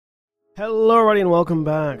Hello, everybody, and welcome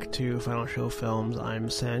back to Final Show Films. I'm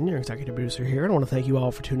Sen, your executive producer here, and I want to thank you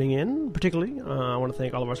all for tuning in. Particularly, I want to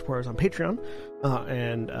thank all of our supporters on Patreon,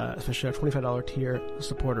 and especially our $25 tier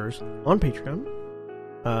supporters on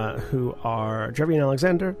Patreon, who are Jeremy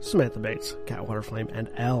Alexander, Samantha Bates, Cat Waterflame, and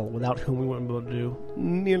Elle, without whom we wouldn't be able to do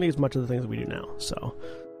nearly as much of the things that we do now. So,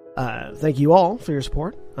 thank you all for your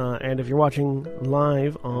support, and if you're watching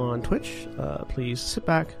live on Twitch, please sit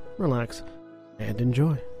back, relax, and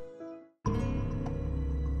enjoy.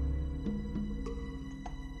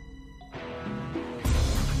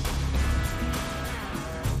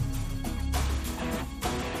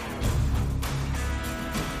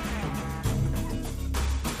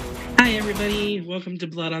 Hi, everybody. Welcome to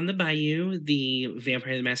Blood on the Bayou, the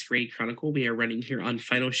Vampire the Masquerade Chronicle we are running here on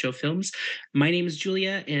Final Show Films. My name is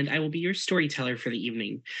Julia, and I will be your storyteller for the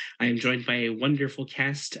evening. I am joined by a wonderful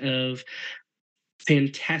cast of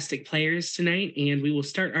fantastic players tonight, and we will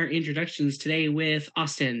start our introductions today with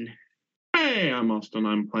Austin. Hey, I'm Austin.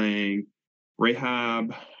 I'm playing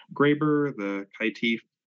Rahab Graber, the Kaiti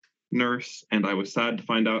nurse, and I was sad to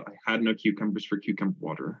find out I had no cucumbers for cucumber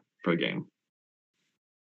water for the game.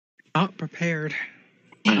 Not prepared.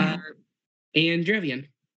 And Drevian.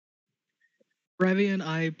 Revian,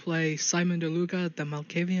 I play Simon DeLuca, the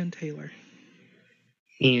Malkavian tailor.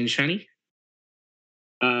 And Shani.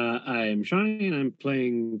 I'm Shani, and I'm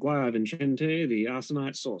playing Gua Vincente, the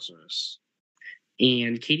Arsenite sorceress.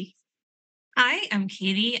 And Katie. Hi, I'm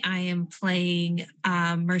Katie. I am playing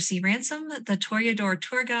Mercy Ransom, the Toreador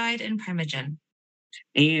tour guide in Primogen.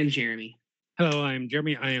 And Jeremy. Hello, I'm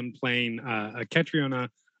Jeremy. I am playing Catriona,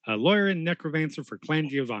 a lawyer and necromancer for Clan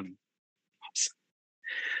Giovanni.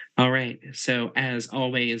 All right. So, as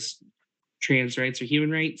always, trans rights are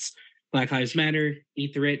human rights. Black Lives Matter.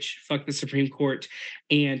 Eat the rich. Fuck the Supreme Court.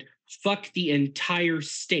 And fuck the entire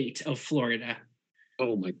state of Florida.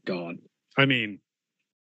 Oh my God. I mean,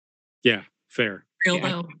 yeah, fair. Real Yeah,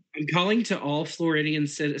 though. I'm calling to all Floridian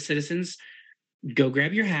citizens, go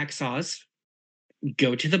grab your hacksaws,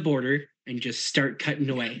 go to the border, and just start cutting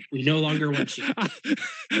away. We no longer want you. I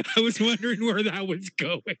was wondering where that was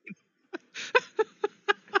going.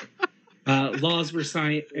 Laws were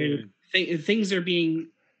signed, and things are being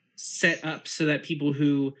set up so that people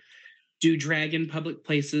who do drag in public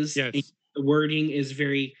places, Yes. the wording is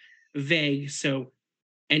very vague. So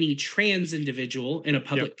any trans individual in a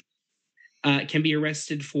public can be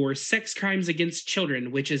arrested for sex crimes against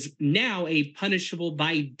children, which is now a punishable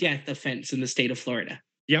by death offense in the state of Florida.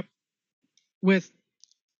 Yep. With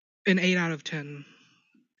an 8 out of 10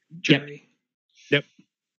 jury. Yep.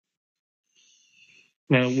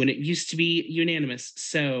 When it used to be unanimous.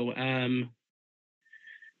 So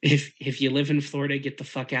if you live in Florida, get the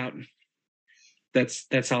fuck out.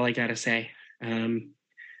 That's all I gotta say.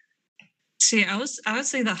 See, I would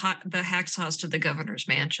say the hacksaws to the governor's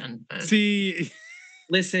mansion. But See,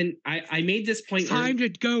 Listen, I made this point. Time to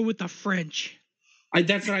go with the French.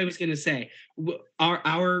 That's what I was gonna say.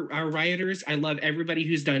 Our rioters, I love everybody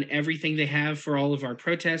who's done everything they have for all of our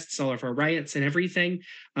protests, all of our riots, and everything.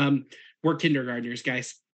 We're kindergartners,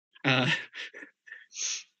 guys.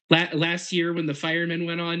 Last year, when the firemen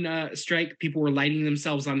went on strike, people were lighting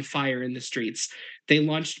themselves on fire in the streets. They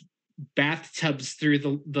launched bathtubs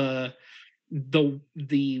through the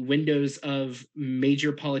windows of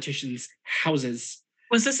major politicians' houses.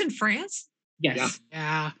 was this in France? Yes.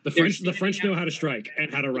 Yeah. The French know how to strike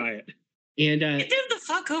and how to riot. And Get them the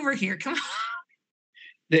fuck over here. Come on.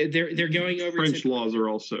 they're going over French to laws are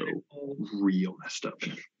also real messed up.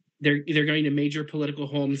 they're going to major political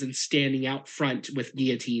homes and standing out front with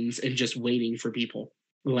guillotines and just waiting for people.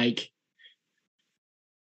 Like,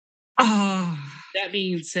 Oh, that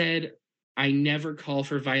being said, I never call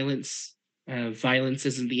for violence. Violence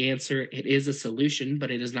isn't the answer. It is a solution,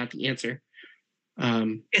 but it is not the answer.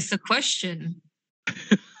 it's a question.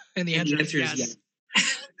 And the answer, is yes.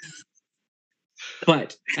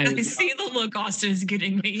 But I see the look Austin is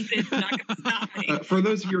getting me. It's not going to stop me. For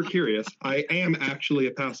those of you who are curious, I am actually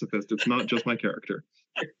a pacifist. It's not just my character.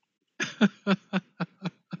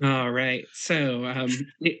 All right. So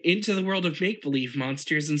into the world of make-believe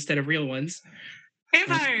monsters instead of real ones.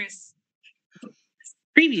 Vampires.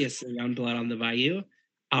 Previously on Blood on the Bayou,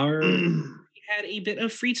 had a bit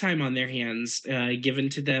of free time on their hands given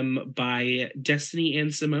to them by Destiny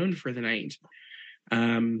and Simone for the night.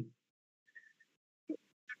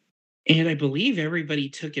 And I believe everybody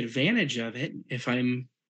took advantage of it, if I'm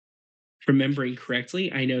remembering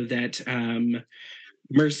correctly. I know that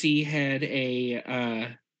Mercy had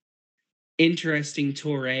a interesting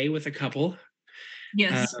tour with a couple.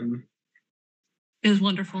 Yes. It was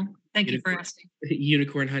wonderful. Thank you for asking.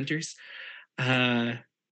 Unicorn hunters.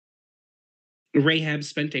 Rahab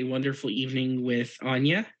spent a wonderful evening with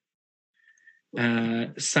Anya.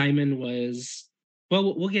 Simon was,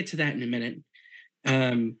 well, we'll get to that in a minute.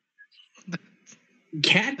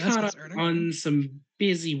 Kat That's caught up concerning. on some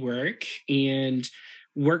busy work and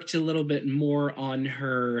worked a little bit more on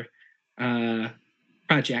her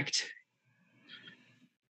project.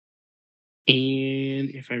 And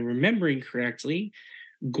if I'm remembering correctly,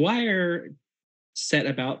 Guire set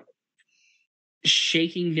about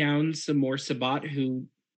shaking down some more Sabat who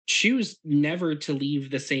choose never to leave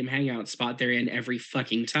the same hangout spot they're in every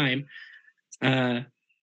fucking time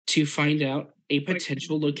to find out a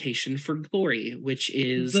potential location for Glory, which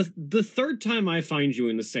is the third time I find you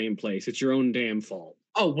in the same place. It's your own damn fault.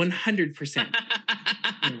 Oh, 100%.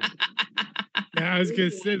 Yeah, I was gonna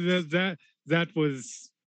say that was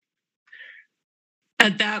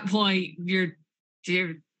At that point, you're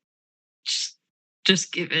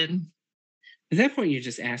just give in. At that point, you're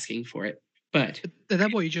just asking for it. But At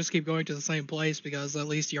that point, you just keep going to the same place because at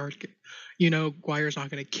least Guire's not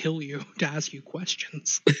going to kill you to ask you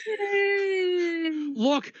questions.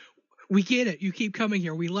 Look, we get it. You keep coming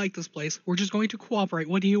here. We like this place. We're just going to cooperate.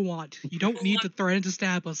 What do you want? You don't need to threaten to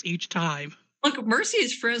stab us each time. Look, Mercy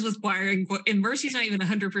is friends with Guire, and Mercy's not even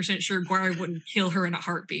 100% sure Guire wouldn't kill her in a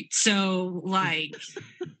heartbeat. So, like...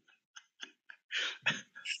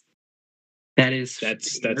 that's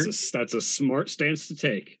a smart stance to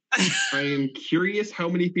take. I am curious how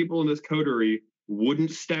many people in this coterie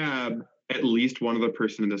wouldn't stab at least one other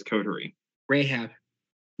person in this coterie. Rahab.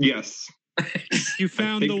 Yes. You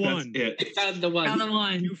found the one. It. I found the one. Found the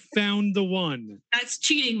one. You found the one. That's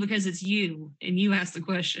cheating because it's you, and you asked the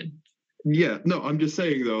question. Yeah, no, I'm just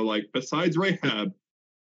saying though, like, besides Rahab.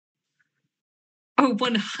 Oh,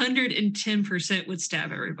 110% would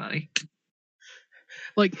stab everybody.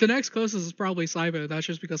 Like, the next closest is probably Simon, and that's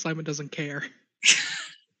just because Simon doesn't care.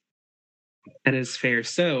 That is fair.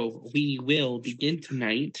 So we will begin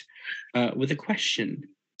tonight with a question.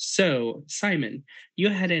 So, Simon, you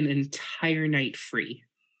had an entire night free.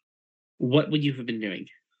 What would you have been doing?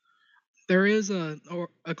 There is a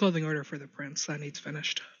clothing order for the prince that needs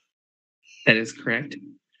finished. That is correct.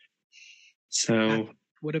 So That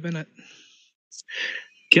would have been it.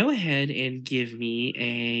 Go ahead and give me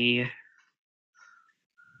a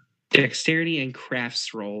dexterity and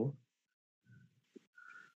crafts roll.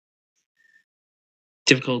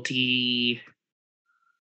 Difficulty,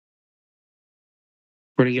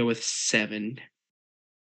 we're going to go with 7.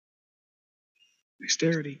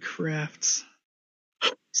 Dexterity, crafts,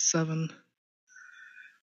 7.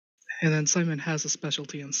 And then Simon has a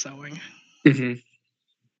specialty in sewing. Mm-hmm.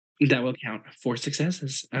 That will count. 4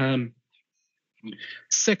 successes.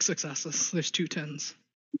 6 successes. There's 2 10s.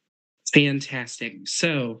 Fantastic.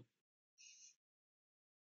 So,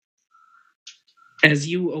 as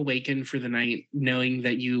you awaken for the night, knowing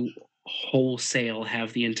that you wholesale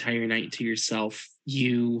have the entire night to yourself,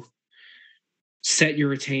 you set your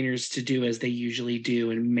retainers to do as they usually do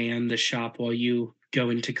and man the shop while you go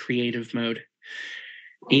into creative mode.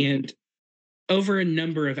 And over a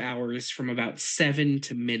number of hours, from about 7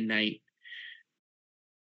 to midnight,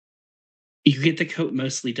 you get the coat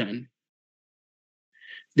mostly done.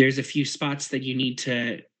 There's a few spots that you need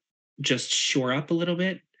to just shore up a little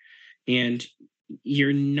bit, and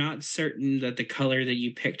you're not certain that the color that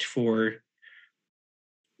you picked for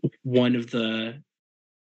one of the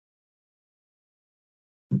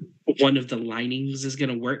linings is going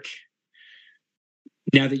to work.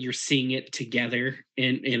 Now that you're seeing it together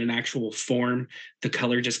in an actual form, the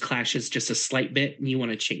color just clashes just a slight bit, and you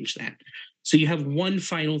want to change that. So you have one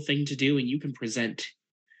final thing to do, and you can present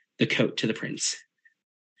the coat to the prince.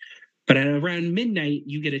 But at around midnight,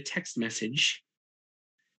 you get a text message.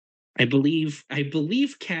 I believe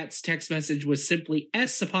Kat's text message was simply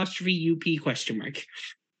S''UP ?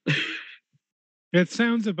 It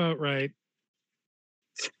sounds about right.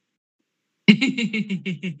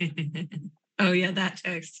 Oh, yeah, that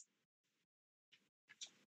text.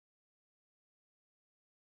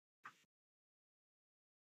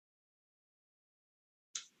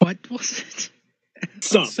 What was it?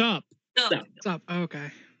 Sup. Sup. Sup. Oh,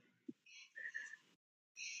 okay.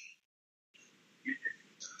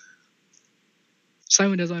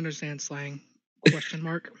 Simon doesn't understand slang. ?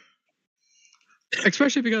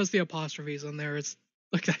 Especially because the apostrophes on there, it's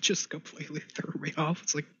like that just completely threw me off.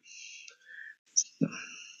 It's like,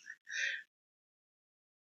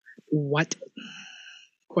 what? ?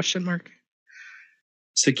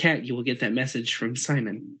 So, Kat, you will get that message from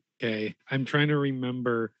Simon. Okay, I'm trying to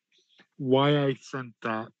remember why I sent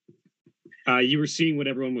that. You were seeing what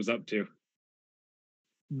everyone was up to.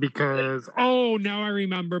 Because now I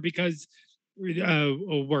remember, because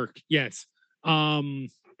work. Yes. What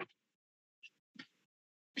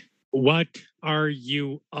are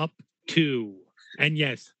you up to? And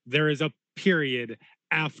yes, there is a period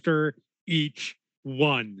after each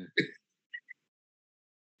one,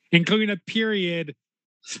 including a period,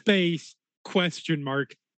 space, question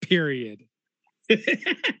mark, period.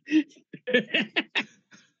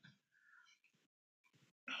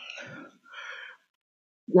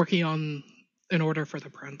 Working on an order for the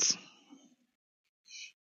prince.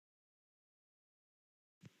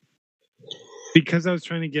 Because I was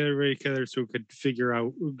trying to get everybody together so we could figure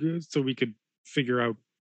out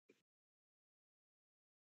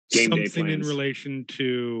Game day something in plans. relation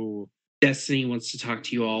to Destiny wants to talk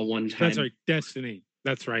to you all one time. That's right, Destiny.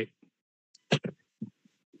 That's right.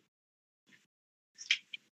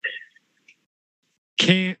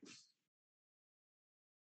 Can't.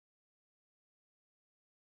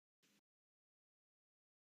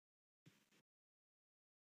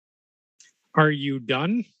 Are you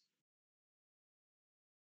done?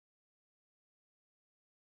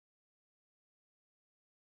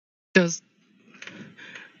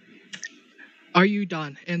 Are you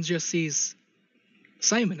done? And just sees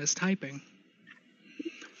Simon is typing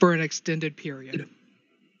for an extended period.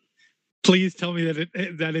 Please tell me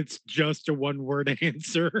that it's just a one-word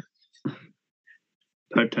answer.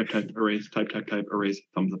 Type, erase, type, erase,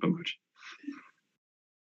 thumbs up emoji.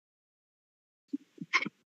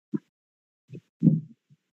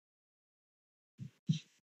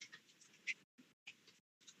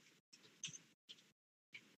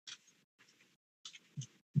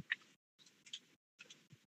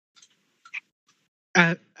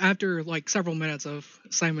 After like several minutes of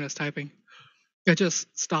Simon is typing, it just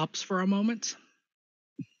stops for a moment,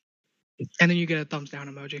 and then you get a thumbs down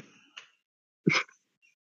emoji.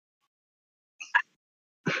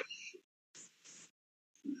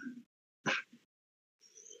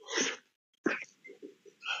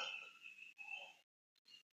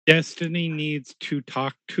 Destiny needs to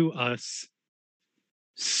talk to us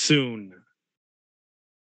soon.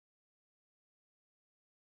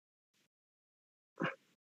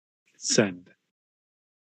 Send.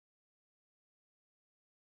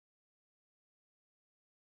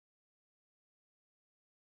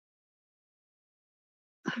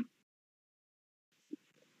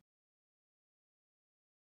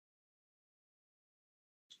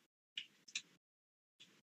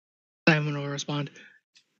 Simon will respond,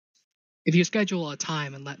 if you schedule a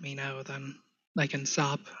time and let me know, then I can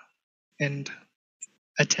stop and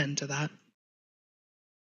attend to that.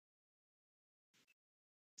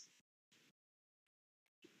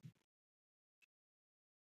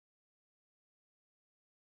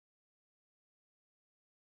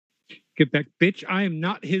 Get back, bitch. I am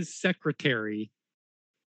not his secretary.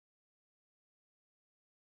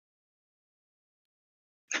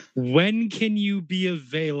 When can you be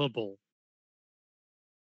available?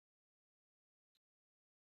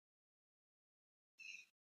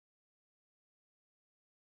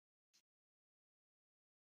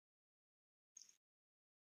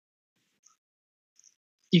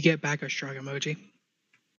 You get back a shrug emoji.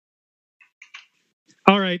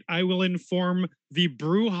 All right, I will inform the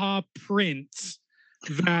Bruja Prince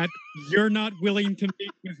that you're not willing to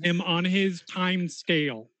meet with him on his time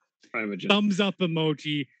scale. Thumbs up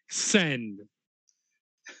emoji, send.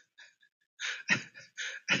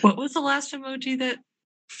 What was the last emoji that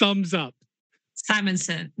Thumbs up. Simon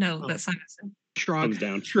sent? No, that's Simon sent. Shrug. Thumbs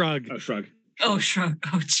down. Shrug. Oh, shrug. Oh, shrug.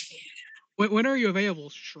 Oh, gee. When are you available?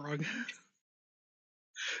 Shrug.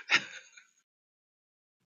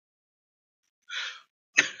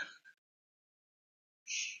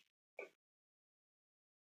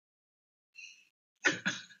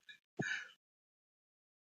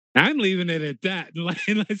 I'm leaving it at that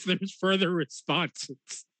unless there's further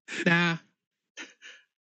responses. Nah.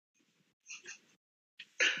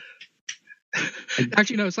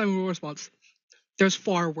 Actually, no, Simon will respond. There's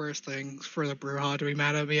far worse things for the Bruja to be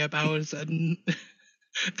mad at me about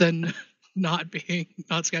than not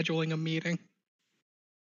scheduling a meeting.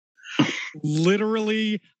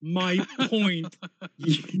 Literally my point.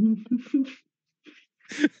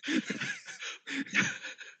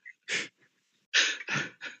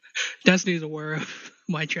 Destiny's aware of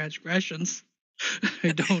my transgressions. I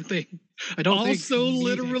don't think. Also,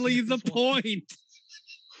 literally the point.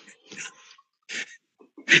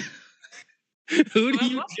 Who do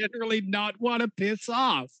you generally not want to piss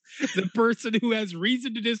off? The person who has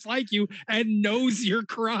reason to dislike you and knows your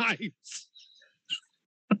crimes.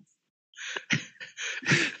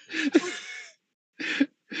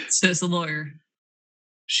 Says the lawyer.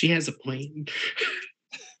 She has a point.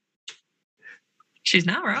 She's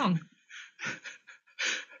not wrong.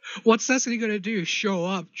 What's Destiny gonna do? Show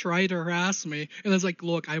up, try to harass me, and it's like,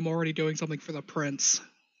 look, I'm already doing something for the prince.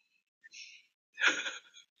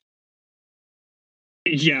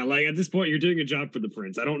 Yeah, like at this point, you're doing a job for the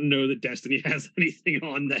prince. I don't know that Destiny has anything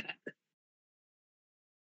on that.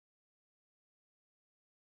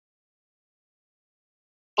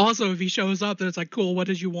 Also, if he shows up, then it's like, cool, what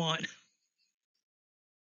did you want?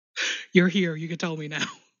 You're here, you can tell me now.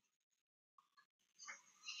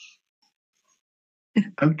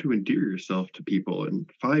 How to endear yourself to people in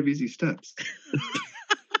 5 easy steps.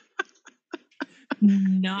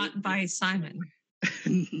 Not by Simon.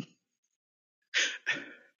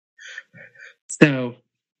 So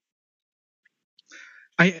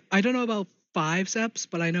I don't know about 5 steps,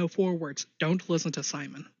 but I know 4 words. Don't listen to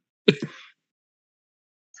Simon.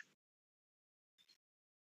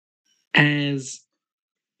 as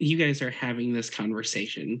you guys are having this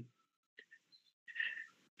conversation,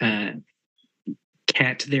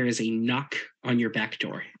 Kat, there is a knock on your back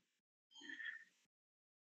door.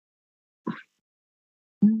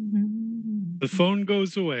 The phone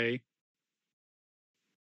goes away.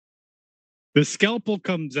 The scalpel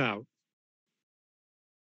comes out.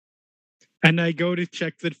 And I go to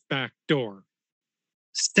check the back door.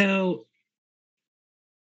 So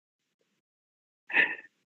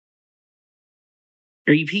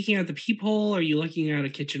are you peeking out the peephole? Are you looking out a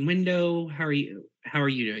kitchen window? How are you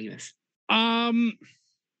doing this?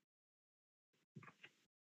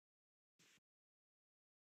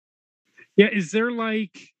 Yeah, is there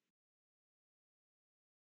like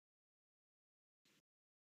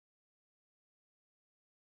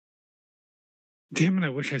damn it, I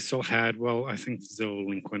wish I still had. Well, I think Zoe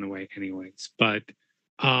Link went away anyways, but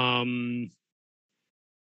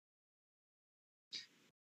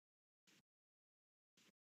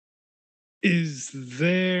is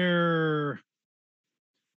there,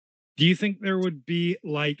 do you think there would be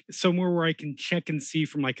like somewhere where I can check and see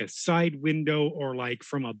from like a side window or like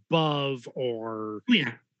from above or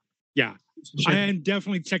Yeah. I am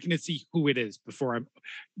definitely checking to see who it is before I'm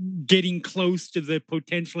getting close to the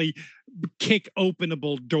potentially kick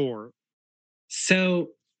openable door.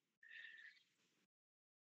 So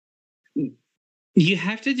you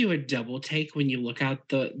have to do a double take when you look out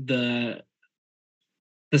the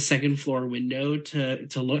second floor window to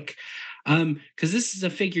look, because this is a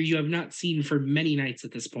figure you have not seen for many nights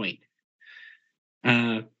at this point.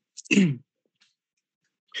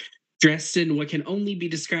 Dressed in what can only be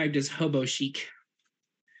described as hobo chic.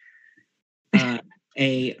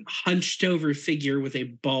 A hunched over figure with a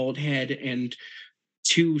bald head and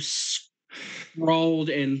 2 scrawled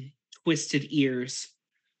and twisted ears,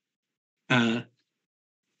 carrying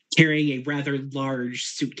a rather large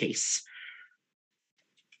suitcase.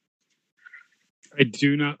 I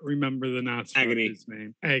do not remember the Agony.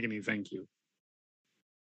 name. Agony, thank you.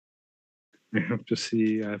 I have to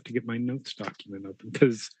see, I have to get my notes document open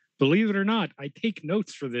because believe it or not, I take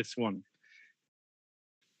notes for this one.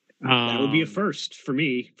 That would be a first for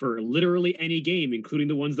me for literally any game, including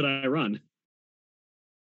the ones that I run.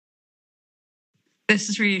 This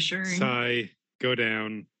is reassuring. Sigh, go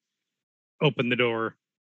down, open the door.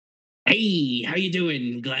 Hey, how you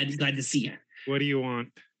doing? Glad to see you. What do you want?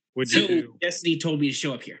 What'd you do? Destiny told me to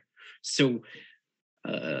show up here. So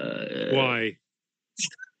Why?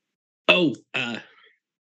 Oh, and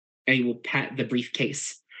he will pat the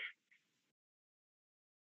briefcase.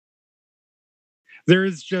 There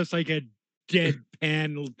is just like a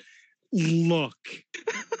deadpan look.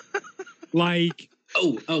 Like,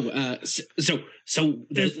 so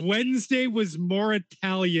if Wednesday was more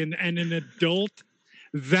Italian and an adult,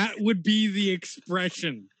 that would be the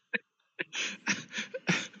expression.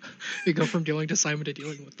 You go from dealing to Simon to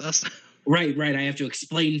dealing with us. Right. I have to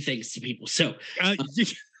explain things to people. So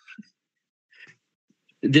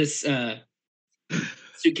this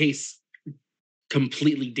suitcase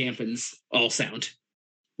completely dampens all sound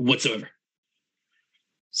whatsoever.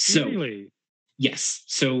 So really? Yes.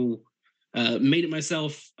 So made it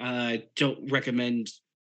myself. Don't recommend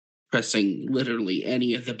pressing literally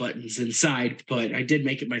any of the buttons inside, but I did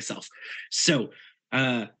make it myself. So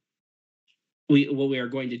what we are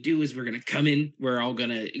going to do is we're going to come in. We're all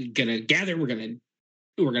gonna gather. We're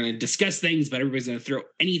gonna discuss things, but everybody's gonna throw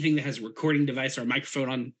anything that has a recording device or a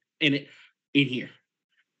microphone in here.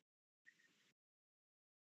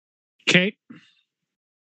 Okay.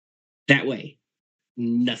 That way,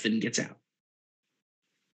 nothing gets out.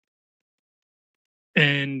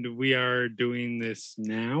 And we are doing this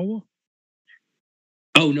now?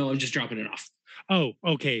 Oh, no, I'm just dropping it off. Oh,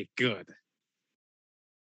 okay, good.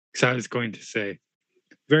 Because I was going to say,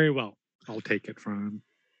 very well, I'll take it from him.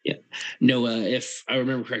 Yeah. No, if I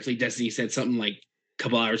remember correctly, Destiny said something like,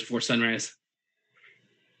 couple hours before sunrise.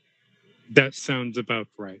 That sounds about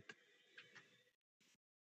right.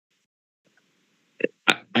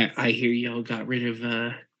 I hear y'all got rid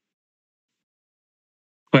of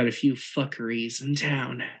quite a few fuckeries in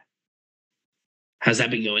town. How's that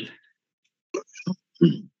been going?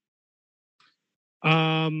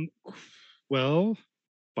 Well,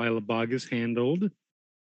 Bilabog is handled.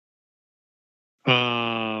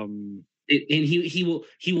 And he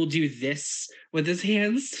will do this with his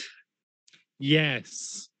hands.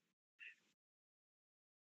 Yes.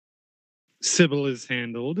 Sybil is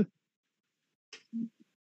handled.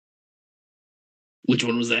 Which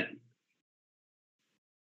one was that?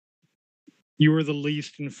 You are the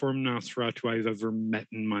least informed Nosferatu I've ever met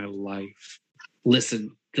in my life.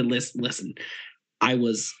 Listen. I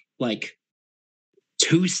was like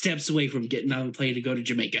 2 steps away from getting on the plane to go to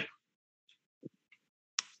Jamaica.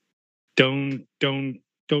 Don't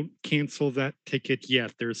cancel that ticket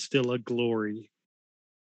yet. There's still a glory.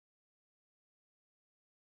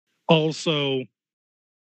 Also,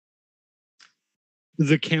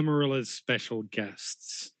 the Camarilla's special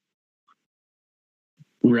guests.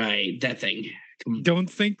 Right, that thing. Don't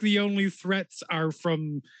think the only threats are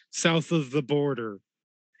from south of the border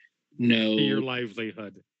No. to your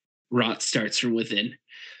livelihood. Rot starts from within.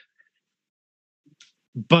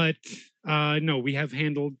 But no, we have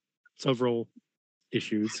handled several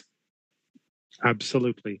issues.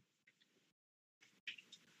 Absolutely.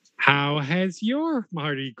 How has your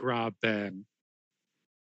Mardi Gras been?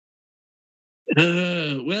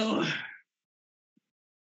 Well,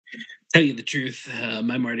 tell you the truth,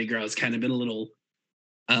 my Mardi Gras has kind of been a little.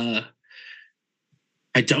 I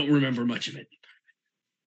don't remember much of it.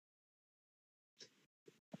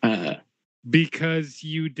 Because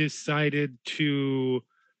you decided to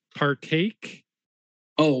partake?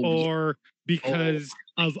 Or because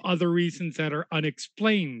of other reasons that are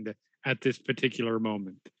unexplained at this particular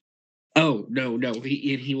moment? Oh, no.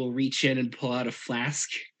 He will reach in and pull out a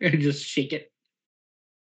flask and just shake it.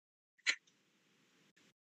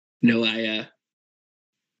 No, I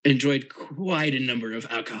enjoyed quite a number of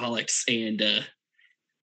alcoholics and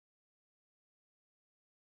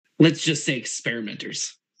let's just say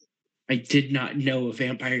experimenters. I did not know a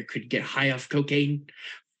vampire could get high off cocaine,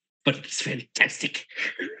 but it's fantastic.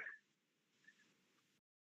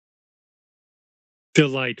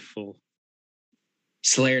 Delightful.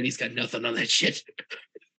 Celerity's got nothing on that shit.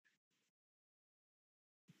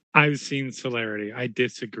 I've seen Celerity. I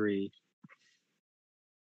disagree.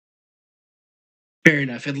 Fair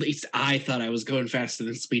enough. At least I thought I was going faster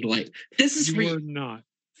than speed of light. This is You are not.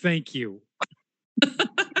 Thank you.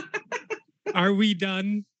 Are we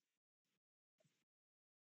done?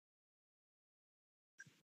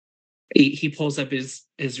 He pulls up his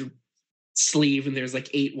sleeve and there's like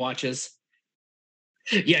 8 watches.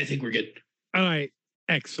 Yeah, I think we're good. All right.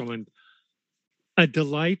 Excellent. A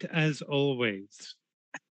delight as always.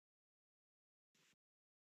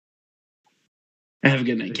 Have a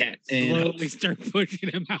good night, cat. Slowly start pushing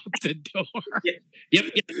him out the door. Yep.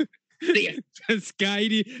 Yeah.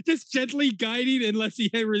 just gently guiding unless he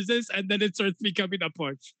resists, and then it starts becoming a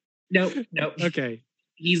push. Nope. Okay.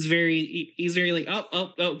 He's very like,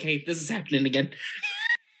 oh, okay, this is happening again.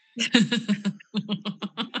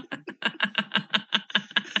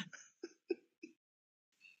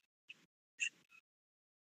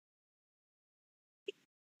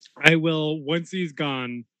 I will, once he's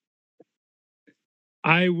gone,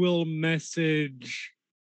 I will message.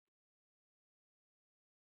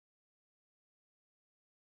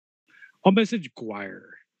 I'll message Guire.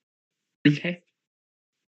 Okay.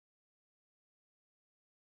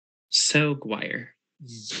 So, Guire,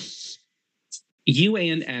 you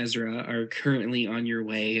and Azra are currently on your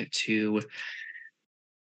way to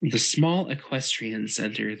the small equestrian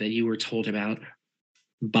center that you were told about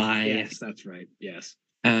by... Yes, that's right. Yes.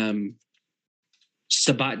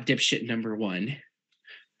 Sabat dipshit number 1,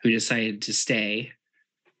 who decided to stay,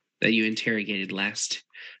 that you interrogated last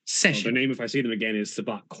session. Their name, if I see them again, is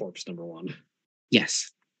Sabat Corpse number 1.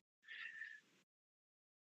 Yes.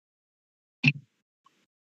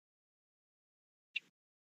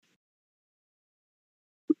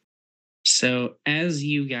 So, as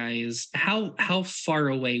you guys, how far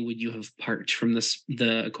away would you have parked from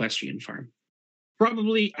the equestrian farm?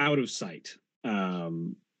 Probably out of sight.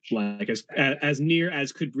 Like as near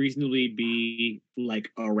as could reasonably be, like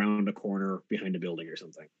around a corner behind a building or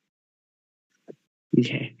something.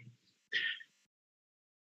 Okay.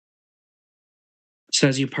 So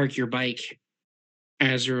as you park your bike,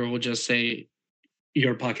 Azra will just say,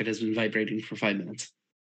 your pocket has been vibrating for 5 minutes.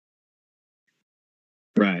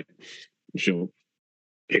 Right. She'll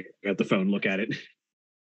pick up the phone, look at it.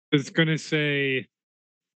 was going to say,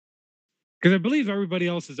 because I believe everybody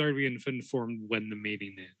else has already been informed when the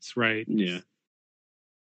meeting is, right? Yeah.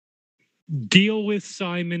 Deal with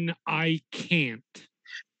Simon. I can't.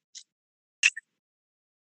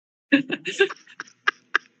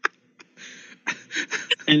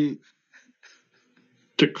 And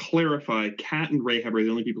to clarify, Kat and Rahab are the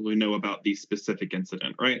only people who know about the specific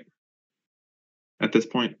incident, right? At this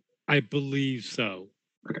point? I believe so.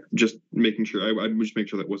 Okay, just making sure. I just make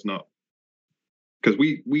sure that was not, because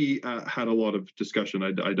we had a lot of discussion.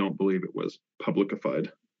 I don't believe it was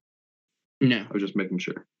publicified. No. I was just making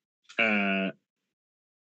sure. At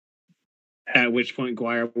which point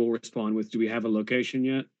Guire will respond with, "Do we have a location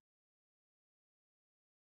yet?"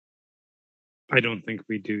 I don't think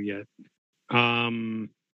we do yet.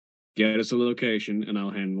 Get us a location, and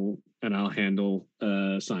I'll handle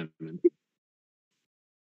Simon.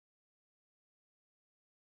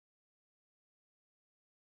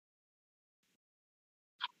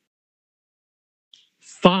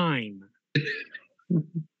 Fine.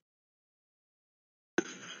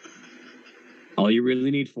 All you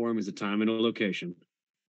really need for him is a time and a location.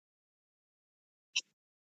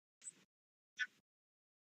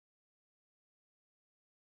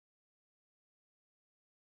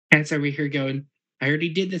 Cat's over here going, I already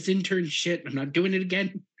did this intern shit. I'm not doing it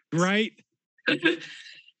again. Right?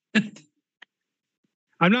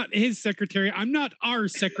 I'm not his secretary. I'm not our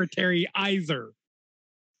secretary either.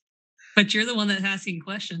 But you're the one that's asking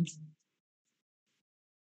questions.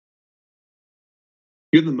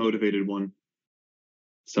 You're the motivated one.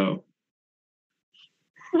 So.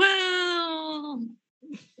 Well.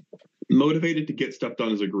 Motivated to get stuff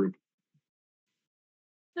done as a group.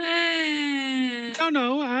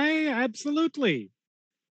 No, I absolutely.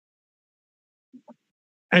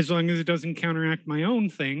 As long as it doesn't counteract my own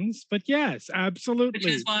things, but yes, absolutely.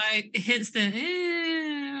 Which is why it hits the.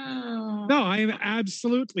 No, I am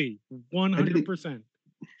absolutely 100%.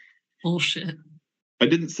 Bullshit. I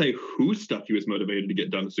didn't say whose stuff he was motivated to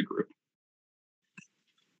get done as a group.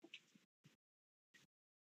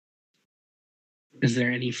 Is there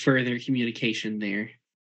any further communication there?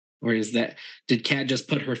 Or did Kat just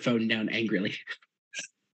put her phone down angrily?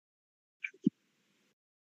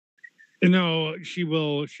 No, she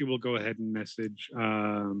will go ahead and message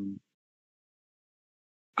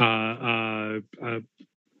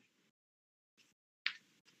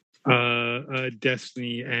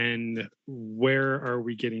Destiny, and where are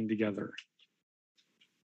we getting together?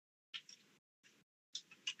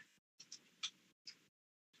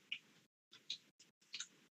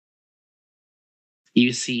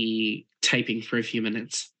 You see typing for a few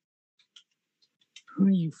minutes. Oh,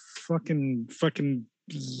 you fucking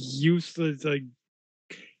useless, like,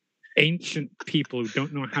 ancient people who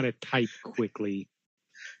don't know how to type quickly.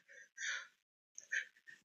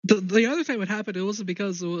 The other time it happened, it wasn't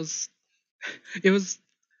because it was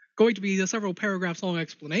going to be a several paragraphs long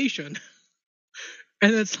explanation,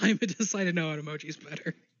 and then Simon decided no, an emoji's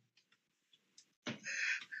better.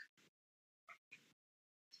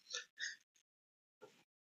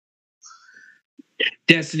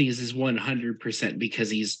 Destiny's is 100% because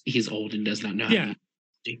he's old and does not know how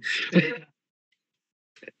to use.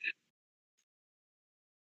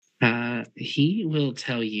 He will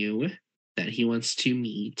tell you that he wants to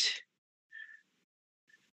meet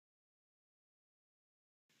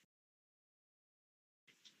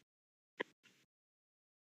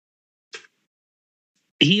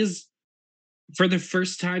for the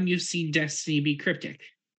first time you've seen Destiny be cryptic.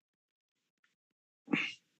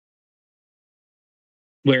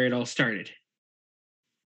 Where it all started.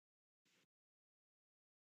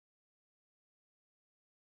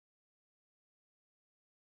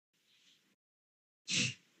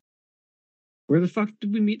 Where the fuck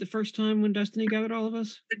did we meet the first time when Destiny gathered all of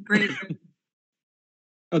us? The graveyard.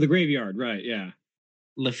 Oh, the graveyard, right, yeah.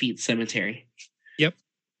 Lafitte Cemetery. Yep.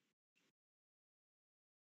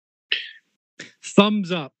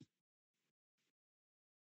 Thumbs up.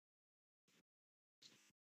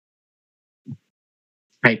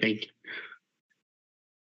 Typing.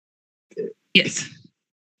 Yes.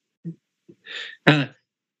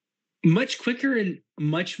 Much quicker and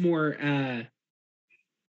much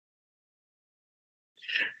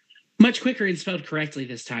quicker and spelled correctly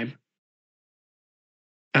this time.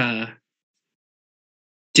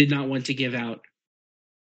 Did not want to give out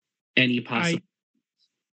any possible.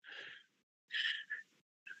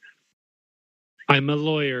 I'm a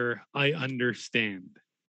lawyer. I understand.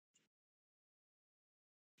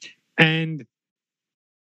 And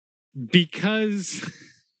because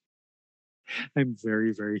I'm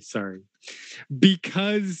very, very sorry.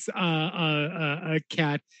 Because a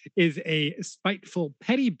cat is a spiteful,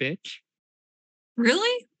 petty bitch,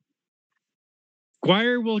 Really?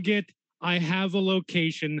 Guire will get, I have a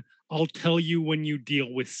location. I'll tell you when you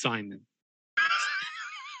deal with Simon.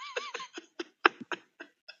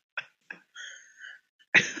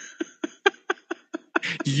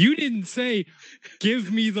 You didn't say,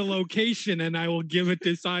 give me the location and I will give it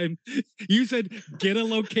to Simon. You said, get a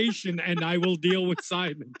location and I will deal with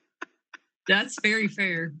Simon. That's very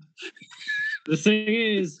fair. The thing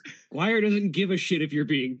is, Guire doesn't give a shit if you're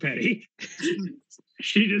being petty.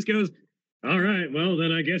 She just goes, all right, well,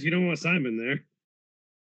 then I guess you don't want Simon there.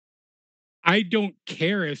 I don't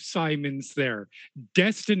care if Simon's there.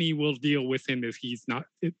 Destiny will deal with him if he's not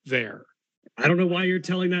there. I don't know why you're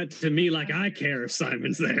telling that to me like I care if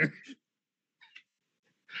Simon's there.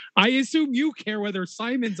 I assume you care whether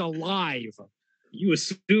Simon's alive. You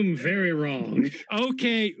assume very wrong.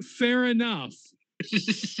 Okay, fair enough.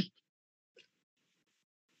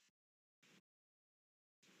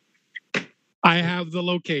 I have the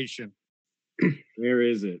location. Where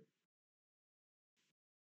is it?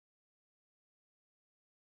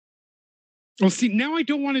 Well, see, now I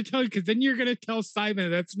don't want to tell you because then you're going to tell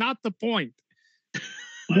Simon. That's not the point.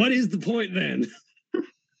 What is the point then?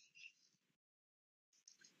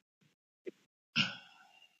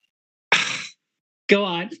 Go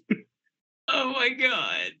on. Oh my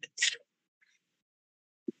god.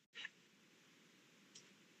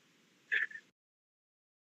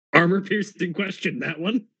 Armor-piercing question, that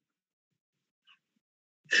one.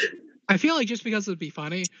 I feel like just because it'd be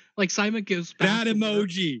funny, like Simon gives back That to work.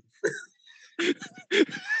 emoji.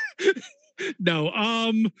 No,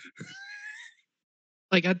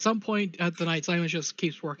 Like at some point at the night, Simon just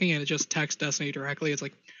keeps working and it just texts Destiny directly. It's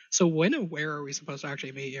like, so when and where are we supposed to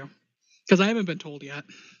actually meet you? Because I haven't been told yet.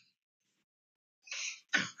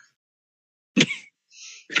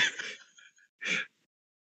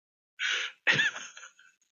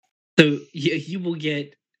 So you will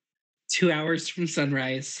get 2 hours from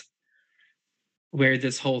sunrise where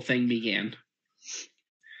this whole thing began.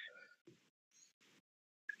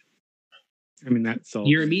 I mean, that's all.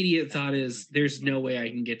 Your immediate thought is, there's no way I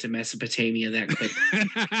can get to Mesopotamia that quick.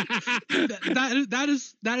 that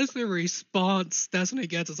is the response Destiny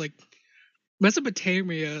gets. It's like,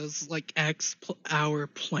 Mesopotamia is like hour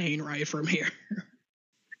plane ride from here.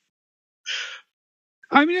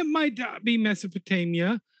 I mean, it might not be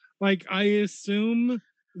Mesopotamia. Like, I assume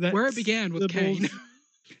that Where it began with Cain.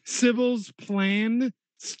 Sybil's plan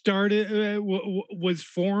started was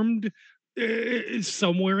formed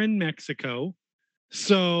somewhere in Mexico,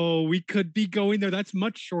 so we could be going there. That's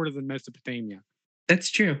much shorter than Mesopotamia.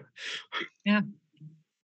 That's true. Yeah.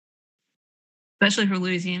 Especially for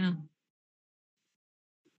Louisiana.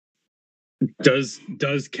 Does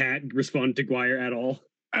Cat respond to Guire at all?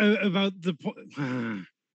 About the point.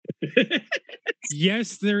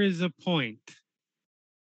 Yes, there is a point.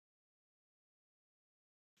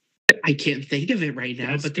 I can't think of it right now,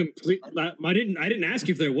 That's but complete. I didn't ask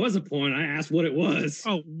you if there was a point. I asked what it was.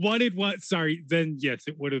 Oh, what it was? Sorry. Then yes,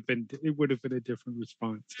 it would have been a different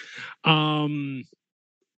response.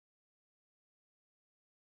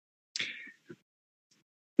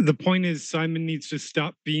 The point is, Simon needs to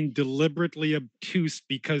stop being deliberately obtuse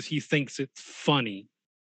because he thinks it's funny.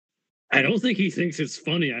 I don't think he thinks it's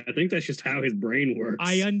funny. I think that's just how his brain works.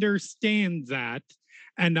 I understand that,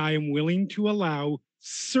 and I am willing to allow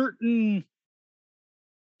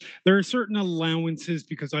there are certain allowances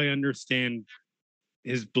because I understand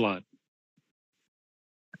his blood.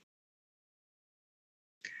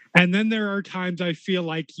 And then there are times I feel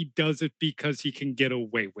like he does it because he can get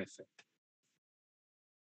away with it.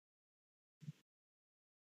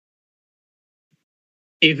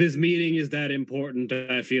 If his meeting is that important,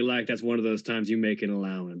 I feel like that's one of those times you make an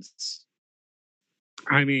allowance.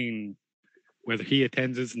 I mean, whether he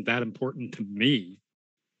attends isn't that important to me.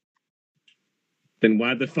 Then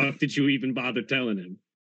why the fuck did you even bother telling him?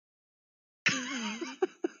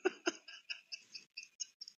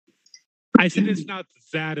 I said it's not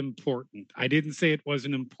that important. I didn't say it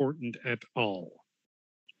wasn't important at all.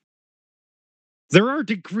 There are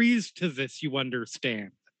degrees to this, you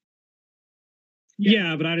understand.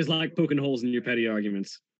 Yeah, but I just like poking holes in your petty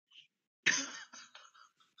arguments.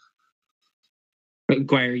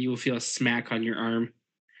 Guire, you will feel a smack on your arm.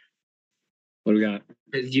 What do we got?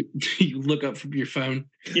 You look up from your phone.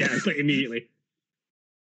 Yeah, it's like immediately.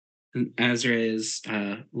 And Azra is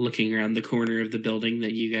looking around the corner of the building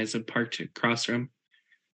that you guys have parked across from.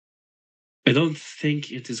 I don't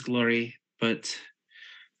think it is Glory, but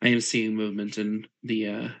I am seeing movement in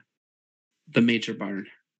the major barn.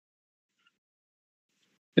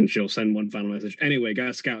 And she'll send one final message. Anyway,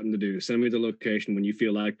 got scouting to do. Send me the location when you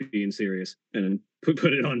feel like being serious, and then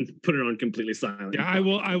put it on completely silent. Yeah, I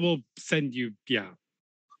will send you. Yeah,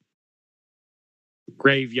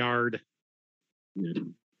 graveyard. Yeah.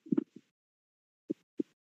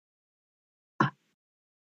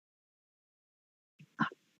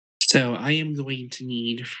 So I am going to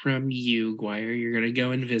need from you, Guire. You're going to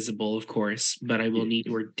go invisible, of course, but I will need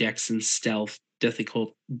your Dex and stealth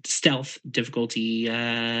difficulty.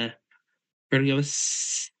 We're going to go with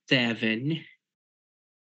 7.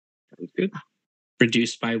 Sounds good.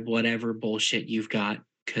 Reduced by whatever bullshit you've got,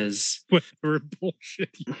 because Whatever bullshit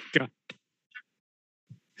you got.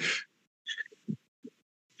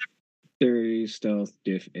 30 stealth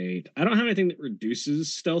diff 8. I don't have anything that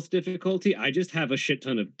reduces stealth difficulty. I just have a shit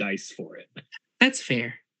ton of dice for it. that's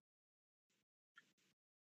fair.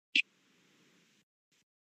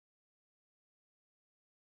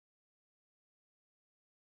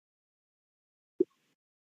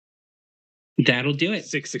 That'll do it.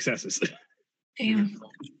 6 successes. Damn.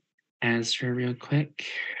 As for real quick.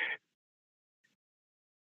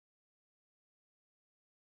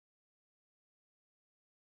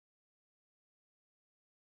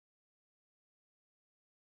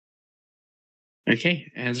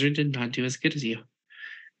 Okay, Ezra did not do as good as you.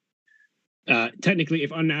 Technically,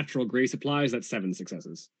 if unnatural grace applies, that's 7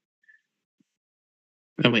 successes.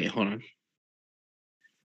 Oh, wait, hold on.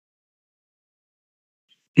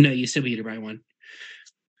 No, you still beat her by 1.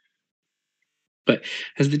 But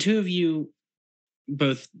as the two of you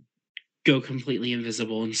both go completely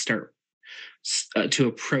invisible and start to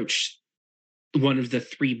approach one of the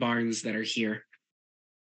 3 barns that are here,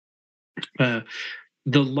 the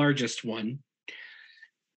largest one,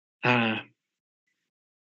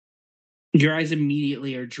 your eyes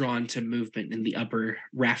immediately are drawn to movement in the upper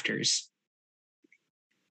rafters.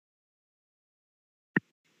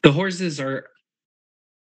 The horses are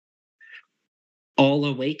all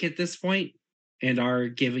awake at this point and are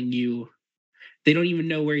giving you, they don't even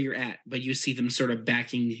know where you're at, but you see them sort of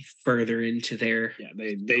backing further into their... Yeah,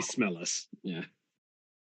 they smell us. Yeah.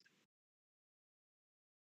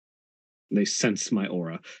 They sense my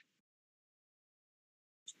aura.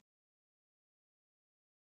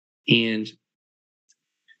 And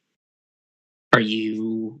where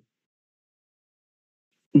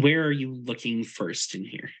are you looking first in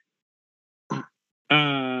here?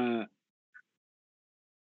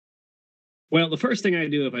 Well, the first thing I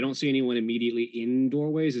do if I don't see anyone immediately in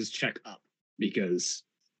doorways is check up, because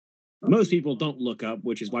most people don't look up,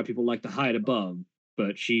 which is why people like to hide above,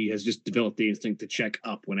 but she has just developed the instinct to check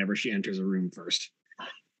up whenever she enters a room first.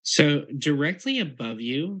 So directly above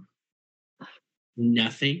you,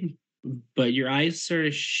 nothing, but your eyes sort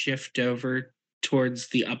of shift over towards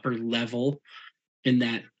the upper level in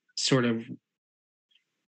that sort of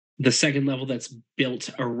the second level that's built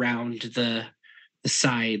around the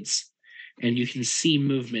sides, and you can see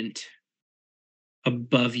movement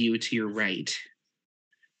above you to your right.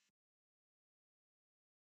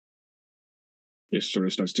 Just sort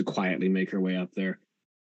of starts to quietly make her way up there.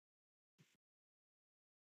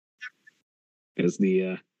 As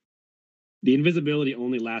the invisibility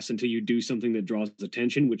only lasts until you do something that draws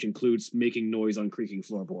attention, which includes making noise on creaking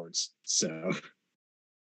floorboards. So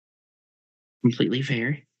Completely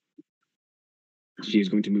fair. She is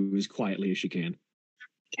going to move as quietly as she can.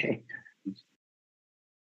 Okay.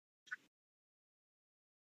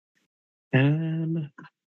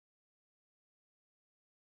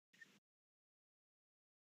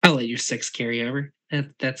 I'll let your 6 carry over.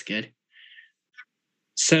 That's good.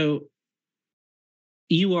 So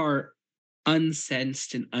you are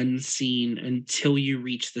unsensed and unseen until you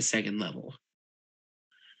reach the second level.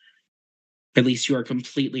 At least you are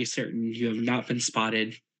completely certain you have not been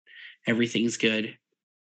spotted. Everything's good.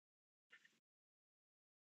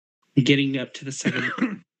 Getting up to the second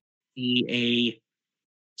level, a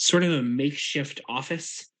sort of a makeshift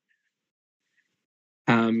office.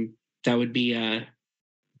 That would be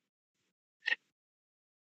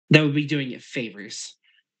doing it favors.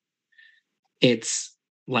 It's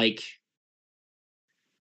like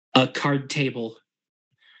a card table,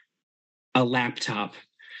 a laptop,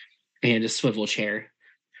 and a swivel chair.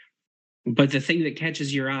 But the thing that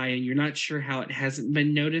catches your eye, and you're not sure how it hasn't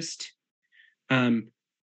been noticed,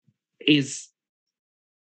 is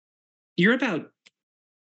you're about,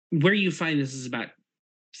 where you find this is about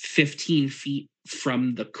 15 feet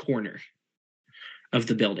from the corner of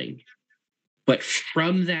the building. But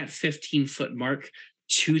from that 15-foot mark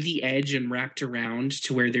to the edge and wrapped around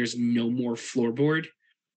to where there's no more floorboard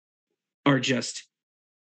are just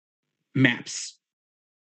maps,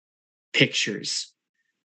 pictures,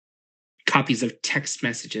 copies of text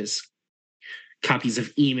messages, copies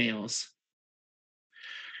of emails.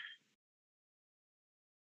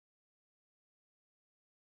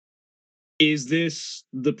 Is this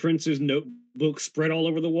the prince's notebook spread all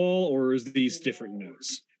over the wall, or is these different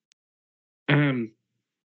notes?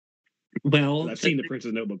 Well, I've seen the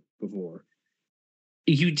prince's notebook before.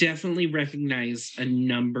 You definitely recognize a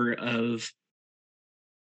number of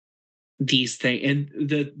these things, and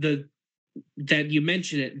the that you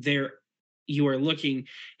mentioned it there. You are looking,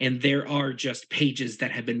 and there are just pages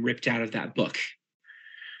that have been ripped out of that book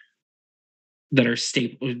that are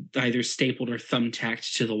either stapled or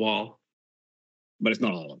thumbtacked to the wall. But it's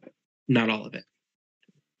not all of it. Not all of it.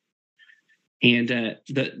 And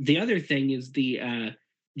the other thing is the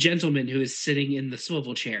gentleman who is sitting in the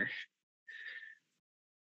swivel chair.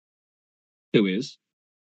 Who is?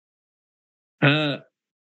 About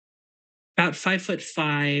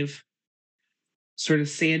 5'5", sort of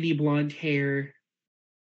sandy blonde hair,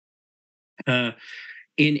 in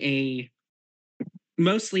a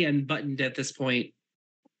mostly unbuttoned at this point,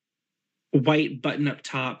 white button-up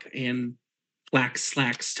top and black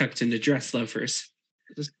slacks tucked into dress loafers.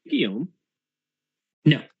 Is this Guillaume?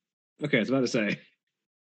 No. Okay, I was about to say.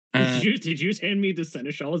 Did you hand me the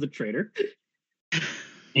seneschal as a traitor?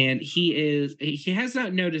 And he has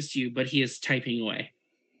not noticed you, but he is typing away.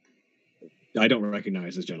 I don't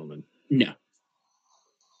recognize this gentleman. No.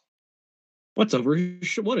 What's over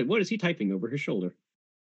his what is he typing over his shoulder?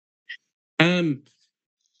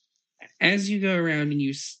 As you go around and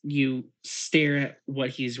you stare at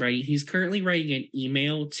what he's writing, he's currently writing an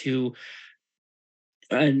email to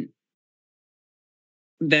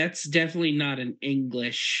that's definitely not an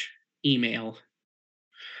English email.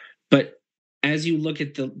 But as you look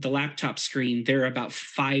at the laptop screen, there are about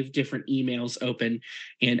 5 different emails open,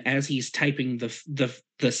 and as he's typing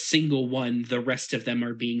the single one, the rest of them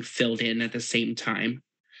are being filled in at the same time.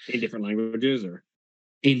 In different languages, or?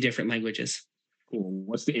 In different languages. Cool.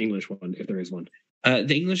 What's the English one, if there is one?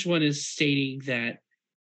 The English one is stating that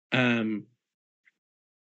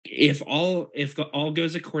if all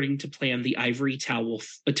goes according to plan, the ivory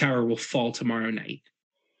tower will fall tomorrow night.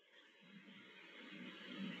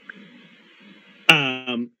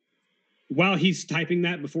 While he's typing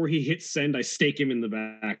that, before he hits send, I stake him in the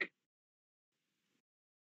back.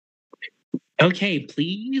 Okay,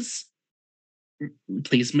 please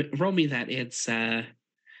roll me that. It's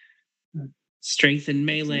strength and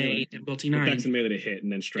melee, difficulty 9. Dex and melee to hit,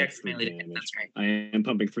 and then strength. Dex melee to hit, that's right. I am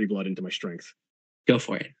pumping 3 blood into my strength. Go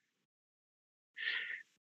for it.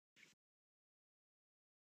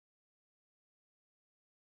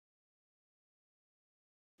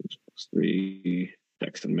 Plus 3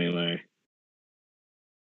 Dex and melee.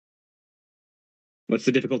 What's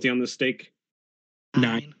the difficulty on this stake?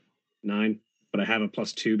 9. 9, but I have a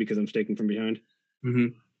 +2 because I'm staking from behind.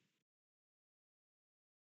 Mm-hmm.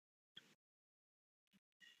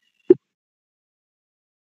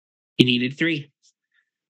 You needed 3.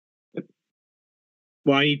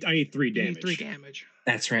 Well, I need 3 damage. You need 3 damage.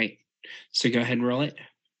 That's right. So go ahead and roll it.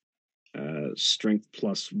 Strength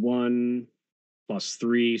 +1,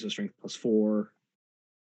 +3, so strength +4,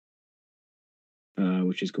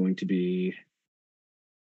 which is going to be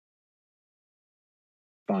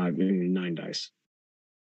 9 dice.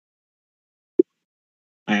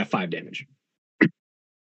 I have 5 damage.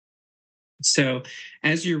 So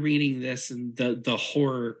as you're reading this and the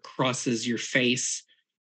horror crosses your face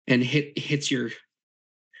and hits your,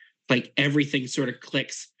 like, everything sort of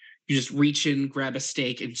clicks. You just reach in, grab a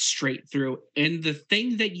stake, and straight through. And the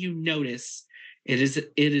thing that you notice, it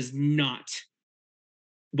is not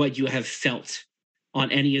what you have felt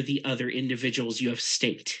on any of the other individuals you have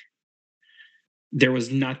staked. There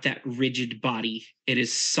was not that rigid body. It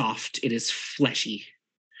is soft. It is fleshy.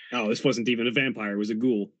 Oh, this wasn't even a vampire. It was a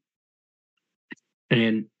ghoul.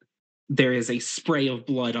 And there is a spray of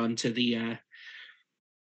blood onto the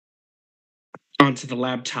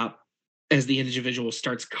laptop as the individual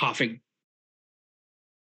starts coughing.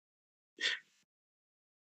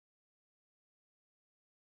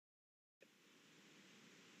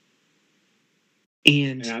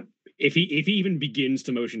 And if he even begins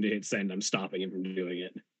to motion to hit send, I'm stopping him from doing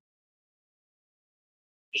it.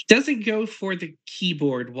 He doesn't go for the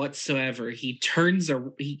keyboard whatsoever. He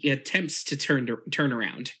attempts to turn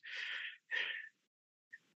around.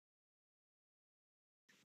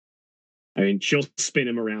 I mean, she'll spin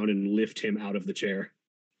him around and lift him out of the chair.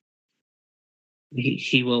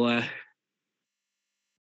 He will,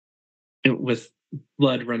 with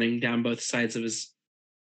blood running down both sides of his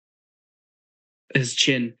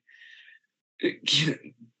chin.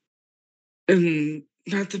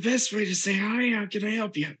 Not the best way to say hi. How can I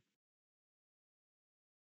help you?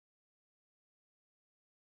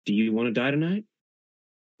 Do you want to die tonight?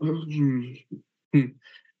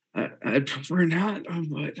 I'd prefer not,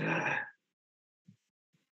 but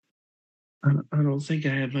I don't think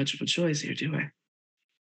I have much of a choice here, do I?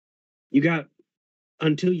 You got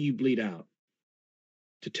until you bleed out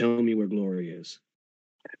to tell me where Glory is.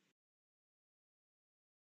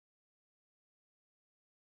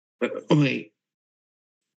 Wait.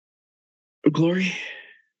 Glory?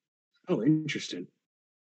 Oh, interesting.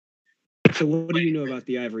 So what do you know about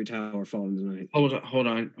the Ivory Tower falling tonight? Hold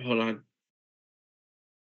on.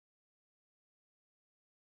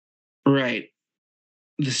 Right.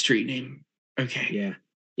 The street name. Okay.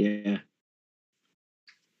 Yeah.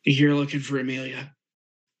 You're looking for Amelia.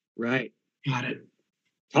 Right. Got it.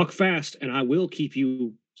 Talk fast, and I will keep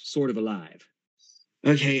you sort of alive.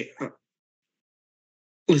 Okay.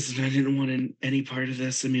 Listen, I didn't want any part of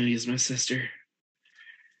this. Amelia's my sister.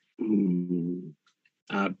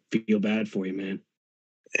 I feel bad for you, man.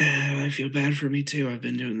 I feel bad for me, too. I've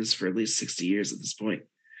been doing this for at least 60 years at this point.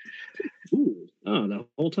 Ooh. Oh, the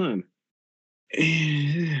whole time.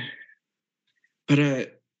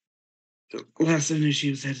 But, last I knew she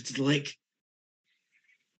was headed to the lake.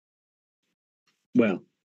 Well,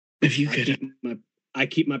 if you could... I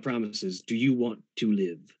keep my promises. Do you want to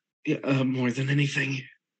live? Yeah, more than anything.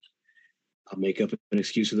 I'll make up an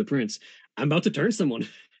excuse for the prince. I'm about to turn someone.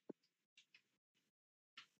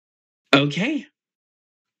 Okay.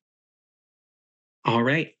 All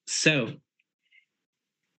right. So,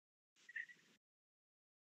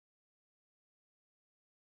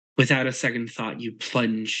 without a second thought, you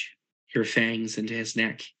plunge your fangs into his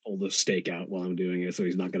neck. Pull the stake out while I'm doing it so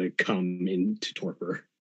he's not going to come into torpor.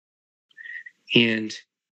 And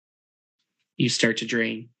you start to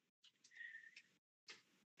drain.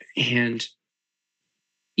 And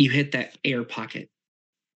you hit that air pocket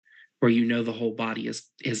where you know the whole body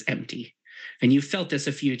is empty. And you've felt this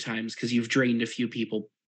a few times because you've drained a few people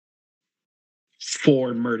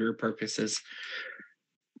for murder purposes.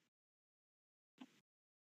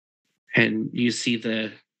 And you see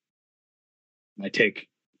I take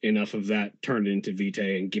enough of that, turn it into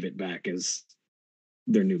Vitae, and give it back as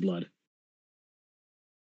their new blood.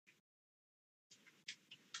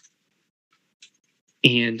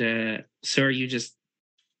 And so are you just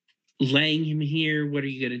laying him here? What are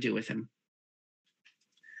you going to do with him?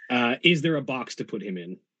 Is there a box to put him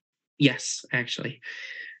in? Yes, actually.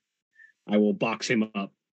 I will box him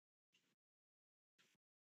up.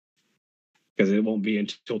 Because it won't be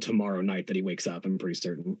until tomorrow night that he wakes up, I'm pretty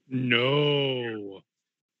certain. No.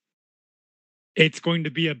 It's going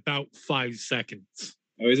to be about 5 seconds.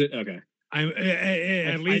 Oh, is it? Okay.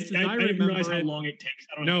 At least I didn't remember realize how long it takes.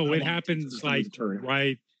 No, it happens like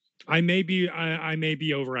right. I may be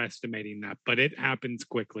overestimating that, but it happens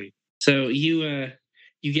quickly. So you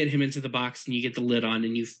get him into the box and you get the lid on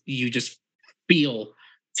and you just feel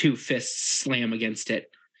two fists slam against it.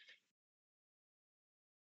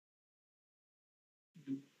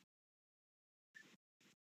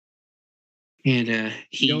 And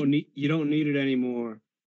you don't need it anymore,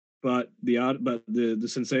 but the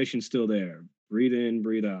sensation's still there. Breathe in,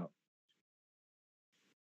 breathe out.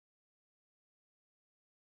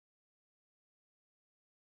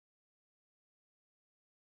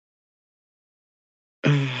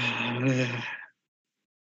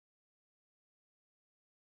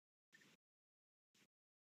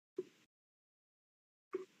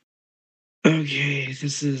 Okay,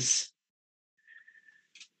 this is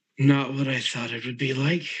not what I thought it would be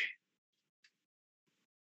like.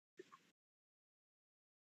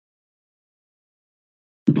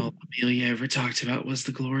 All Amelia ever talked about was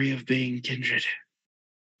the glory of being kindred.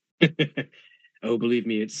 Oh, believe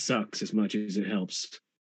me, it sucks as much as it helps.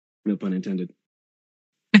 No pun intended.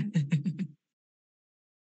 And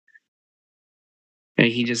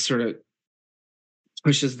he just sort of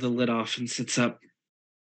pushes the lid off and sits up.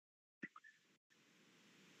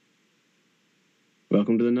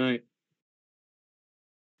 Welcome to the night.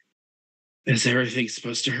 Is everything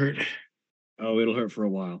supposed to hurt? Oh, it'll hurt for a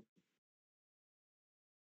while.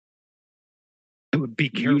 Be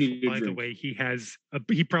careful, by the way. He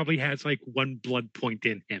probably has like one blood point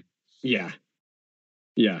in him. Yeah.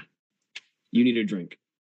 You need a drink.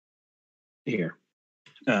 Here.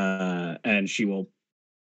 And she will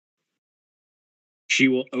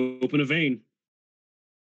open a vein.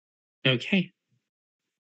 Okay.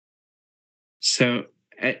 So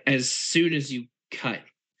as soon as you cut,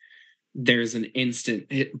 there's an instant,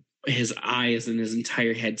 his eyes and his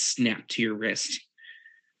entire head snap to your wrist.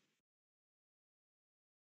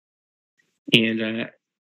 And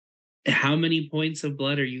how many points of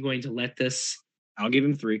blood are you going to let this? I'll give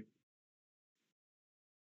him 3.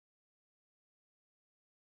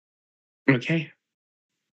 Okay.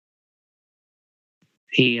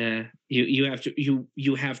 He you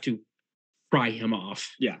have to pry him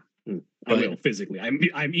off. Yeah, I will physically.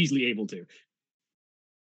 I'm easily able to.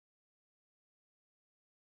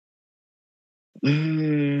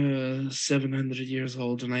 700 years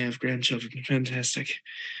old and I have grandchildren. Fantastic.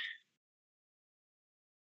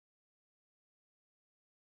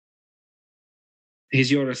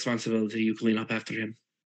 He's your responsibility. You clean up after him.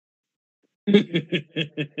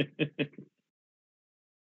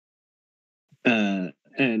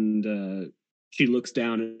 And she looks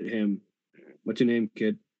down at him. What's your name,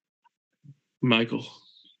 kid? Michael.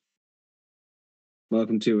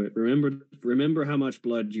 Welcome to it. Remember how much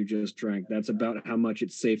blood you just drank. That's about how much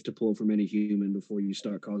it's safe to pull from any human before you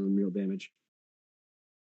start causing real damage.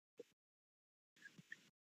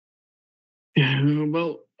 Yeah,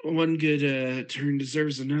 well, one good turn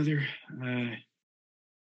deserves another. Did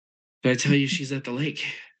I tell you she's at the lake?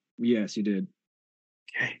 Yes, you did.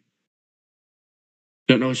 Okay.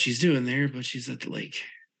 Don't know what she's doing there, but she's at the lake.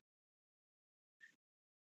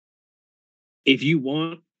 If you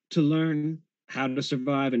want to learn how to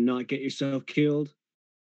survive and not get yourself killed,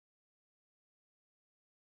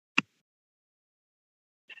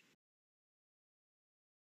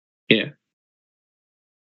 yeah,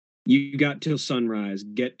 you got till sunrise.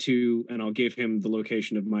 Get to, and I'll give him the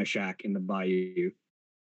location of my shack in the bayou.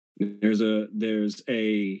 There's a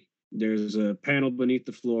panel beneath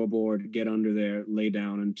the floorboard. Get under there, lay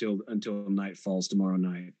down until night falls tomorrow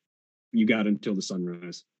night. You got until the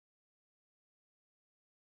sunrise.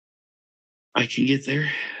 I can get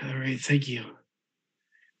there. All right, thank you.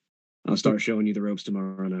 I'll start showing you the ropes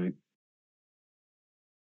tomorrow night.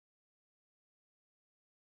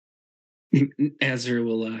 Azra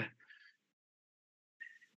will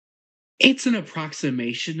it's an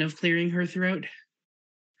approximation of clearing her throat.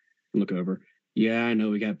 Look over. Yeah, I know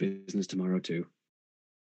we got business tomorrow too.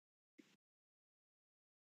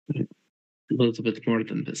 A little bit more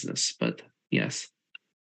than business, but yes.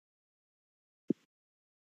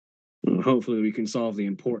 Well, hopefully we can solve the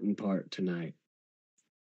important part tonight.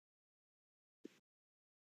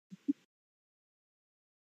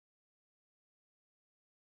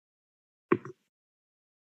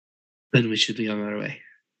 Then we should be on our way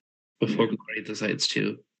before Glory decides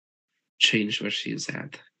to change where she's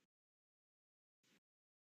at.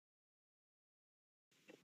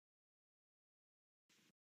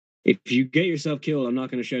 If you get yourself killed, I'm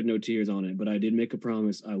not going to shed no tears on it, but I did make a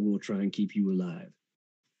promise I will try and keep you alive.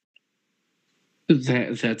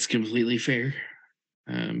 That's completely fair.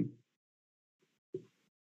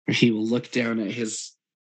 He will look down at his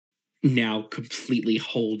now completely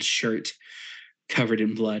holed shirt covered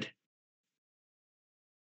in blood.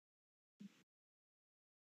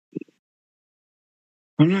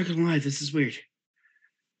 I'm not gonna lie, this is weird.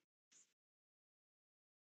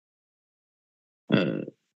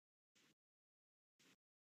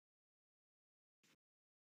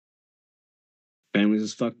 Family's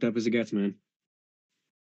as fucked up as it gets, man.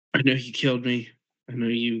 I know you killed me. I know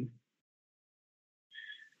you.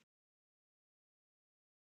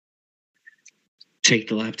 Take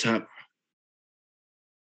the laptop.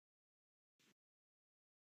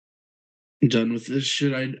 I'm done with this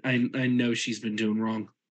shit. I know she's been doing wrong.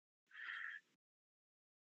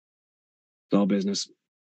 It's all business.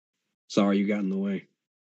 Sorry you got in the way.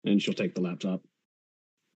 And she'll take the laptop.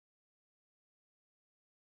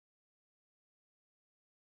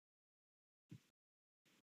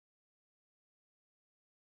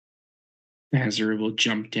 Azura will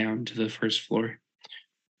jump down to the first floor.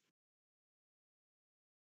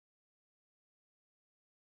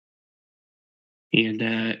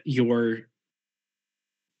 And your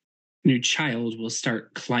new child will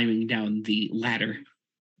start climbing down the ladder.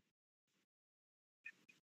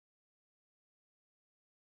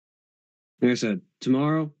 Like I said,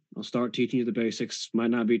 tomorrow I'll start teaching you the basics.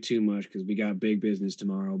 Might not be too much because we got big business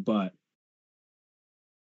tomorrow, but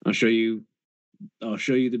I'll show you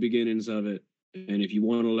the beginnings of it. And if you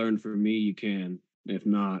want to learn from me, you can. If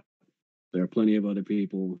not, there are plenty of other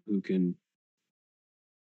people who can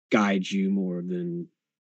guide you more than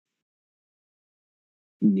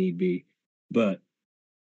need be. But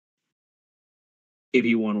if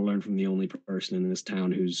you want to learn from the only person in this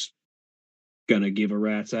town who's gonna give a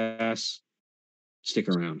rat's ass, stick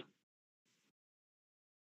around.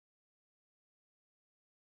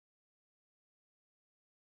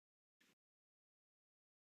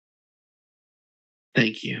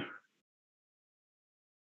 Thank you.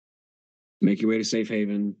 Make your way to Safe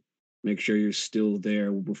Haven. Make sure you're still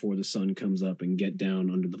there before the sun comes up and get down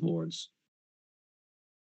under the boards.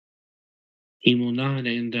 He will nod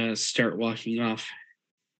and start walking off.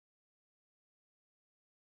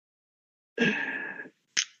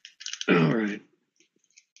 All right.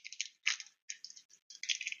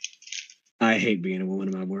 I hate being a woman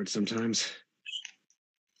of my word sometimes.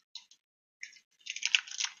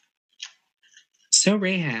 So,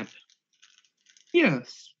 Rahab,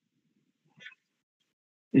 Yes.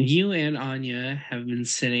 you and Anya have been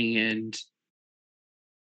sitting and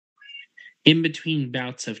in between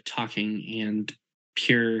bouts of talking and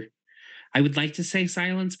pure, I would like to say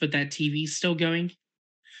silence, but that TV's still going.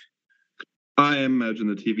 I imagine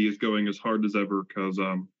the TV is going as hard as ever because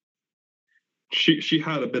she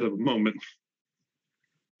had a bit of a moment.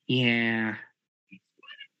 Yeah.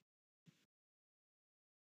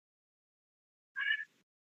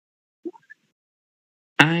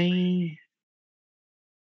 I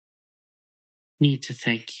need to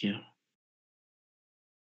thank you.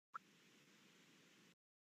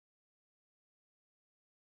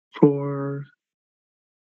 For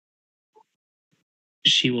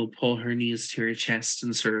She will pull her knees to her chest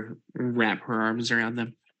and sort of wrap her arms around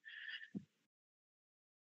them.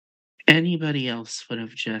 Anybody else would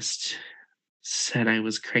have just said I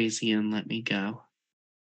was crazy and let me go.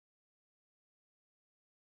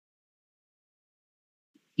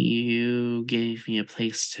 You gave me a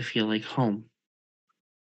place to feel like home.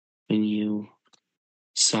 And you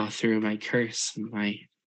saw through my curse and my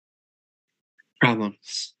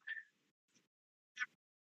problems.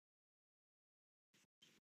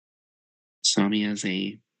 Saw me as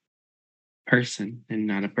a person and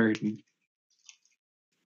not a burden.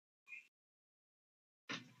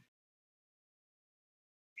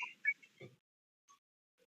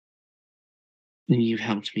 And you've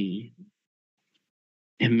helped me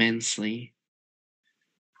immensely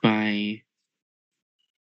by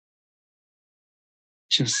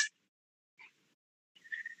just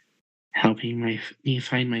helping me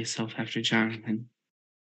find myself after Jonathan.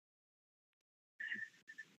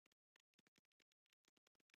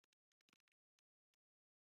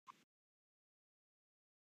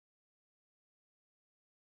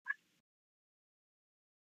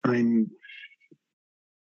 I'm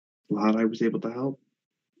glad I was able to help.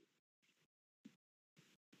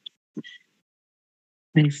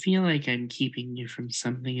 I feel like I'm keeping you from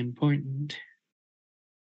something important.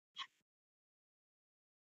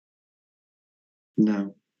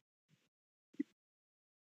 No.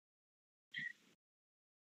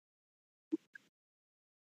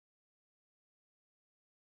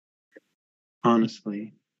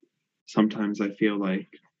 Honestly, sometimes I feel like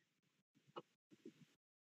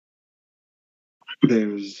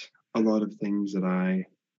there's a lot of things that I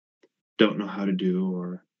don't know how to do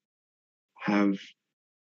or have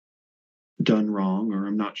done wrong or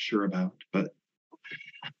I'm not sure about, but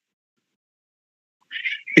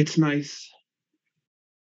it's nice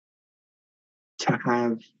to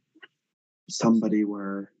have somebody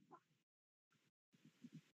where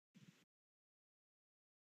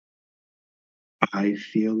I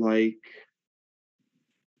feel like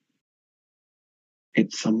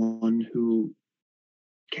it's someone who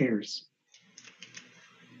cares,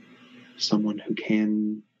 someone who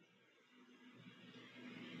can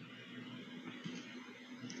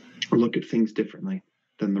look at things differently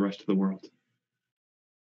than the rest of the world.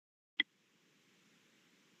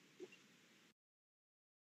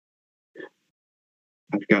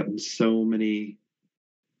 I've gotten so many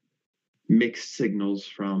mixed signals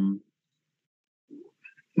from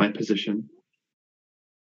my position.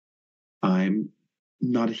 I'm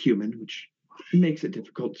not a human, which makes it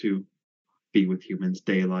difficult to be with humans.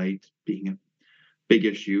 Daylight being a big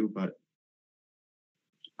issue, but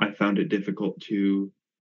I found it difficult to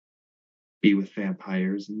be with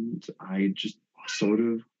vampires, and I just sort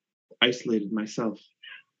of isolated myself.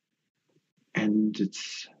 And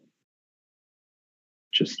it's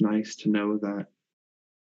just nice to know that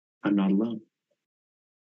I'm not alone.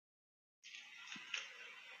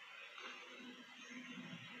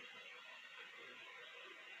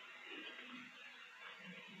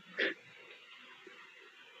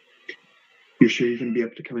 You're sure you're going to be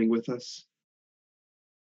up to coming with us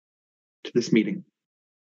to this meeting?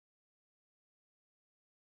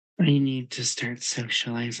 I need to start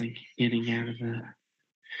socializing, getting out of the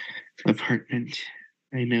apartment.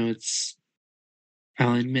 I know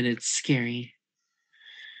I'll admit it's scary,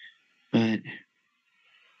 but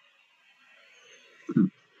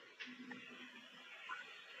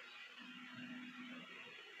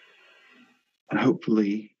And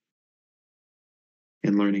hopefully,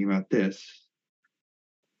 in learning about this,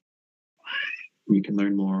 you can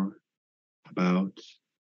learn more about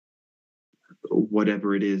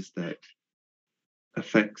whatever it is that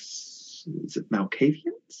affects, is it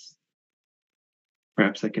Malkavians?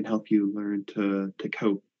 Perhaps I can help you learn to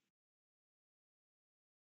cope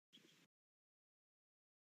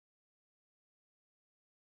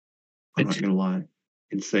I'm not going to lie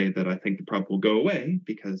and say that I think the problem will go away,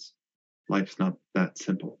 because life's not that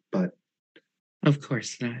simple. But Of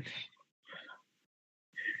course not.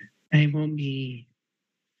 I won't be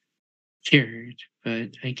cured, but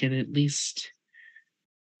I can at least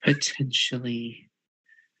potentially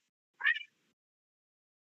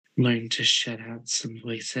learn to shut out some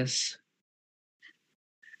voices.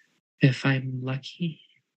 If I'm lucky.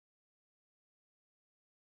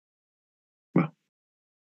 well,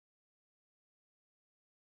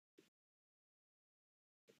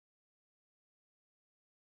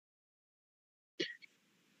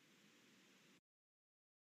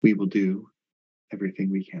 we will do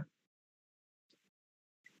everything we can.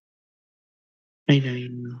 I know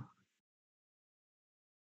you will.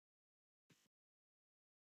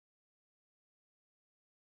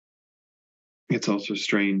 It's also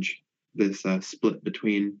strange, this split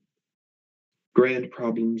between grand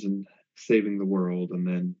problems and saving the world, and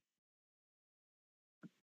then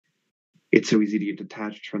it's so easy to get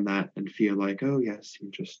detached from that and feel like, oh yes,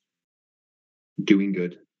 I'm just doing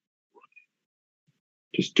good,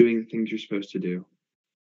 just doing the things you're supposed to do.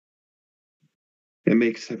 It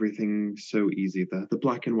makes everything so easy, the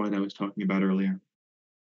black and white I was talking about earlier.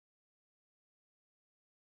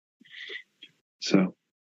 So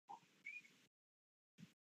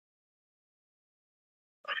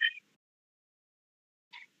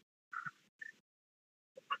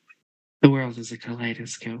The world is a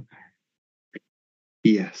kaleidoscope.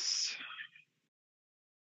 yes.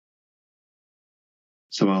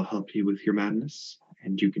 So I'll help you with your madness,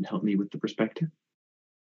 and you can help me with the perspective.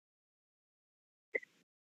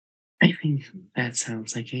 I think that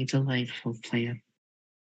sounds like a delightful plan.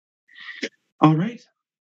 All right.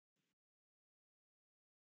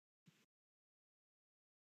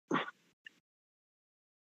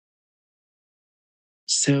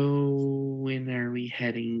 So when are we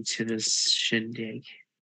heading to this shindig?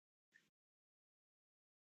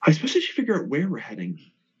 I suppose I should figure out where we're heading.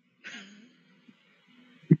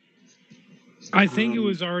 I think it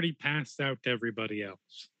was already passed out to everybody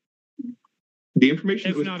else. The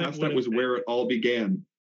information If that was not, it passed would out was have where it all began.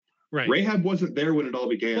 Right. Rahab wasn't there when it all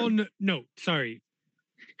began. Well, no, sorry.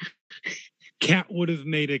 Kat would have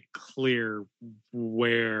made it clear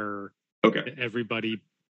where Okay. everybody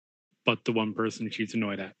but the one person she's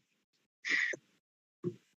annoyed at.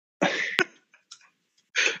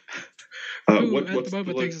 Who What's at the moment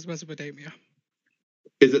the thinks it's Mesopotamia?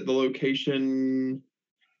 Is it the location?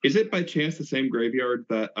 Is it by chance the same graveyard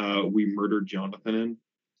that we murdered Jonathan in?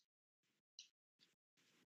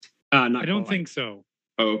 I don't think so.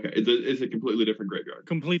 Oh, okay. Is it a completely different graveyard?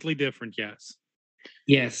 Completely different, yes.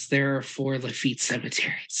 Yes, there are 4 Lafitte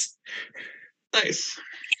cemeteries. Nice.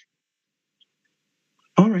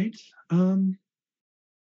 All right.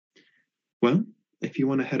 Well, if you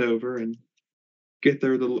want to head over and get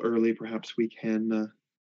there a little early, perhaps we can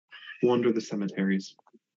wander the cemeteries.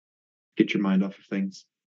 Get your mind off of things.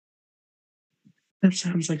 That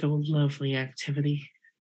sounds like a lovely activity.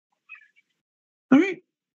 All right.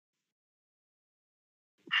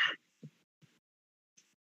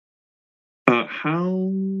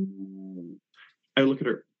 How I look at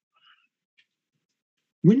her.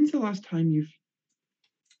 When's the last time you've?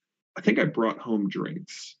 I think I brought home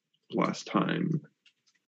drinks last time.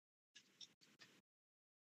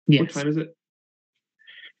 Yes. What time is it?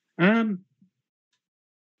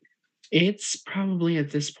 It's probably at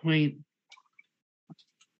this point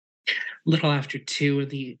a little after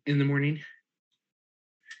 2 in the morning.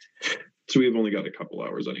 So we've only got a couple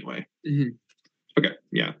hours anyway. Mm-hmm. Okay,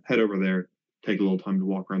 yeah. Head over there. Take a little time to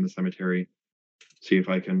walk around the cemetery. See if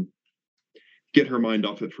I can get her mind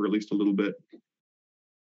off it for at least a little bit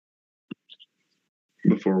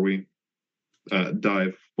before we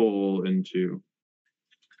dive full into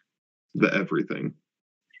the everything.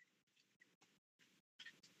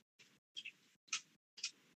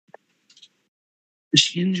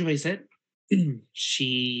 She enjoys it.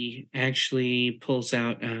 She actually pulls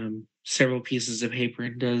out several pieces of paper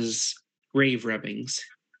and does grave rubbings.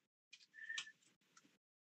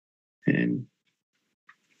 And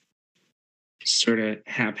sort of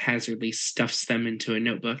haphazardly stuffs them into a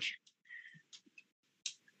notebook.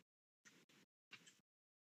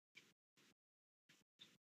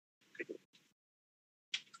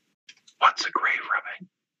 What's a grave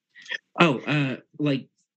rubbing? Oh, like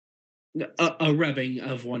a rubbing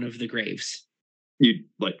of one of the graves. You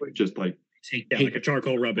just Take Yeah, paper. like a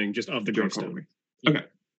charcoal rubbing just of the charcoal gravestone. rubbing.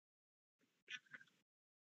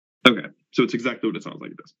 Okay. So it's exactly what it sounds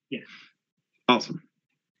like it does. Yeah. Awesome.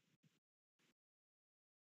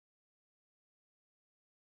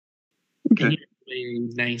 Okay. And you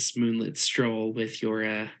have a nice moonlit stroll with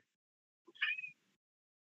your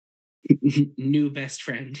new best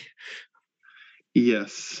friend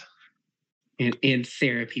Yes. and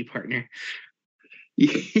therapy partner.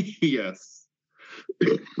 Yes.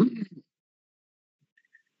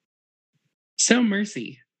 So,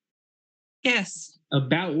 Mercy, Yes.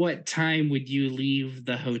 about what time would you leave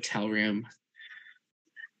the hotel room?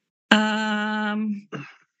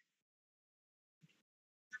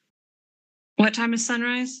 What time is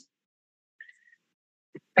sunrise?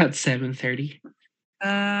 About 7:30.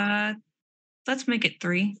 Let's make it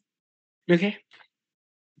 3. Okay.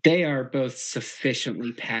 They are both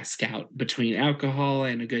sufficiently passed out between alcohol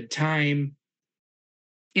and a good time.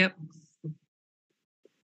 Yep.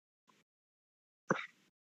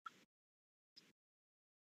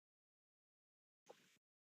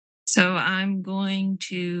 So I'm going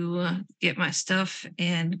to get my stuff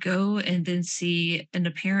and go and then see an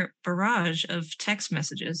apparent barrage of text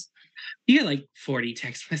messages. You get like 40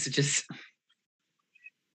 text messages.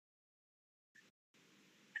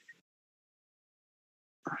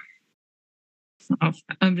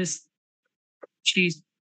 She's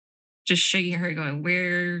just shaking her head going,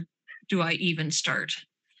 where do I even start?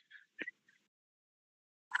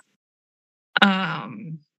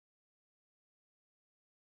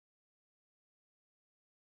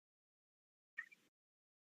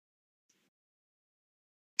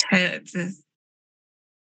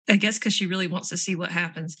 I guess because she really wants to see what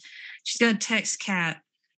happens. She's going to text Kat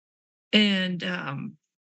and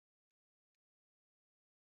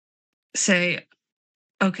say,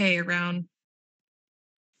 okay, around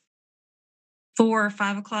 4 or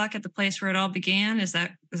 5 o'clock at the place where it all began. Is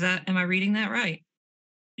that, am I reading that right?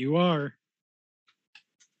 You are.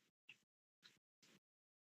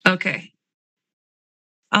 Okay.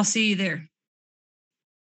 I'll see you there.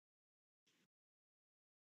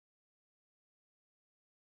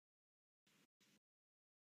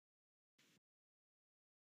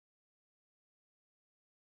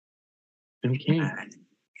 Okay.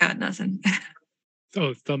 Got nothing.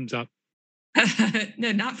 Oh, thumbs up.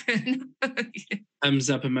 No, not for. Thumbs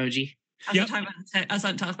up emoji. I was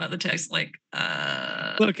not talking about the text. Like,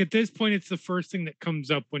 Look, at this point, it's the first thing that comes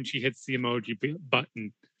up when she hits the emoji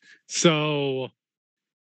button. So.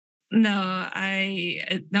 No,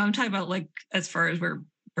 I'm talking about like as far as where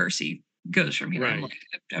Mercy goes from here. Right.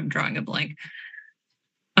 I'm drawing a blank.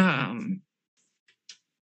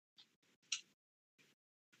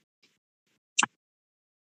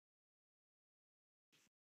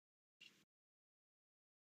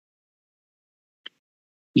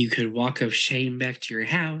 You could walk of shame back to your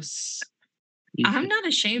house. I'm not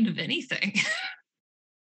ashamed of anything.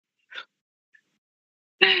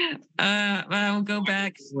 I'll go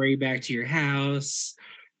back. Worry back to your house.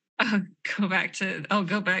 I'll go back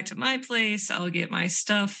to my place. I'll get my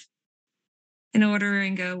stuff in order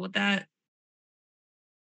and go with that.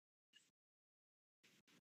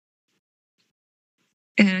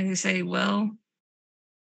 And I say, well,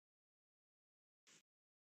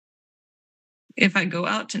 if I go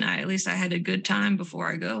out tonight, at least I had a good time before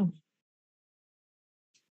I go.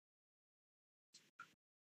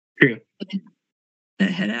 True.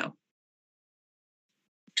 Head out.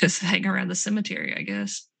 Just hang around the cemetery, I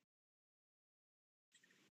guess.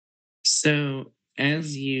 So,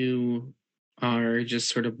 as you are just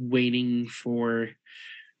sort of waiting for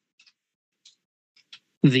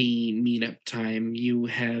the meetup time, you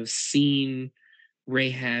have seen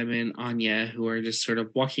Rahab and Anya, who are just sort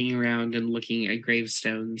of walking around and looking at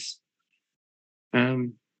gravestones.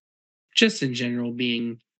 Just in general,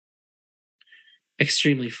 being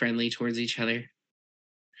extremely friendly towards each other.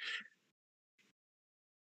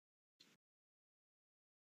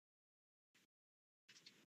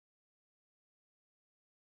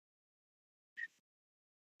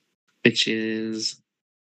 Which is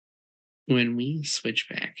when we switch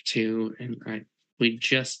back to, and we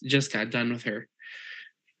just got done with her,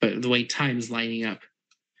 but the way time's lining up.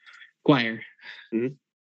 Guire,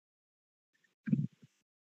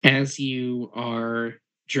 as you are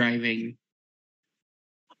driving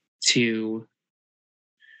to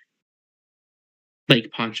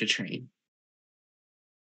Lake Pontchartrain,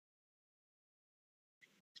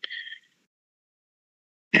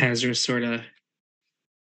 Hazra sort of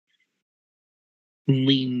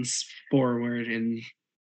leans forward and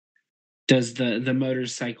does the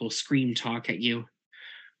motorcycle scream talk at you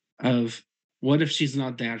of, what if she's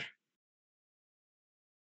not there?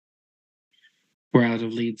 We're out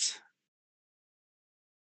of leads.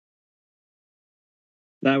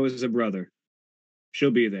 That was a brother.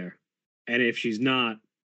 She'll be there. And if she's not,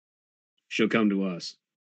 she'll come to us.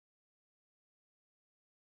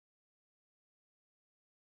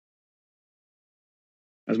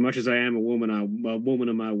 As much as I am a woman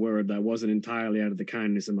of my word, that wasn't entirely out of the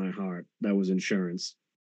kindness of my heart. That was insurance.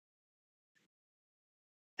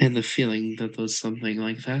 And the feeling that was something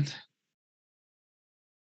like that.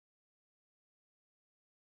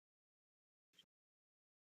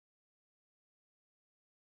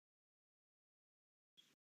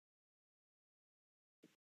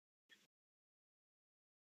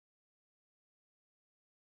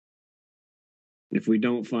 If we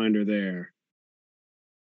don't find her there,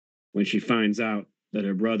 when she finds out that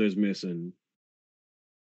her brother's missing,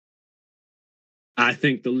 I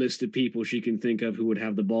think the list of people she can think of who would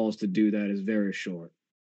have the balls to do that is very short.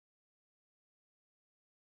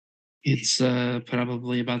 It's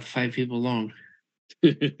probably about 5 people long.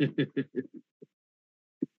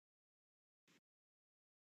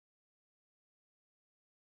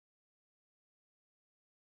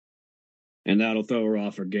 And that'll throw her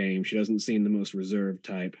off her game. She doesn't seem the most reserved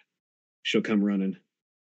type. She'll come running.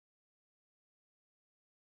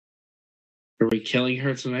 Are we killing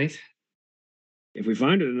her tonight? If we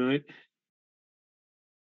find her tonight.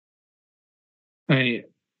 I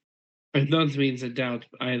don't mean to doubt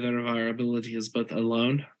either of our abilities, but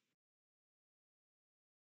alone.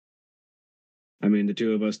 I mean, the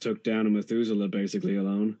two of us took down a Methuselah basically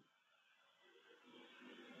alone.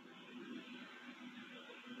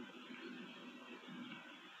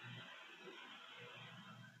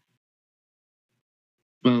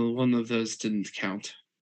 Well, one of those didn't count.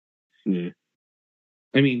 Yeah.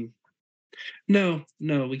 I mean, no,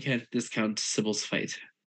 we can't discount Sybil's fight.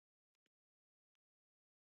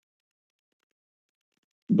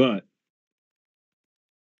 But,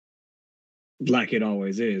 like it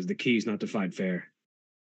always is, the key's not to fight fair.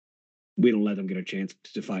 We don't let them get a chance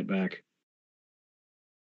to fight back.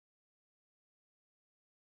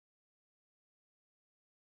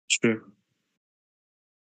 True.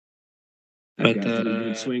 I've got 3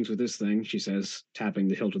 good swings with this thing, she says, tapping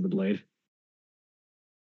the hilt of the blade.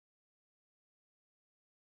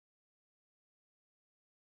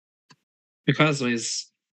 The causeway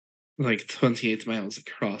is like 28 miles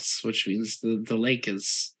across, which means the lake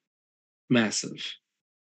is massive.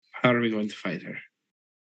 How are we going to fight her?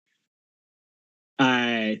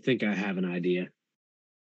 I think I have an idea.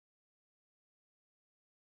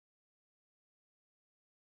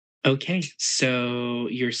 Okay, so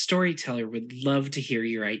your storyteller would love to hear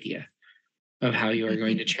your idea of how you are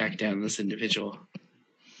going to track down this individual.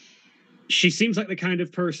 She seems like the kind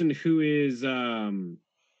of person who is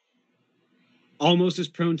almost as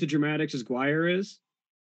prone to dramatics as Guire is.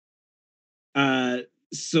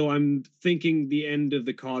 So I'm thinking the end of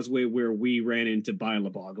the causeway where we ran into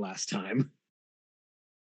Bilabog last time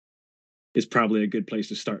is probably a good place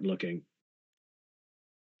to start looking.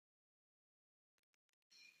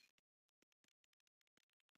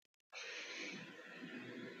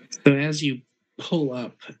 So as you pull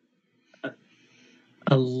up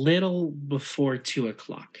a little before 2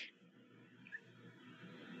 o'clock,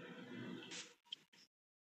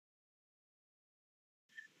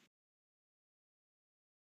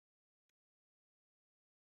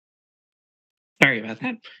 sorry about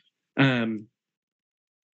that.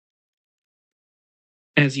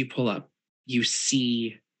 As you pull up, you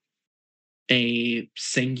see a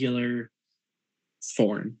singular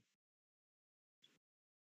form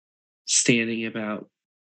standing about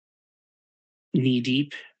knee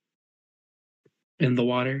deep in the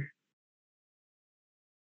water.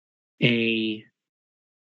 A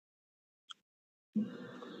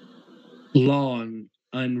long,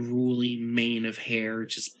 unruly mane of hair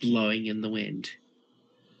just blowing in the wind.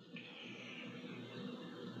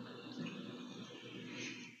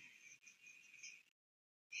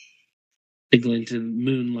 The glint of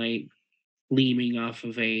moonlight gleaming off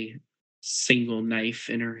of a single knife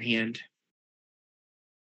in her hand.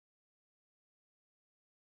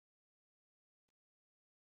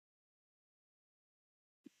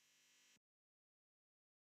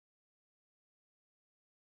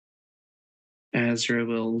 Azra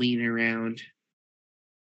will lean around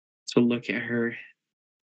to look at her.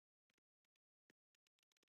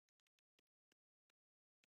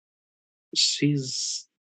 This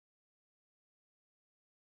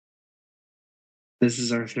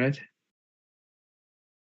is our threat.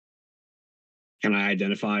 Can I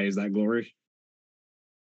identify as that Glory?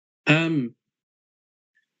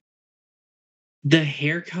 The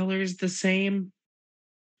hair color is the same.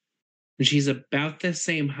 And she's about the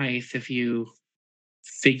same height if you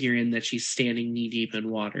figure in that she's standing knee deep in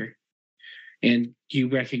water. And you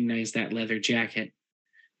recognize that leather jacket.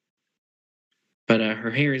 But her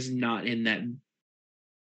hair is not in that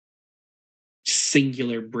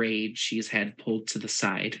singular braid she's had pulled to the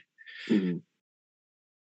side. Mm-hmm.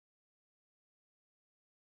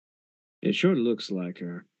 It sure looks like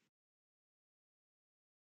her.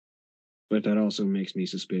 But that also makes me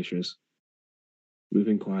suspicious.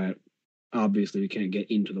 Moving quiet. Obviously, we can't get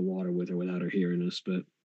into the water with her without her hearing us, but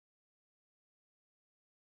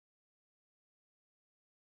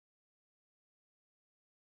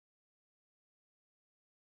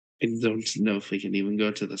I don't know if we can even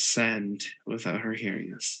go to the sand without her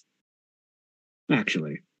hearing us.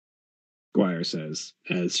 actually, Guire says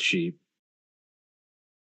as she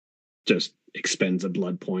just expends a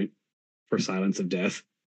blood point for silence of death.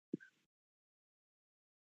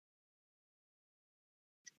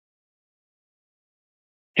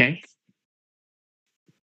 Okay.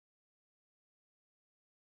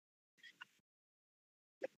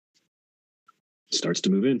 Starts to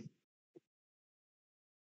move in.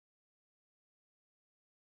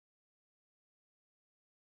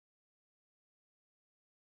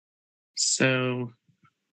 So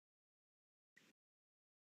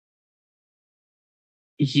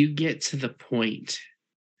you get to the point.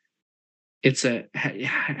 It's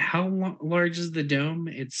how large is the dome?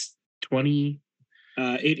 It's 20.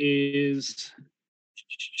 It is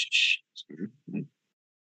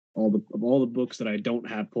all the books that I don't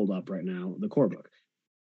have pulled up right now. The core book.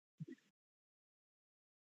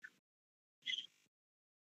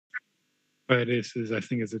 Radius is, I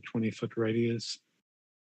think, is a 20-foot radius.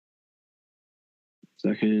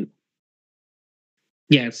 Second.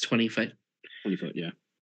 Yeah, it's 20 foot. 20 foot, yeah.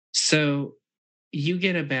 So you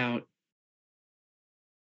get about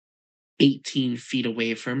 18 feet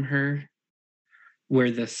away from her, where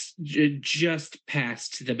this just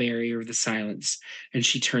past the barrier of the silence, and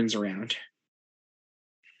she turns around.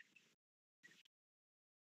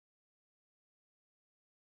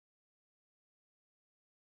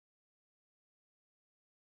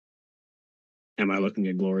 Am I looking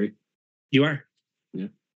at Glory? You are. Yeah.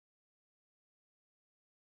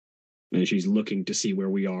 And she's looking to see where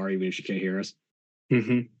we are, even if she can't hear us.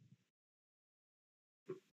 Mm-hmm.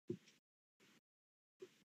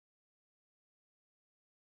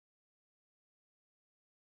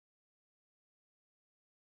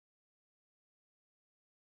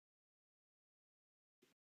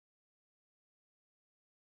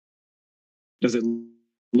 Does it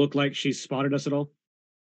look like she's spotted us at all?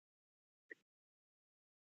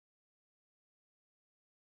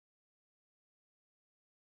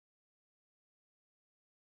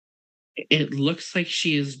 It looks like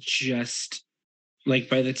she is just like,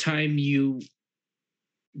 by the time you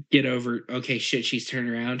get over, okay, shit, she's turned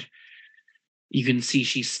around, you can see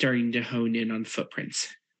she's starting to hone in on footprints.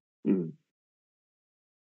 Mm.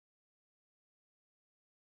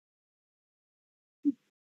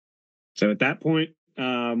 So at that point,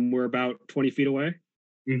 we're about 20 feet away.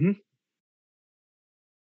 Mm-hmm.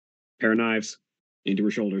 Pair of knives into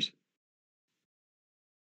her shoulders.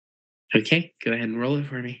 Okay, go ahead and roll it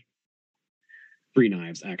for me. 3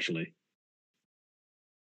 knives, actually.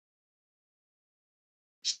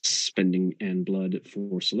 Spending and blood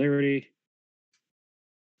for celerity.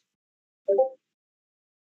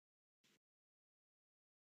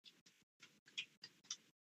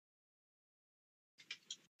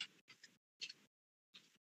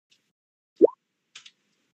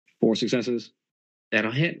 Four successes.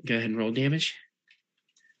 That'll hit. Go ahead and roll damage.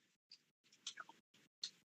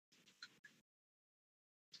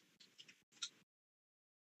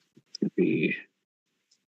 The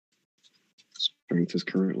strength is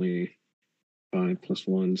currently 5 +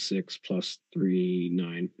 1, 6 + 3,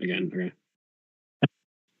 9. Again, okay.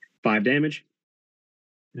 5 damage.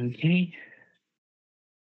 Okay.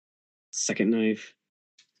 Second knife.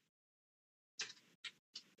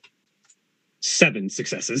 7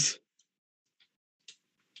 successes.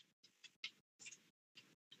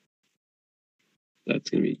 That's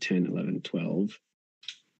going to be 10, 11, 12.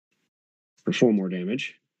 For 4 more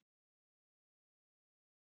damage.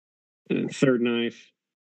 And then third knife.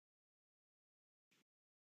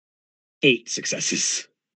 8 successes.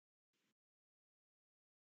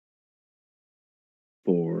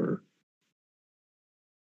 For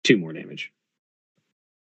 2 more damage.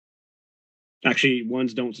 Actually,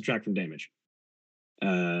 ones don't subtract from damage.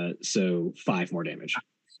 So 5 more damage.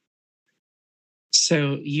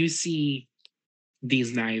 So you see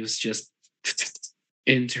these knives just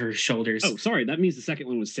into her shoulders. Oh, sorry. That means the second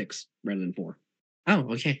one was 6 rather than 4.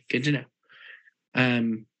 Oh, okay. Good to know.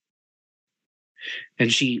 And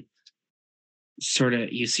she sort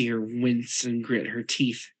of, you see her wince and grit her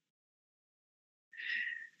teeth.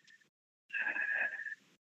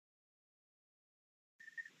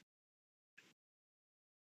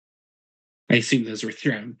 I assume those were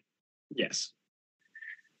thrown. Yes.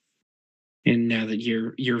 And now that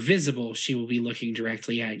you're visible, she will be looking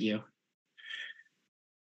directly at you.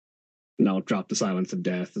 And I'll drop the silence of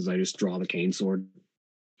death as I just draw the cane sword.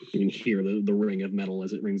 You can hear the ring of metal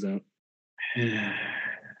as it rings out. I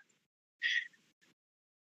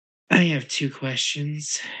have 2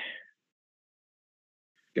 questions.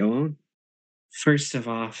 Go on. First of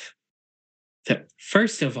all,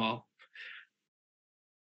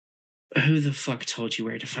 who the fuck told you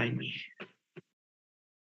where to find me?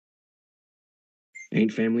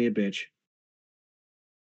 Ain't family a bitch.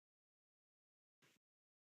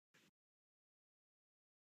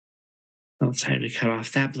 Well, time to cut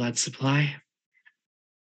off that blood supply.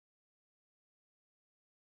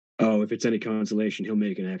 Oh, if it's any consolation, he'll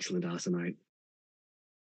make an excellent Asenite.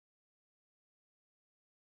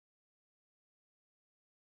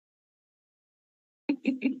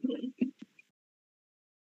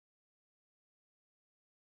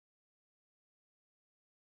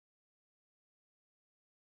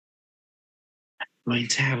 Going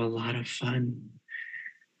to have a lot of fun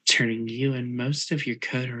turning you and most of your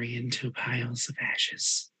coterie into piles of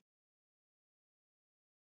ashes.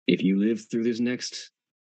 If you live through this next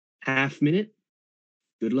half minute,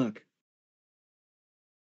 good luck.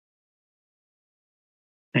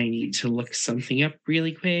 I need to look something up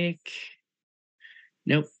really quick.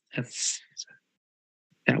 Nope, that's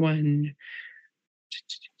that one.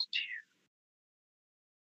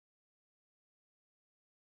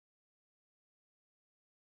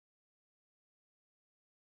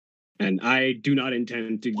 And I do not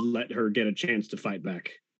intend to let her get a chance to fight back.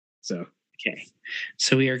 So, Okay,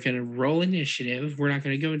 so we are going to roll initiative. We're not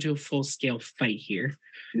going to go into a full-scale fight here.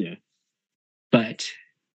 yeah. But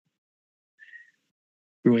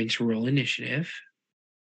we're going to roll initiative.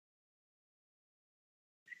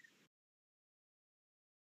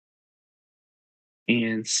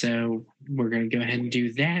 And so we're going to go ahead and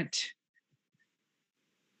do that.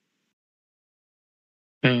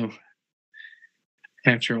 Oh, I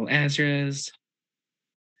have to roll Azra's.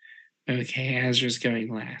 Okay, Azra's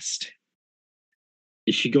going last.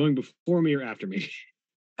 Is she going before me or after me?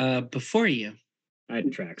 Before you. I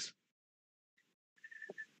had tracks.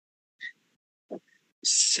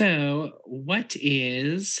 So, what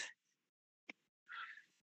is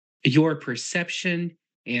your perception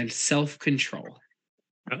and self-control?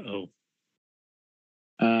 Uh-oh.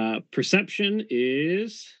 Perception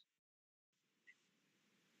is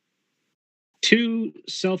 2,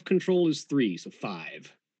 self-control is 3, so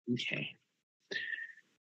 5. Okay.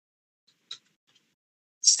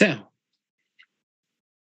 So,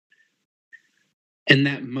 in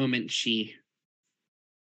that moment, she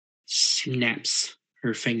snaps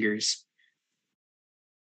her fingers.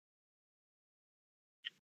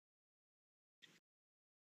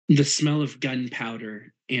 The smell of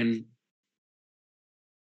gunpowder and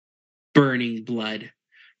burning blood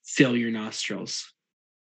fill your nostrils.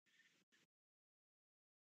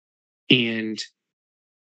 And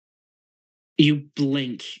you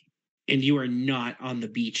blink and you are not on the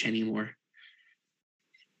beach anymore.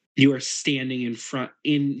 You are standing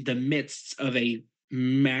in the midst of a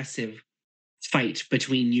massive fight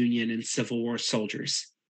between Union and Civil War soldiers.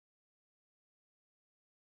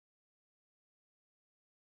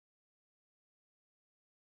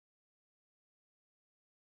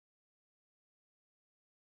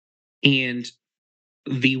 And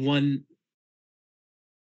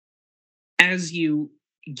as you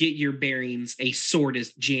get your bearings, a sword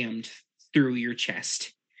is jammed through your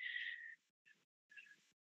chest.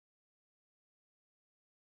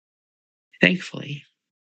 Thankfully,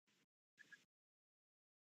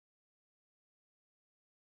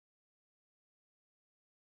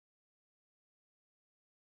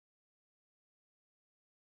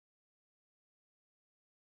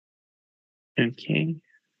 okay.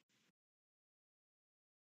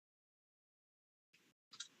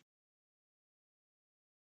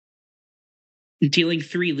 Dealing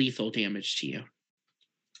 3 lethal damage to you.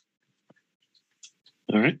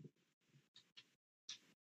 All right.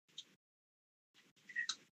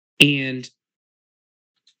 And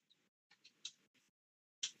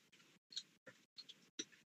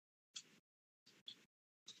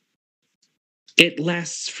it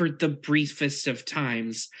lasts for the briefest of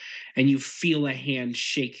times, and you feel a hand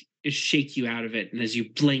shake you out of it. And as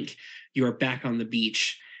you blink, you are back on the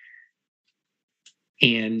beach.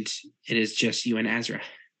 And it is just you and Azra.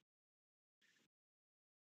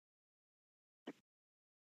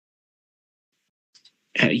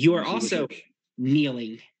 You are also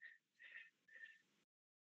kneeling.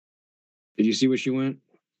 Did you see where she went?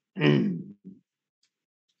 Into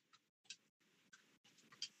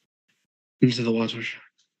the water.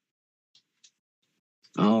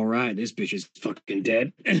 All right, this bitch is fucking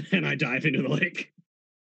dead. And I dive into the lake.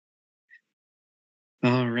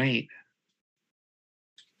 All right.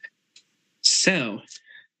 So,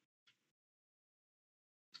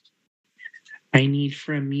 I need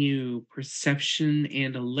from you perception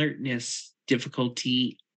and alertness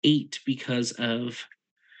difficulty 8 because of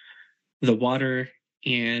the water.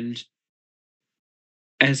 And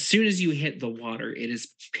as soon as you hit the water, it is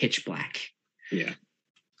pitch black. Yeah.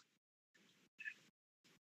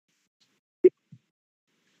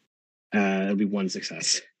 It'll be 1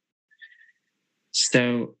 success.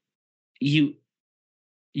 So you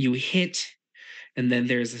hit, and then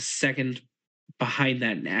there's a second behind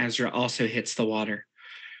that, and Azra also hits the water.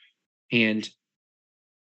 And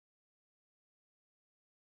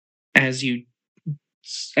as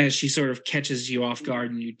she sort of catches you off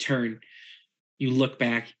guard and you turn, you look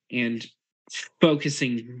back, and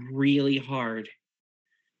focusing really hard,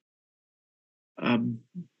 a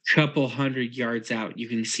couple 100 yards out, you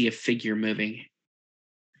can see a figure moving.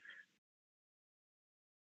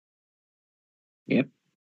 Yep.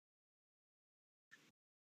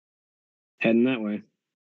 Heading that way.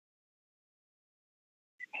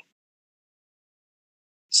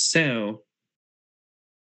 So,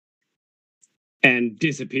 and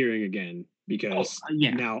disappearing again because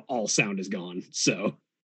yeah. now all sound is gone. So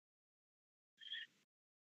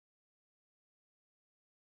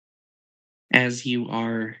as you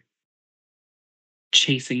are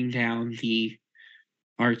chasing down the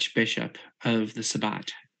Archbishop of the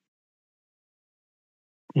Sabbat,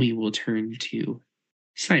 we will turn to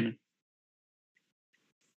Simon.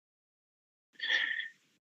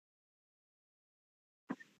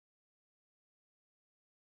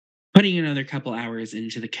 Putting another couple hours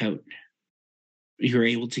into the coat, you're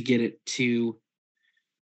able to get it to...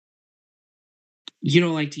 You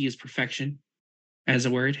don't like to use perfection as a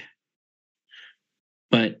word,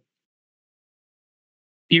 but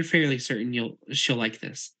you're fairly certain she'll like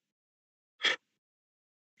this.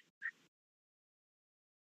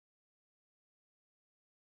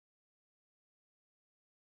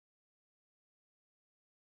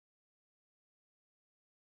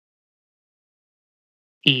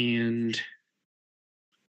 And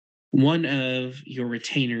one of your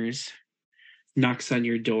retainers knocks on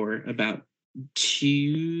your door about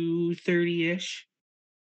 2:30-ish.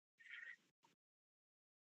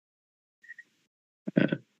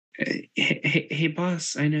 Hey,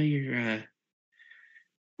 boss, I know you're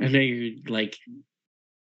like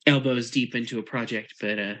elbows deep into a project,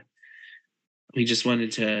 but we just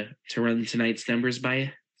wanted to run tonight's numbers by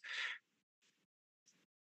you.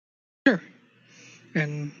 Sure.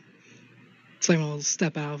 And Simon will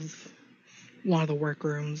step out of one of the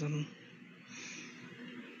workrooms and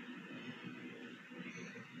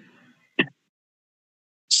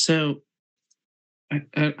So I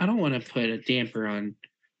don't want to put a damper on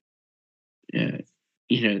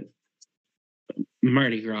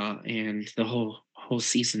Mardi Gras and the whole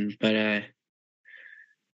season, but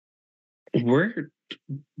we're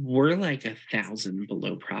like 1,000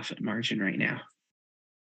 below profit margin right now.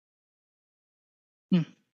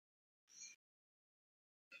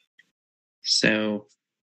 So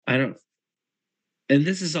I don't, and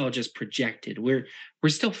this is all just projected. We're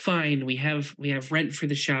still fine. We have rent for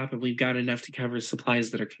the shop, and we've got enough to cover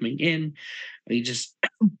supplies that are coming in.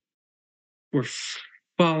 We're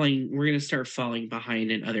falling. We're going to start falling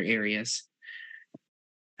behind in other areas.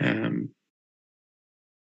 So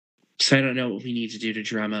I don't know what we need to do to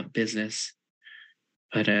drum up business,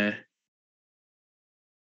 but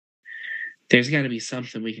there's got to be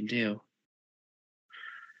something we can do.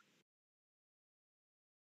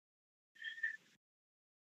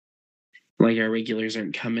 Like our regulars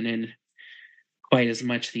aren't coming in quite as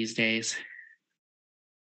much these days.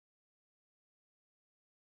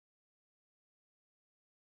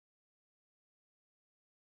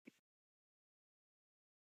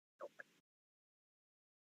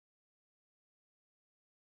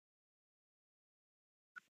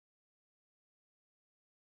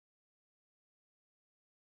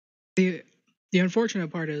 the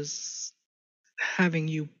unfortunate part is having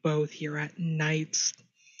you both here at night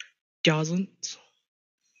doesn't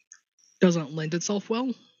lend itself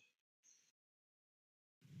well.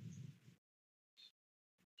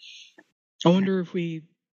 I wonder if we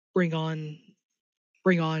bring on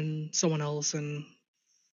someone else and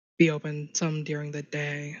be open some during the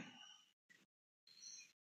day.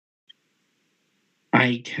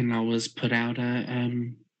 I can always put out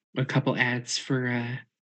a couple ads for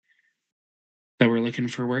that we're looking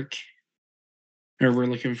for work, or we're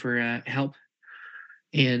looking for help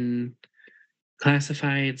in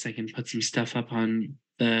classifieds. I can put some stuff up on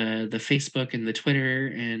the Facebook and the Twitter,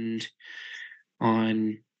 and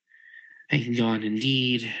I can go on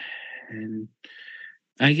Indeed and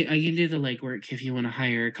I can do the legwork if you want to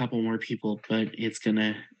hire a couple more people, but it's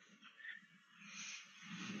gonna.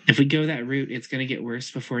 If we go that route, it's gonna get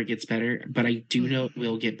worse before it gets better. But I do know it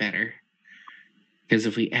will get better because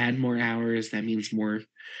if we add more hours, that means more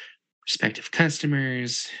prospective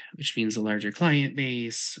customers, which means a larger client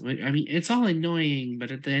base. I mean, it's all annoying,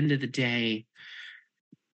 but at the end of the day,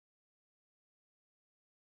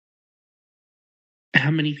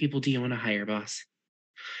 how many people do you want to hire, boss?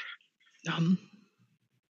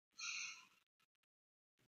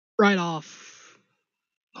 Right off,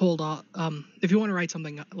 hold on. If you want to write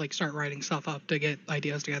something, like start writing stuff up to get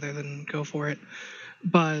ideas together, then go for it.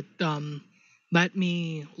 But let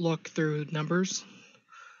me look through numbers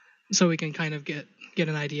so we can kind of get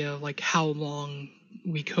an idea of like how long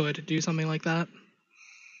we could do something like that.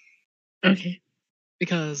 Okay.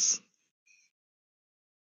 Because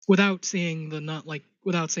without seeing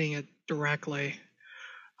it directly,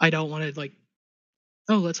 I don't want to like,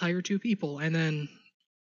 oh, let's hire 2 people and then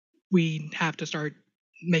we have to start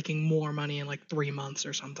making more money in like 3 months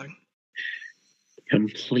or something.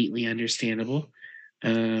 Completely understandable.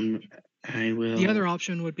 I will. The other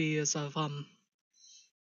option would be is of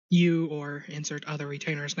you or insert other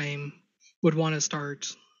retainer's name would want to start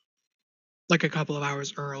like a couple of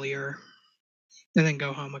hours earlier and then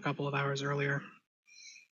go home a couple of hours earlier.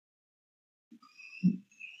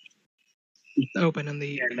 Open in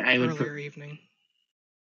the earlier evening.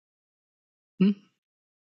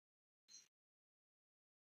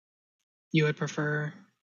 You would prefer?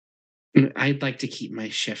 I'd like to keep my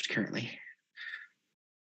shift currently.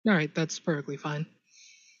 All right, that's perfectly fine.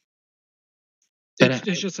 But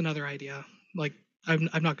It's just another idea. Like I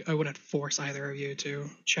wouldn't force either of you to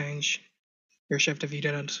change your shift if you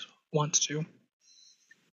didn't want to.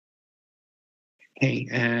 Okay,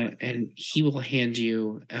 and he will hand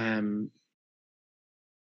you.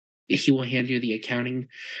 He will hand you the accounting.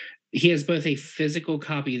 He has both a physical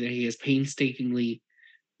copy that he has painstakingly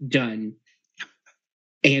done,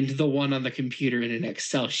 and the one on the computer in an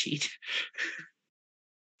Excel sheet.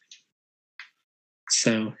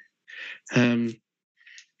 So,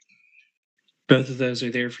 both of those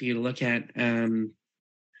are there for you to look at.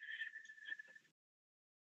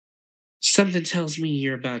 Something tells me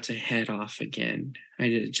you're about to head off again.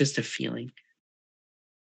 Just a feeling.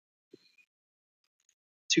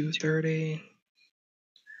 2:30.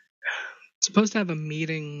 Supposed to have a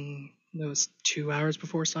meeting that was 2 hours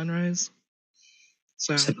before sunrise.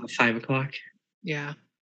 So about 5 o'clock. Yeah.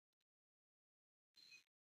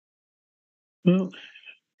 Well,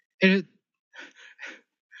 it's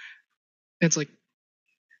like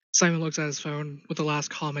Simon looks at his phone with the last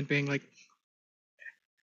comment being like,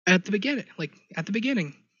 at the beginning.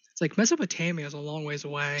 It's like Mesopotamia is a long ways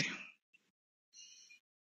away.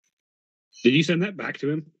 Did you send that back to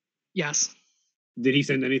him? Yes. Did he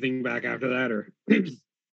send anything back after that, or?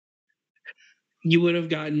 You would have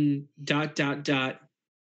gotten ...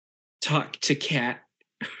 talk to cat.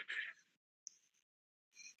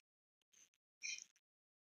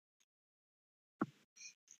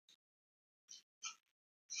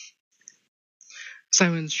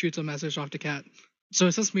 Simon shoots a message off to Cat. So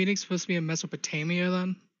is this meeting supposed to be in Mesopotamia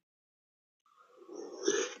then?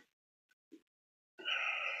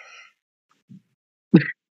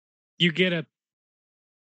 You get a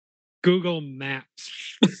Google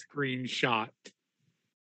Maps screenshot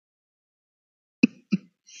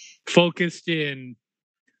focused in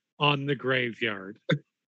on the graveyard.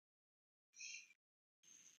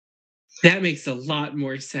 That makes a lot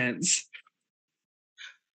more sense.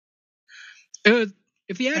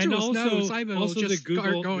 If the answer was no, Simon will just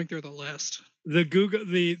start going through the list. The Google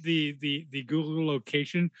the Google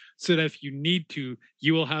location, so that if you need to,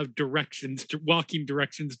 you will have walking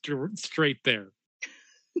directions straight there.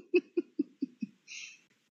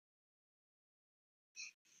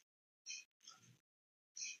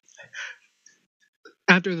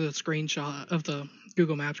 After the screenshot of the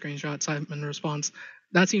Google Maps screenshot, Simon responds,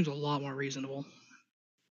 "That seems a lot more reasonable."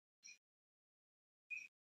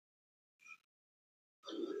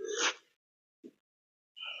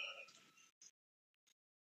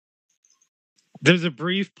 There's a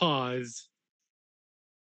brief pause,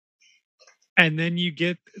 and then you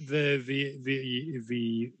get the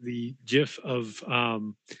GIF of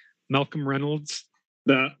Malcolm Reynolds.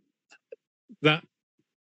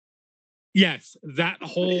 Yes, the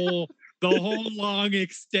whole long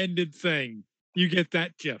extended thing. You get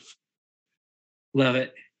that GIF. Love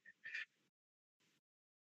it.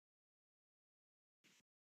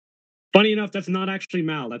 Funny enough, that's not actually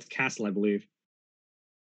Mal. That's Castle, I believe.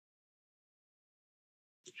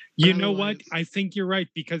 You know what? I think you're right,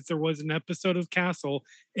 because there was an episode of Castle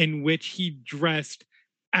in which he dressed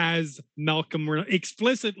as Malcolm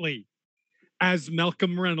explicitly as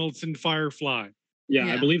Malcolm Reynolds in Firefly. Yeah,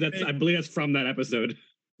 Yeah. I believe that's from that episode.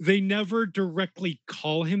 They never directly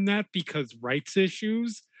call him that because rights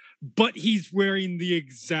issues, but he's wearing the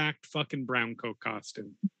exact fucking brown coat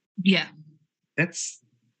costume. Yeah. That's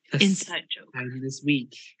Inside joke. this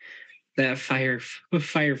week. That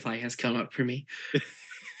Firefly has come up for me.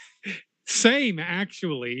 Same,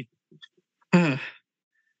 actually. So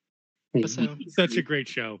Such a great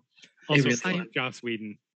show. Also, really Joss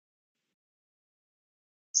Whedon.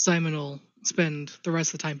 Simon will spend the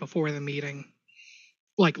rest of the time before the meeting,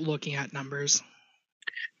 like looking at numbers.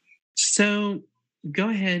 So go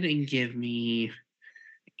ahead and give me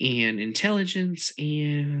an intelligence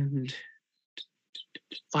and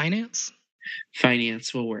Finance?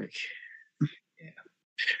 finance will work. Yeah.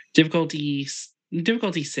 Difficulty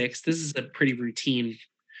 6. This is a pretty routine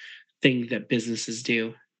thing that businesses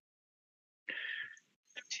do.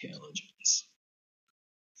 Intelligence.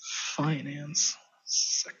 Finance.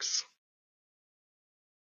 6.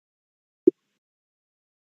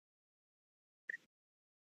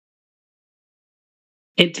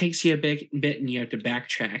 It takes you a bit and you have to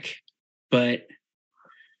backtrack, but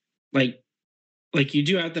like you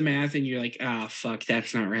do out the math and you're like, ah, fuck,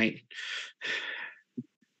 that's not right.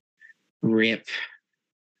 Rip.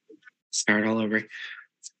 Start all over.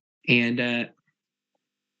 And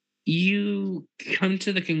you come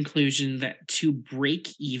to the conclusion that to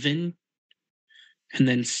break even and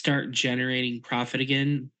then start generating profit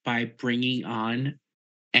again by bringing on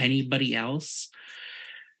anybody else,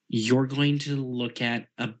 you're going to look at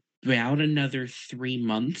about another 3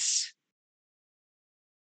 months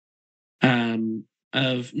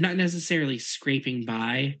of not necessarily scraping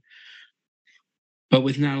by, but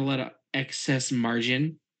with not a lot of excess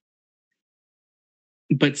margin,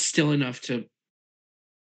 but still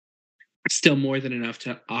more than enough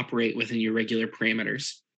to operate within your regular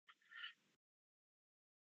parameters.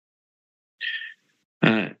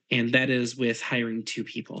 And that is with hiring 2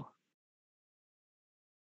 people.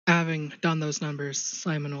 Having done those numbers,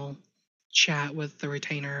 Simon will chat with the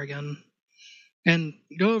retainer again and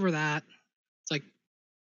go over that. It's like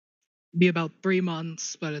be about 3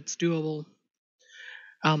 months, but it's doable.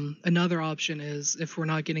 Another option is if we're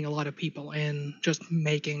not getting a lot of people in, just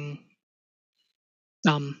making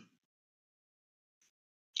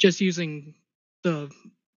just using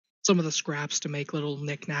some of the scraps to make little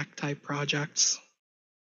knick-knack type projects.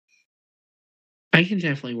 I can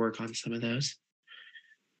definitely work on some of those.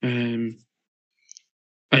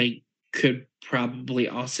 I could probably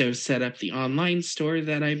also set up the online store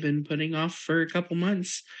that I've been putting off for a couple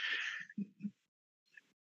months.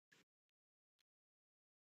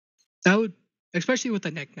 That would, especially with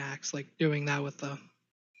the knickknacks, like doing that with the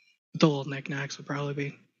little knickknacks would probably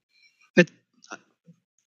be.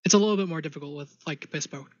 It's a little bit more difficult with like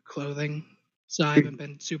bespoke clothing, so I haven't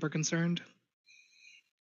been super concerned.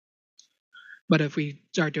 But if we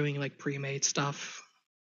start doing like pre-made stuff,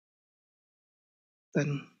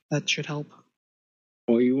 then that should help.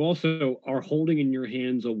 Well, you also are holding in your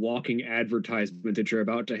hands a walking advertisement that you're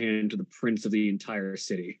about to hand to the prince of the entire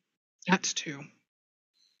city. That's too.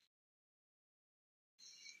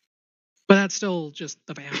 But that's still just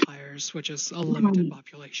the vampires, which is a limited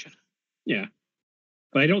population. Yeah.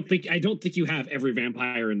 But I don't think you have every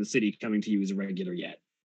vampire in the city coming to you as a regular yet.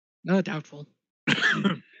 Doubtful.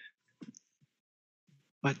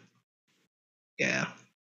 But yeah.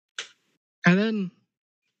 And then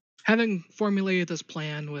having formulated this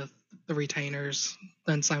plan with the retainers,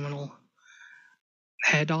 then Simon will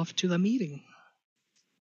head off to the meeting.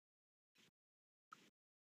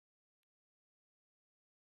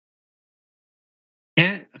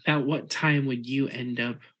 At about what time would you end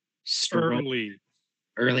up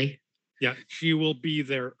Early? Yeah, she will be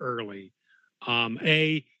there early.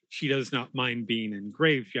 She does not mind being in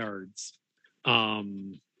graveyards.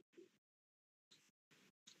 B,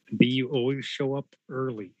 you always show up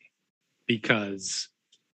early because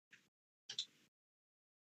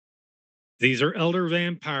these are elder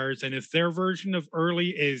vampires, and if their version of early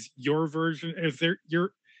is your version, if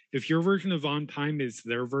your version of on time is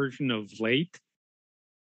their version of late,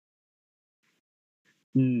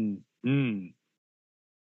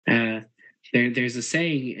 There's a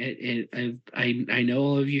saying. I know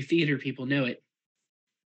all of you theater people know it.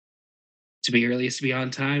 To be early is to be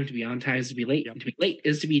on time. To be on time is to be late. Yep. And to be late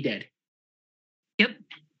is to be dead. Yep.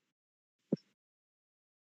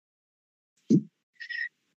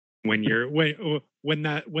 when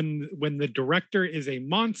the director is a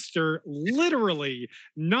monster, literally,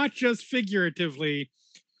 not just figuratively,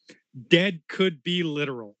 dead could be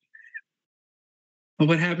literal. But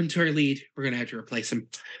what happened to our lead? We're going to have to replace him.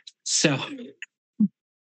 So,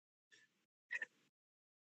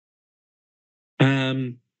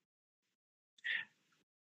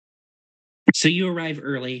 so you arrive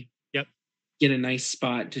early. Yep. Get a nice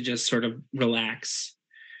spot to just sort of relax.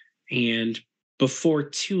 And before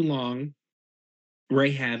too long,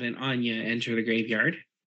 Rahab and Anya enter the graveyard.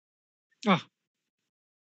 Ah.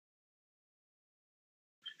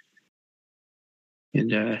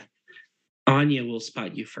 And Anya will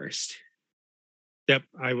spot you first. Yep,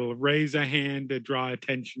 I will raise a hand to draw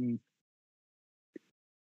attention.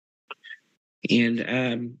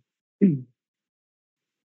 And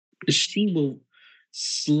she will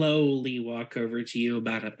slowly walk over to you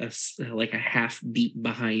about like a half beat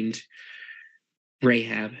behind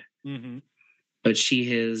Rahab. Mm-hmm. But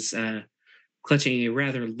she is clutching a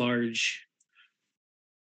rather large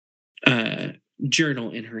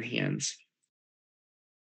journal in her hands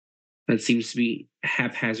that seems to be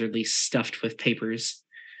haphazardly stuffed with papers.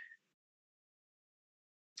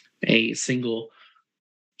 A single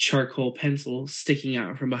charcoal pencil sticking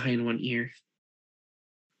out from behind one ear.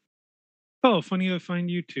 Oh, funny to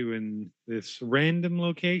find you two in this random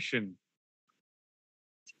location.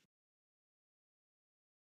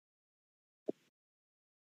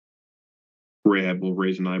 Rahab will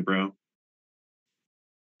raise an eyebrow.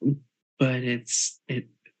 But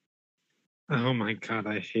Oh my god,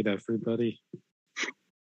 I hate everybody.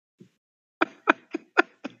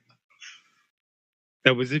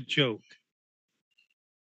 That was a joke.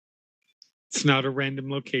 It's not a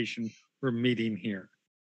random location. We're meeting here.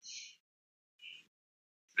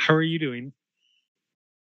 How are you doing?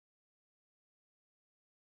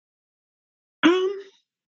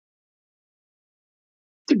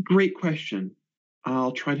 It's a great question.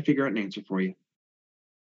 I'll try to figure out an answer for you.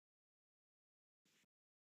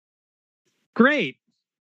 Great.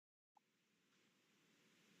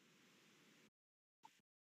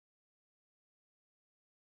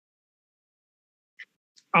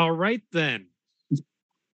 All right then.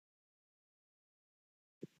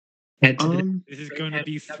 This is going to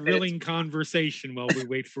be thrilling conversation while we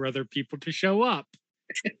wait for other people to show up.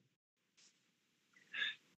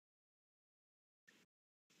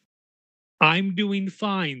 I'm doing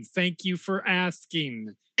fine. Thank you for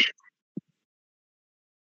asking.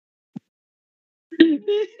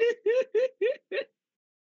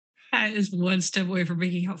 That is one step away from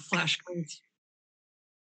making out flashcards.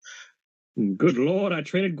 Good Lord, I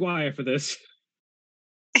traded Guaya for this.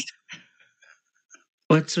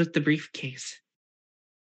 What's with the briefcase?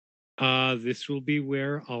 This will be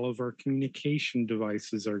where all of our communication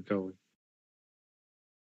devices are going.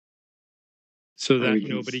 So that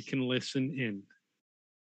nobody can listen in.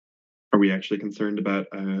 Are we actually concerned about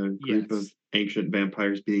a group Yes. of ancient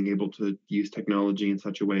vampires being able to use technology in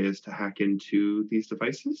such a way as to hack into these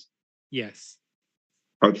devices? Yes.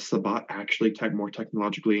 Are the Sabbat actually more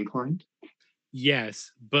technologically inclined?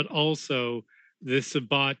 Yes, but also the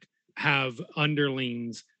Sabbat have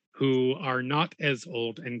underlings who are not as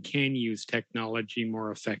old and can use technology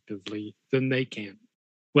more effectively than they can.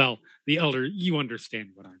 Well, the elder, you understand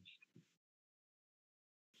what I mean.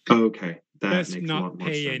 Okay, that Best makes a not lot more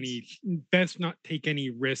pay sense. best not take any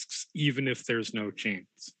risks, even if there's no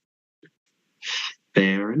chance.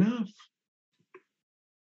 Fair enough.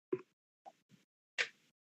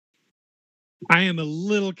 I am a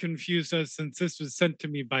little confused since this was sent to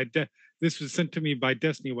me by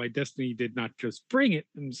Destiny. Why Destiny did not just bring it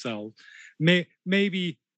themselves?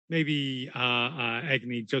 Maybe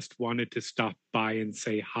Agni just wanted to stop by and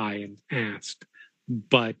say hi and asked,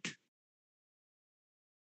 but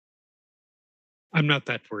I'm not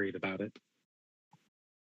that worried about it.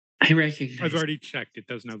 I recognize. I've already checked; it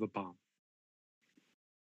doesn't have a bomb.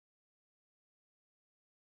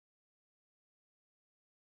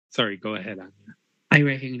 Sorry, go ahead, Anya. I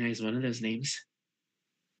recognize one of those names.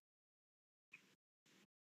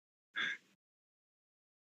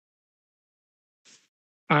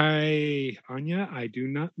 Anya, I do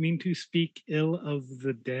not mean to speak ill of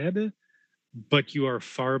the dead, but you are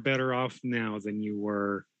far better off now than you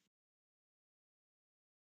were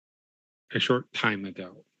a short time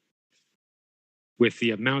ago, with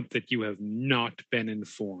the amount that you have not been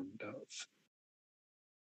informed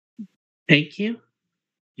of. Thank you.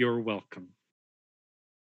 You're welcome.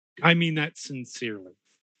 I mean that sincerely.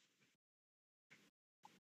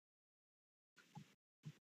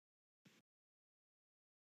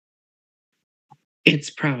 It's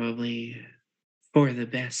probably for the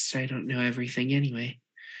best. I don't know everything anyway.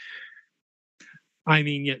 I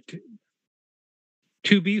mean, yet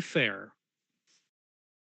to be fair,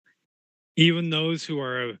 even those who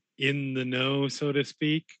are in the know, so to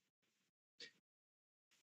speak,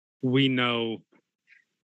 we know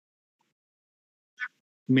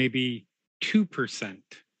maybe 2%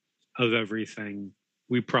 of everything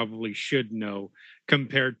we probably should know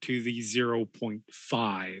compared to the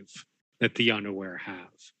 0.5 that the unaware have.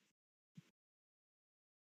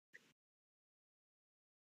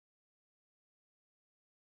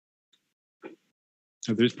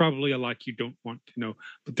 So there's probably a lot you don't want to know,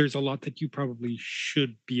 but there's a lot that you probably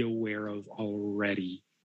should be aware of already.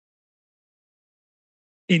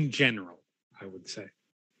 In general, I would say.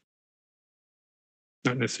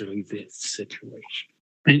 Not necessarily this situation.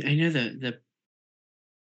 I know the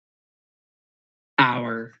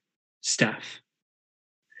our stuff.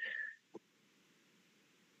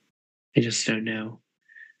 I just don't know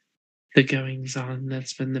the goings on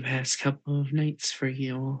that's been the past couple of nights for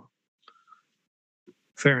you.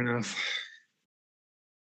 Fair enough.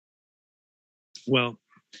 Well,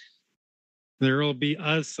 there will be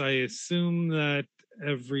us. I assume that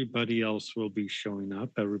everybody else will be showing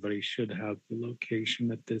up. Everybody should have the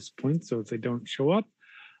location at this point. So if they don't show up,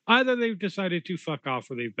 either they've decided to fuck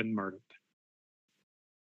off or they've been murdered.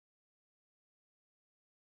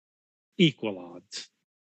 Equal odds.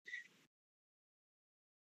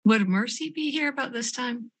 Would Mercy be here about this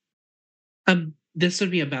time? This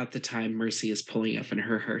would be about the time Mercy is pulling up in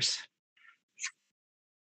her hearse.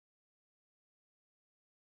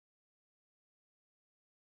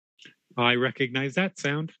 I recognize that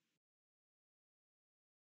sound.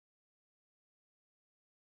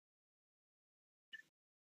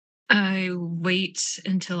 I wait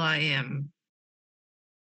until I am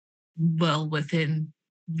well within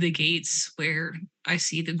the gates where I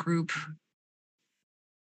see the group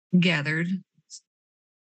gathered.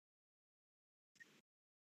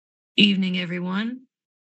 Evening, everyone.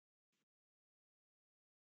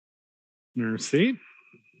 Mercy.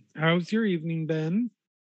 How's your evening been?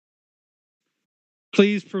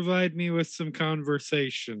 Please provide me with some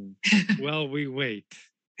conversation while we wait.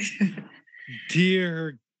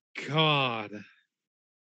 Dear God.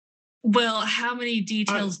 Well, how many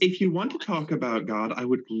details? If you want to talk about God, I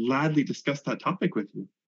would gladly discuss that topic with you.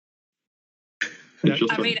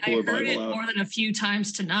 I mean, I heard it more than a few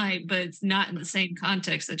times tonight, but it's not in the same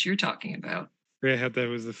context that you're talking about. I had that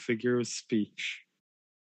was a figure of speech.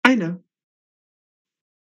 I know.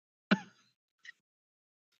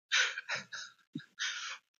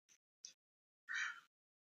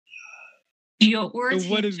 So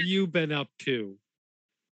what have you been up to?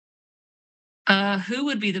 Who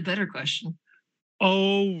would be the better question?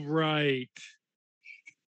 Oh, right.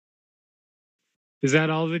 Is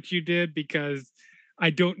that all that you did? Because I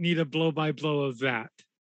don't need a blow-by-blow of that.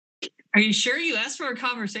 Are you sure you asked for a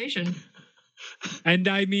conversation? And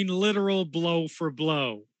I mean literal blow for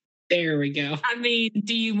blow. There we go. I mean,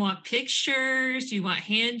 do you want pictures? Do you want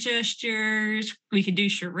hand gestures? We can do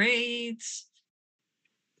charades.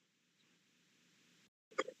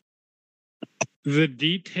 The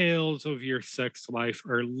details of your sex life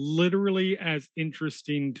are literally as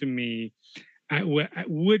interesting to me,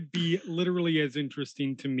 would be literally as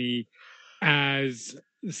interesting to me as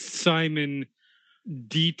Simon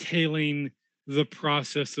detailing the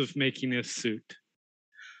process of making a suit.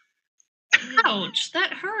 Ouch,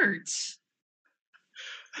 that hurts.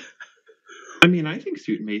 I mean, I think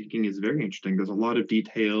suit making is very interesting. There's a lot of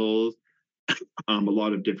details. A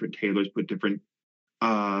lot of different tailors put different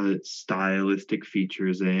stylistic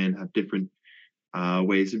features in, have different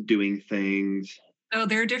ways of doing things. Oh,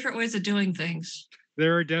 there are different ways of doing things.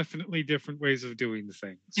 There are definitely different ways of doing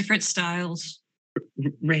things. Different styles.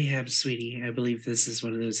 Rahab, sweetie, I believe this is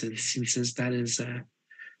one of those instances that is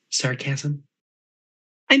sarcasm.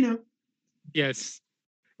 I know. Yes,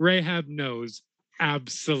 Rahab knows.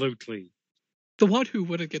 Absolutely. The one who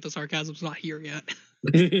wouldn't get the sarcasm's not here yet.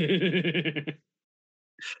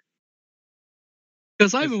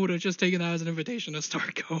 Because Simon would have just taken that as an invitation to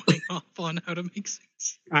start going off on how to make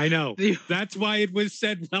sense. I know. That's why it was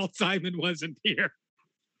said while Simon wasn't here.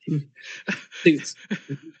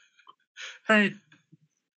 But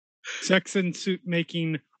sex and suit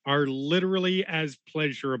making are literally as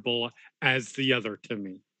pleasurable as the other to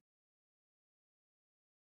me.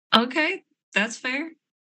 Okay, that's fair.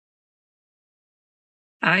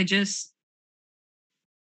 I just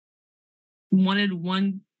wanted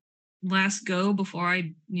one last go before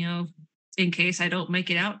I, in case I don't make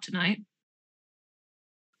it out tonight.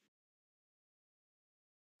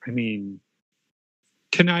 I mean,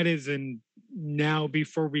 tonight is in now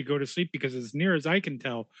before we go to sleep, because as near as I can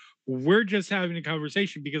tell, we're just having a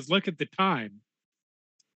conversation because look at the time.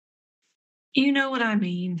 You know what I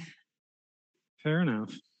mean. Fair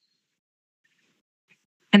enough.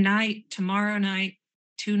 A night, tomorrow night,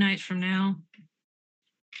 2 nights from now.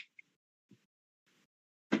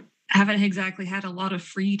 haven't exactly had a lot of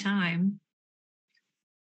free time.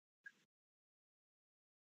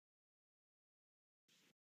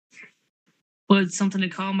 But it's something to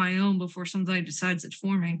call my own before somebody decides it's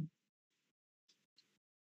for me.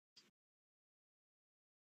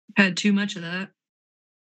 Had too much of that.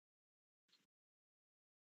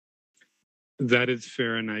 That is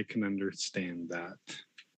fair, and I can understand that.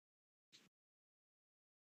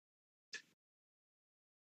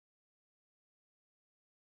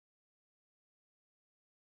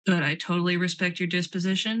 But I totally respect your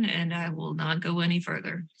disposition, and I will not go any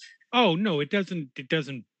further. Oh no, it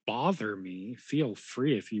doesn't bother me. Feel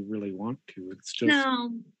free if you really want to. It's just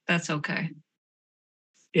No, that's okay.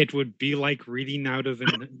 it would be like reading out of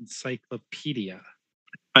an encyclopedia.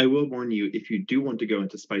 I will warn you, if you do want to go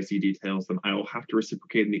into spicy details, then I will have to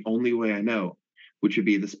reciprocate in the only way I know, which would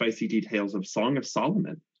be the spicy details of Song of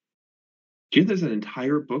Solomon. Do you know there's an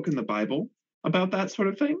entire book in the Bible about that sort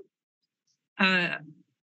of thing?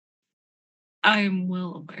 I'm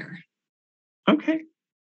well aware. Okay.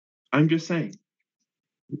 I'm just saying.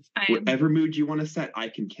 I am Whatever mood you want to set, I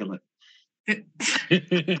can kill it.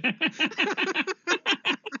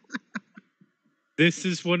 This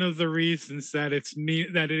is one of the reasons that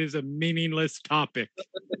it is a meaningless topic.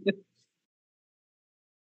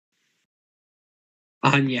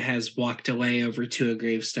 Anya has walked away over to a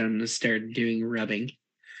gravestone and started doing rubbing.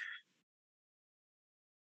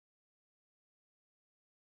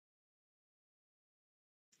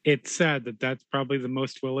 It's sad that that's probably the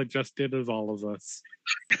most well-adjusted of all of us.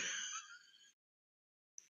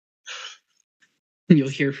 You'll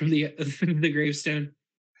hear from the gravestone.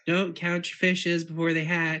 Don't count your fishes before they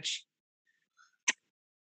hatch.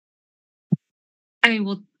 I mean,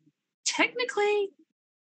 well, technically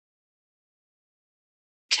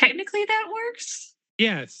that works.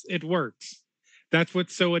 Yes, it works. That's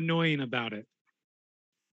what's so annoying about it.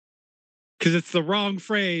 Because it's the wrong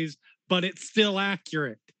phrase, but it's still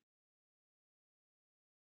accurate.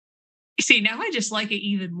 See, now I just like it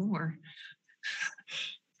even more.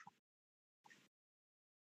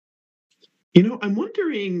 You know, I'm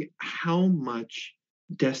wondering how much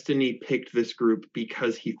Destiny picked this group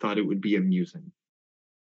because he thought it would be amusing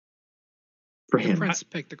for The him. Prince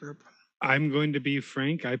picked the group. I'm going to be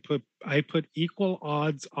frank. I put equal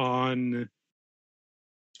odds on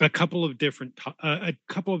a couple of different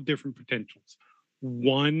potentials.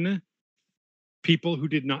 One, people who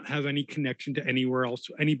did not have any connection to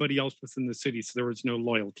anybody else within the city, so there was no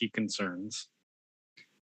loyalty concerns.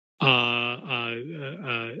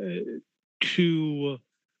 Two,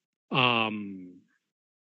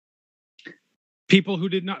 people who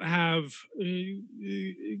did not have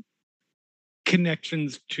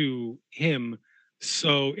connections to him,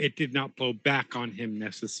 so it did not blow back on him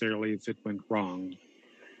necessarily if it went wrong.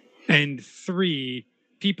 And three,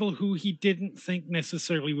 people who he didn't think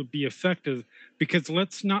necessarily would be effective, because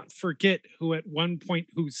let's not forget who at one point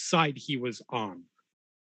whose side he was on.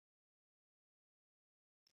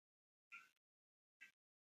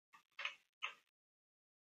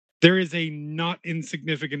 There is a not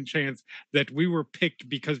insignificant chance that we were picked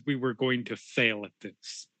because we were going to fail at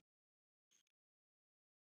this.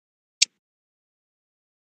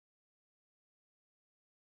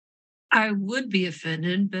 I would be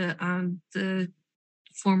offended, but I'm the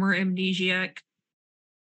former amnesiac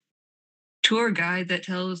tour guide that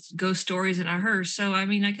tells ghost stories in a hearse. So, I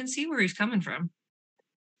mean, I can see where he's coming from.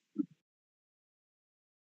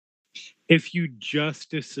 If you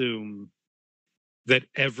just assume that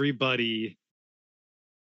everybody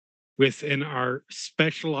within our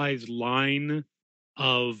specialized line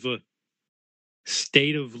of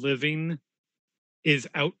state of living is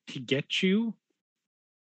out to get you,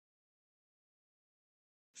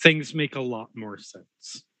 things make a lot more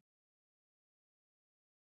sense.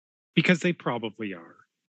 Because they probably are.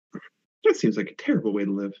 That seems like a terrible way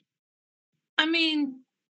to live. I mean,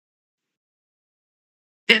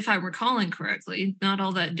 if I'm recalling correctly, not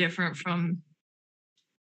all that different from,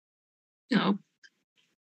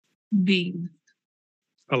 being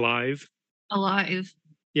Alive? alive.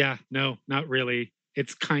 Yeah, no, not really.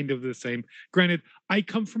 It's kind of the same. Granted, I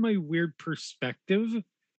come from a weird perspective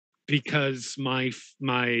because my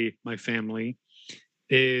family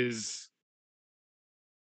is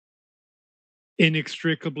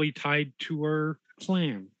inextricably tied to our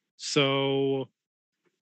clan. So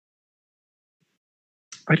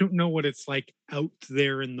I don't know what it's like out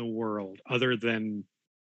there in the world other than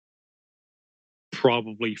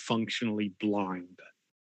probably functionally blind.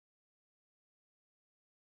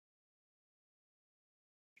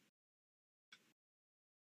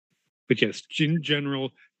 But yes, in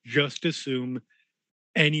general, just assume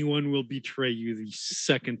anyone will betray you the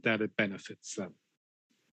second that it benefits them.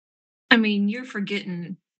 I mean, you're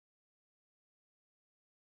forgetting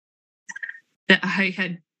that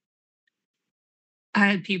I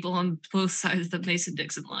had people on both sides of the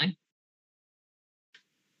Mason-Dixon line.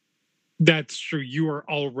 That's true. You are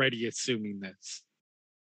already assuming this.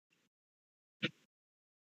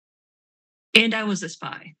 And I was a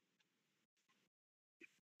spy.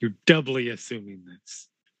 You're doubly assuming this.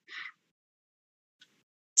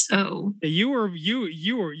 So You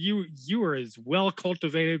were as well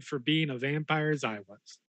cultivated for being a vampire as I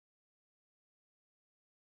was.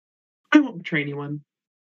 I won't betray anyone.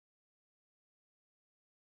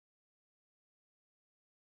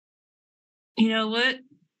 you know what?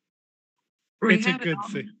 It's a Rehab it good all.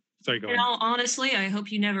 thing. Sorry, go In ahead. all honestly, I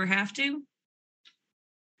hope you never have to.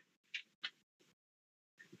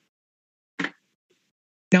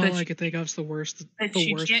 All But I you- could think of is the worst but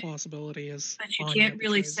you can't- possibility is. But you Anya can't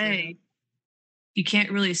really betrays Zeta. say. You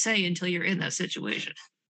can't really say until you're in that situation.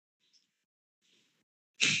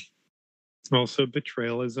 Also,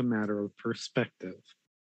 betrayal is a matter of perspective.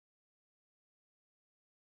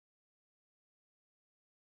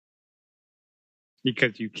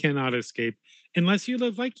 Because you cannot escape, unless you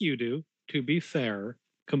live like you do, to be fair,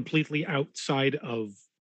 completely outside of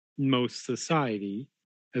most society,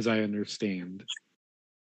 as I understand.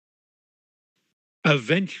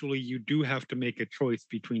 Eventually, you do have to make a choice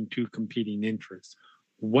between two competing interests.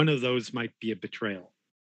 One of those might be a betrayal.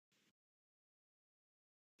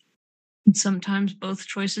 And sometimes both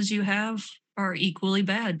choices you have are equally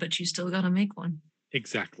bad, but you still got to make one.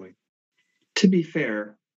 Exactly. To be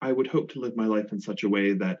fair, I would hope to live my life in such a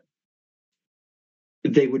way that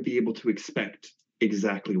they would be able to expect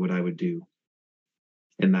exactly what I would do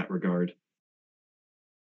in that regard.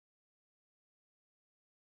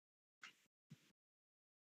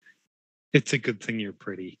 It's a good thing you're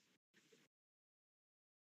pretty.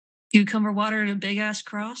 Cucumber water and a big ass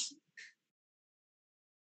cross.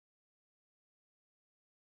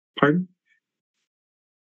 Pardon?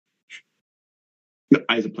 No,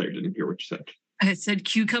 I, as a player, didn't hear what you said. I said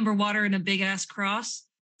cucumber water and a big ass cross.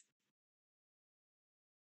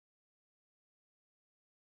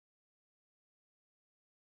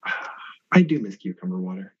 I do miss cucumber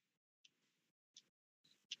water.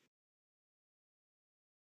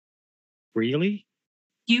 Really?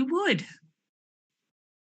 You would.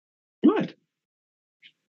 What?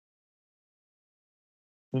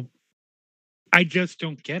 I just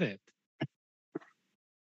don't get it.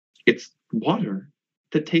 It's water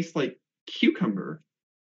that tastes like cucumber.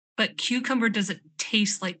 But cucumber doesn't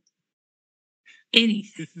taste like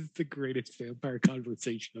anything. This is the greatest vampire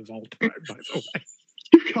conversation of all time, by the way.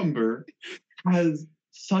 Cucumber has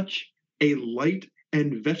such a light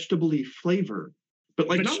and vegetable-y flavor, but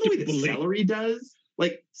like not the way that Vegetable-y. celery does.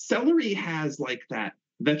 Like celery has like that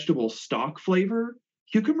vegetable stock flavor.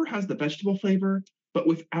 Cucumber has the vegetable flavor, but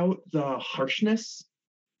without the harshness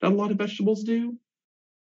that a lot of vegetables do.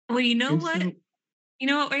 Well, you know And what? so- You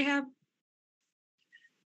know what, Rahab?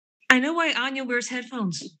 I know why Anya wears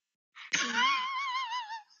headphones.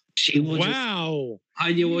 She will Wow.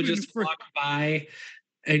 Anya will Even just for- walk by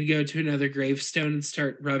and go to another gravestone and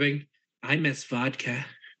start rubbing. I miss vodka.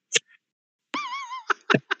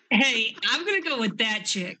 Hey, I'm gonna go with that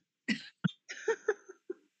chick.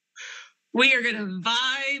 We are gonna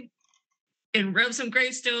vibe and rub some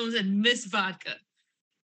gravestones and miss vodka.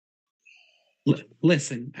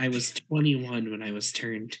 Listen, I was 21 when I was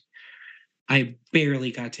turned. I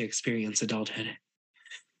barely got to experience adulthood.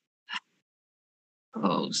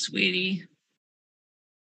 Oh, sweetie.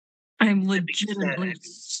 I'm legitimately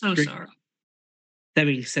so Drink- sorry. That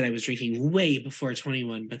being said, I was drinking way before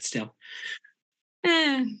 21, but still.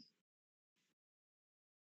 Eh,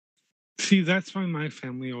 See, that's why my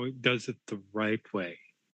family always does it the right way.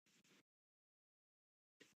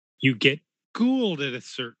 You get Gould at a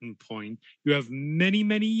certain point. You have many,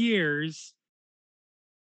 many years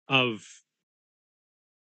of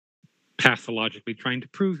pathologically trying to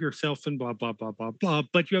prove yourself and blah, blah, blah, blah, blah.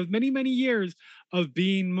 But you have many, many years of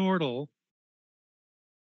being mortal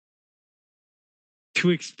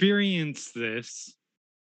to experience this.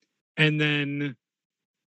 And then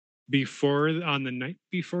on the night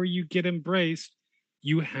before you get embraced,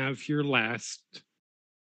 you have your last.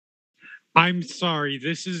 I'm sorry,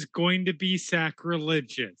 this is going to be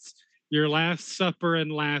sacrilegious. Your last supper and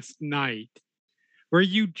last night, where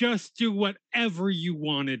you just do whatever you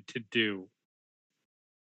wanted to do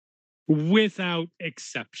without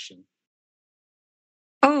exception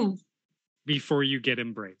oh, before you get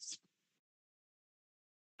embraced.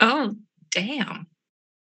 oh, damn.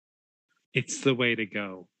 It's the way to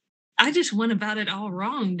go. I just went about it all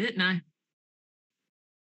wrong, didn't I?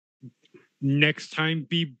 Next time,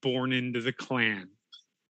 be born into the clan.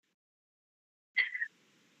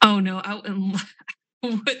 Oh no, I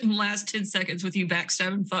wouldn't last 10 seconds with you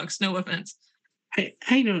backstabbing fucks. No offense. I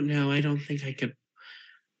don't know. I don't think I could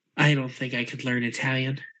learn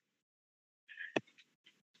Italian.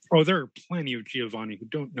 Oh, there are plenty of Giovanni who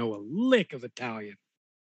don't know a lick of Italian.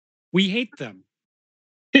 We hate them.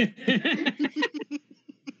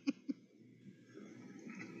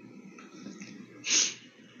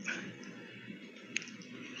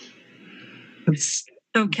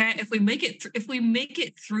 Okay, if we make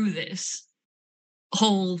it through this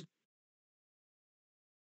whole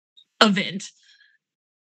event,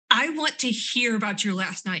 I want to hear about your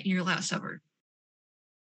last night and your last supper.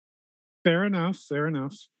 Fair enough. Fair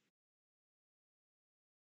enough.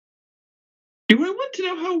 Do I want to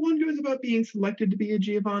know how one goes about being selected to be a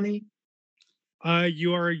Giovanni?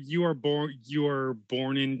 You are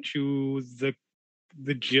born into the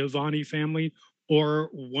Giovanni family or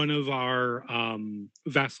one of our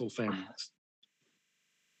vassal families.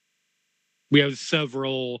 We have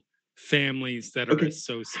several families that are Okay,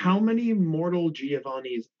 associated. how many mortal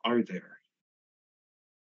Giovannis are there?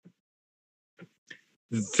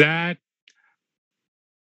 That's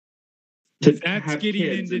have getting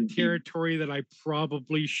kids into and be- territory that I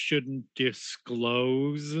probably shouldn't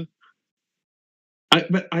disclose.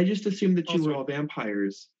 But I just assumed that you Also- were all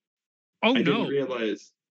vampires. Oh I no, didn't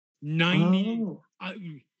realize. 90, Oh.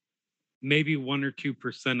 maybe 1 or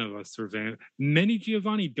 2% of us are Many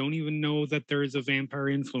Giovanni don't even know that there is a vampire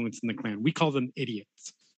influence in the clan. We call them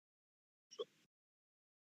idiots.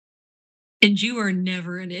 And you are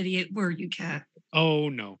never an idiot, were you, Kat? Oh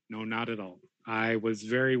no, not at all. I was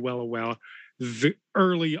very well aware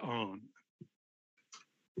early on.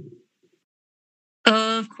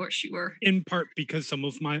 Of course you were. In part because some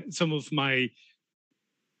of my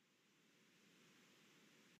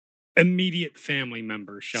immediate family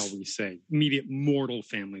members, shall we say, immediate mortal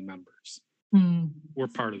family members, were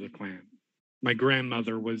part of the clan. My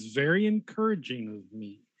grandmother was very encouraging of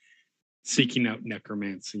me seeking out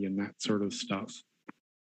necromancy and that sort of stuff.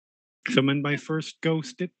 Summoned my first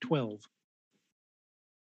ghost at 12.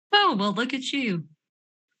 Oh, well, look at you.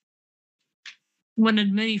 One of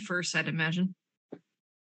many firsts, I'd imagine.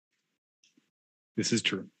 This is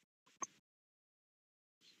true.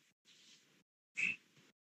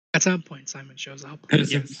 At some point, Simon shows up. I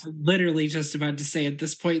was Yes. literally just about to say at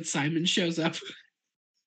this point, Simon shows up.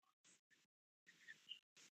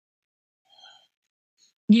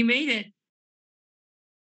 You made it.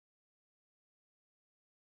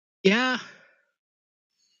 Yeah.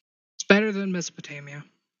 It's better than Mesopotamia.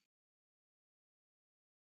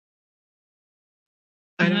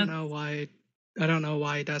 I don't know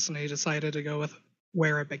why Destiny decided to go with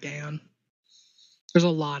where it began. There's a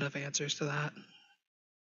lot of answers to that.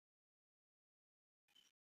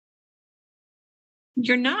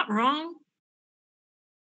 You're not wrong.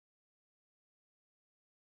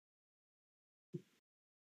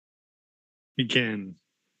 Again,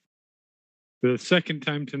 for the second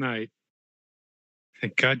time tonight,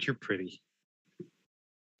 thank God you're pretty.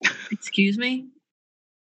 Excuse me?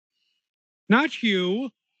 Not you.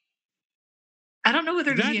 I don't know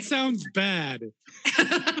whether to That be... sounds bad.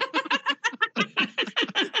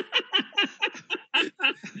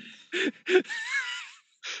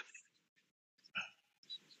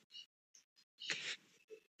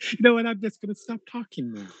 You know what? I'm just going to stop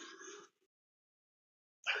talking now.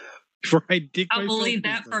 Before I dig I'll myself believe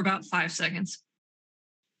that deeper. for about 5 seconds.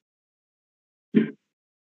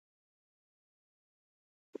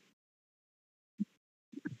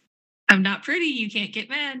 I'm not pretty. You can't get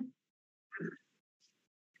mad.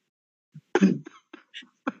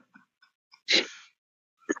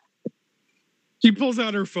 She pulls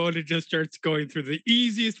out her phone and just starts going through the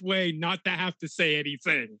easiest way not to have to say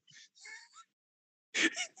anything.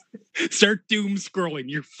 Start doom scrolling.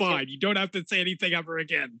 You're fine. You don't have to say anything ever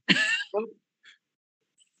again.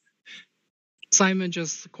 Simon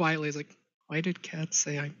just quietly is like, why did Kat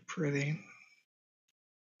say I'm pretty?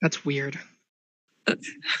 That's weird.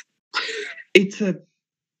 It's a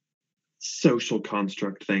social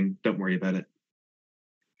construct thing. Don't worry about it.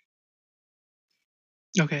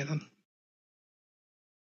 Okay, then.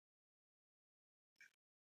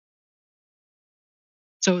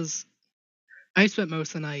 So I spent most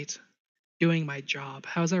of the night doing my job.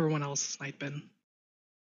 How's everyone else's night been?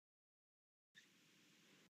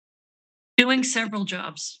 Doing several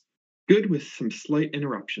jobs. Good with some slight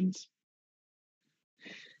interruptions.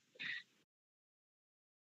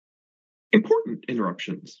 Important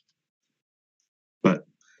interruptions. But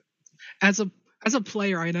As a As a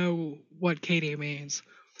player, I know what Katie means.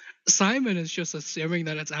 Simon is just assuming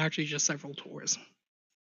that it's actually just several tours.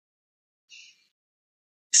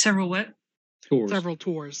 Several what? Tours. Several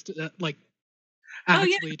tours that, Oh,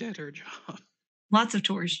 yeah. actually did her job. Lots of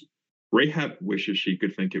tours. Rahab wishes she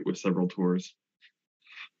could think it was several tours.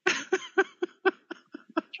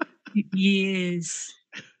 Yes.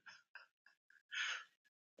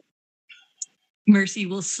 Mercy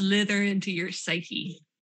will slither into your psyche.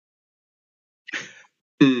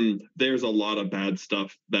 There's a lot of bad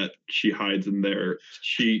stuff that she hides in there.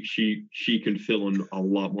 She can fill in a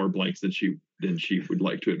lot more blanks than she would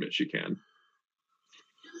like to admit she can.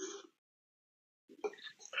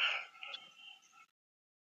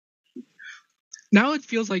 Now it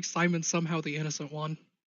feels like Simon's somehow the innocent one.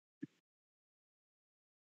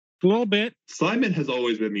 A little bit. Simon has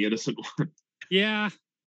always been the innocent one. Yeah.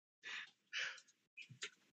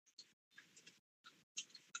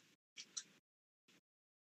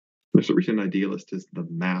 There's a reason idealist is the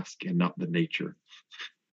mask and not the nature.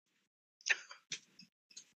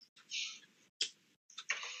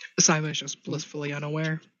 Simon is just blissfully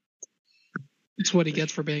unaware. It's what he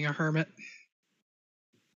gets for being a hermit.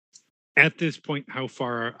 At this point, how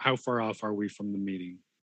far off are we from the meeting?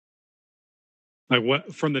 Like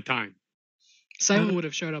what from the time? Simon would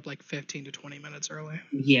have showed up like 15 to 20 minutes early.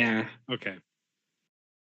 Yeah. Okay.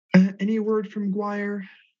 Any word from Guire?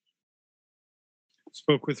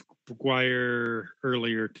 Spoke with Guire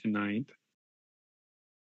earlier tonight.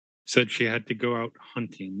 Said she had to go out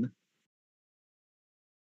hunting.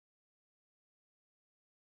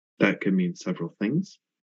 That could mean several things.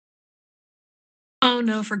 Oh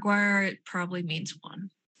no, for Guire it probably means one.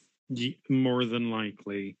 More than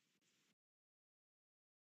likely.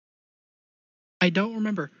 I don't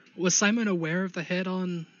remember. Was Simon aware of the hit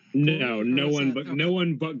on? No, no was one that- but okay. no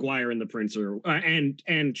one but Guire and the Prince are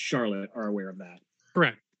and Charlotte are aware of that.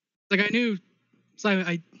 Correct. Like I knew Simon.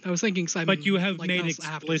 I was thinking Simon. But you have like, made us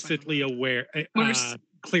after explicitly Simon. aware,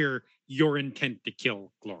 clear your intent to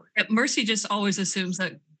kill Glory. Mercy just always assumes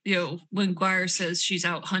that, when Guire says she's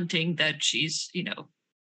out hunting, that she's,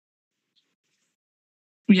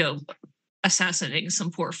 assassinating some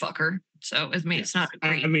poor fucker. So I mean, it's not a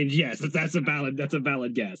great. I mean, yes, that's a valid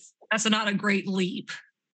guess. That's not a great leap.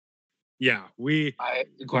 Yeah, we.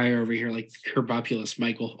 Guire over here, like Herbopulous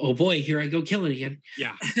Michael. Oh boy, here I go killing again.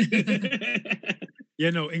 Yeah.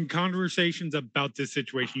 In conversations about this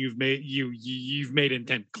situation, you've made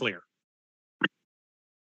intent clear.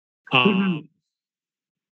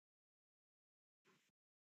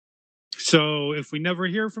 So if we never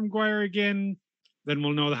hear from Guire again, then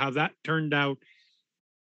we'll know how that turned out.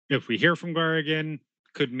 If we hear from Guire again,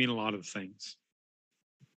 could mean a lot of things.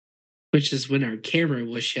 Which is when our camera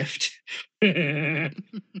will shift.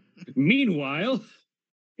 Meanwhile,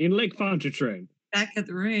 in Lake Pontchartrain. Back at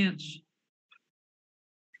the ranch.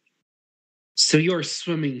 So you're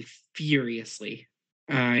swimming furiously.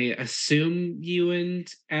 I assume you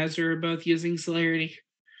and Azra are both using celerity.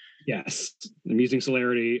 Yes, I'm using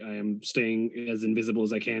celerity. I am staying as invisible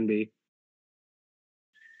as I can be,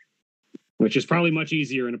 which is probably much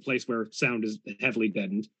easier in a place where sound is heavily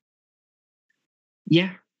deadened.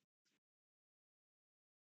 Yeah.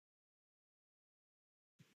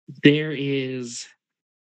 It is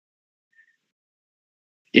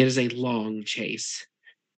a long chase.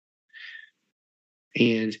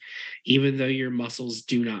 And even though your muscles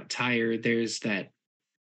do not tire, there's that,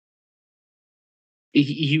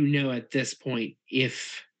 at this point,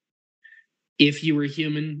 if you were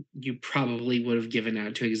human, you probably would have given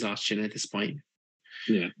out to exhaustion at this point.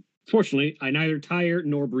 Yeah. Fortunately, I neither tire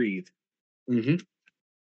nor breathe. Mm-hmm.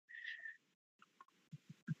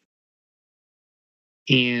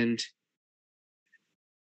 And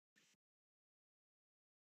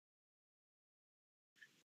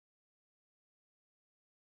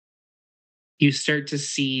you start to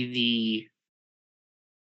see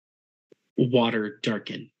the water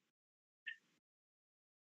darken.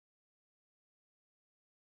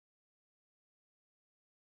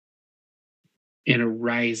 In a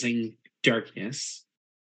rising darkness.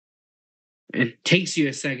 It takes you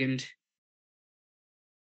a second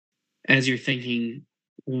as you're thinking,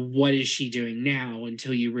 what is she doing now?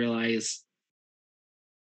 Until you realize,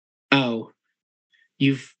 oh,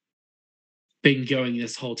 you've been going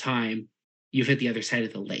this whole time. You've hit the other side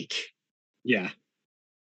of the lake. Yeah.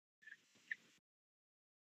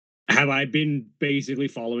 Have I been basically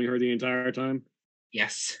following her the entire time?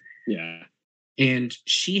 Yes. Yeah. And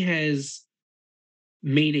she has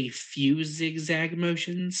made a few zigzag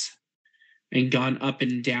motions and gone up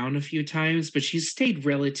and down a few times, but she's stayed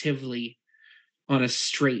relatively on a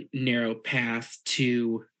straight, narrow path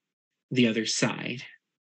to the other side.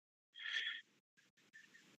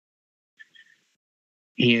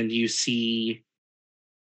 And you see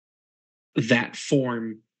that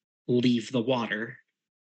form leave the water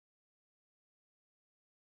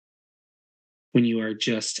when you are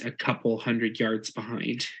just a couple 100 yards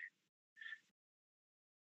behind.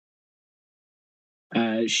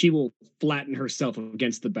 She will flatten herself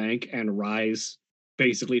against the bank and rise,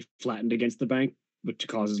 basically flattened against the bank, but to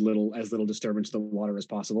cause as little disturbance to the water as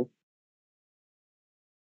possible.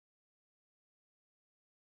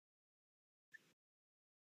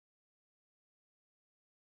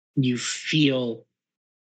 You feel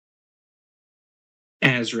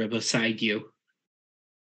Azra beside you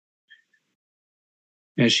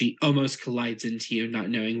as she almost collides into you, not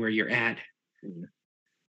knowing where you're at.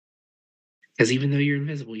 Because even though you're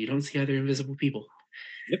invisible, you don't see other invisible people.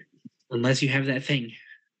 Yep. Unless you have that thing.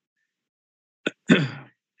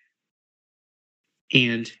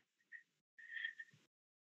 And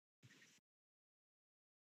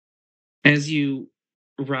as you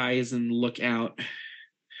rise and look out,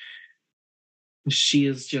 she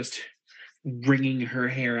is just wringing her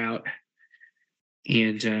hair out.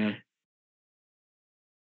 And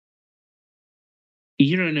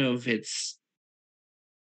you don't know if it's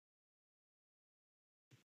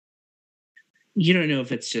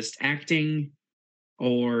just acting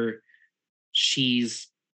or she's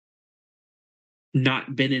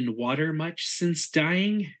not been in water much since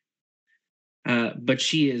dying. But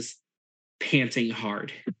she is panting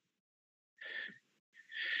hard.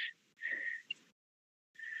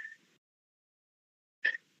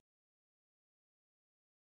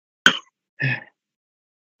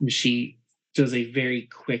 She does a very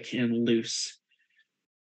quick and loose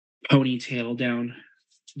ponytail down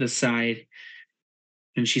to the side,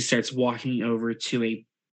 and she starts walking over to a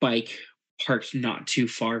bike parked not too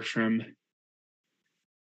far from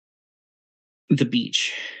the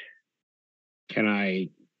beach. Can I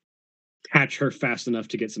catch her fast enough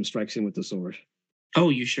to get some strikes in with the sword? Oh,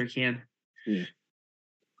 you sure can. Yeah.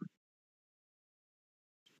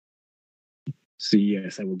 So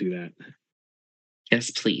yes, I will do that. Yes,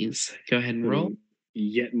 please. Go ahead and roll.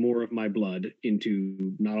 Yet more of my blood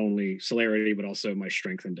into not only celerity, but also my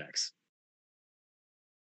strength and dex.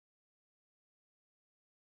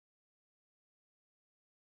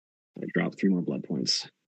 I dropped 3 more blood points.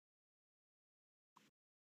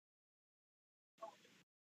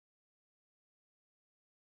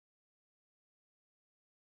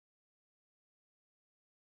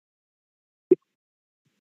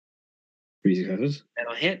 Three successes.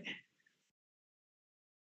 That'll hit.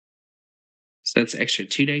 So that's extra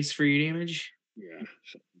 2 dice for your damage. Yeah.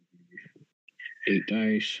 8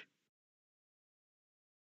 dice.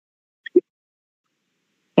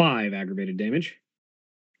 5 aggravated damage.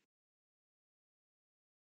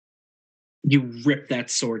 You rip that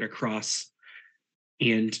sword across,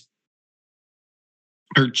 and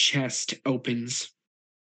her chest opens.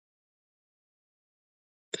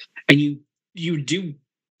 And you do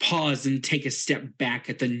pause and take a step back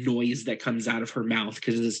at the noise that comes out of her mouth,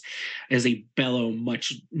 because it is a bellow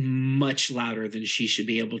much, much louder than she should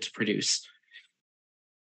be able to produce.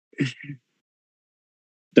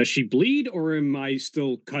 Does she bleed, or am I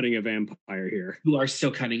still cutting a vampire here? You are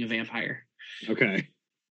still cutting a vampire. Okay.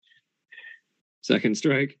 Second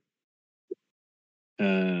strike.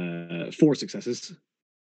 4 successes.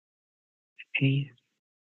 Okay.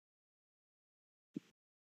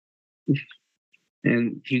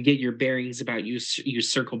 And you get your bearings about you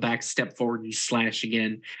circle back, step forward, and slash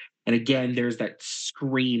again. And again, there's that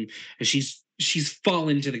scream as she's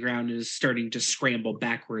fallen to the ground and is starting to scramble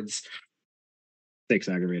backwards. 6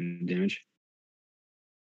 aggravated damage.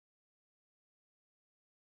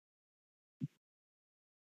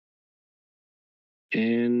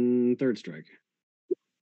 And third strike.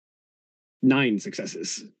 9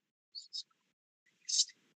 successes.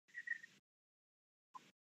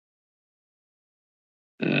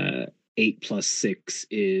 8 plus 6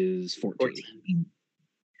 is 14.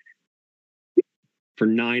 For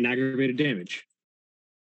 9 aggravated damage.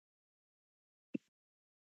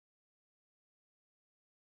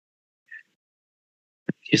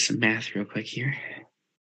 Do some math real quick here.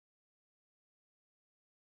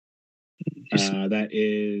 That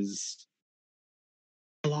is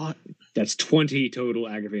A lot. That's 20 total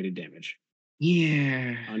aggravated damage.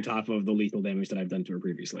 Yeah. On top of the lethal damage that I've done to her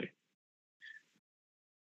previously.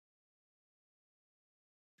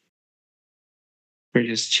 We're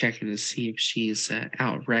just checking to see if she's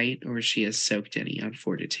outright or if she has soaked any on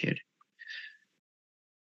fortitude.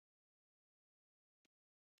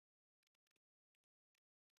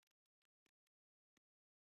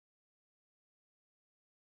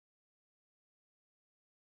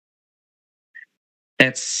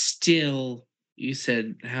 That's still, you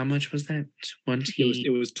said, how much was that? 20? It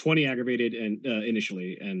was 20 aggravated and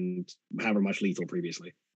initially, and however much lethal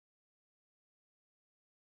previously.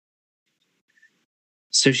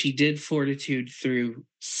 So she did fortitude through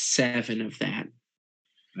 7 of that.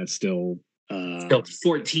 That's still... So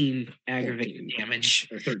 14 aggravated damage.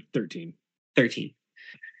 Or 13. 13.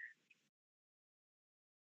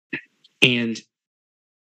 And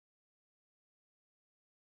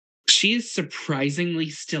she is surprisingly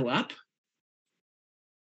still up.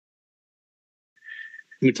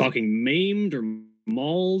 We're talking maimed or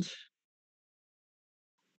mauled?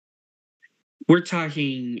 We're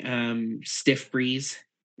talking stiff breeze.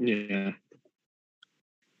 Yeah.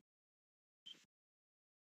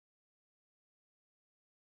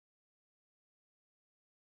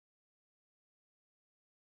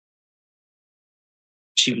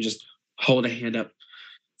 She would just hold a hand up.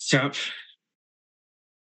 Stop.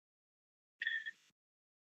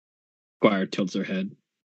 Squire tilts her head.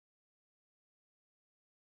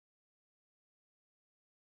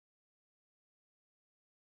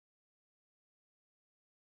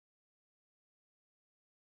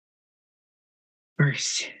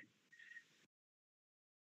 First,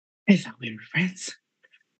 I thought we were friends.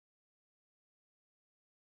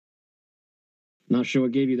 Not sure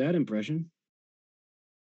what gave you that impression.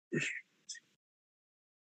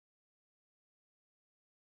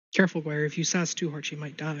 Careful, Guire. If you sass too hard, she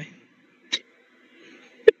might die.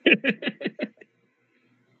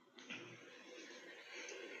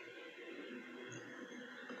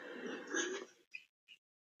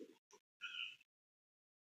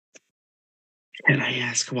 And I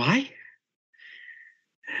ask why?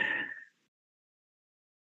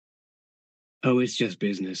 Oh, it's just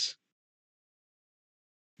business.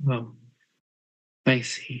 Oh, I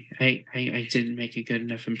see. I didn't make a good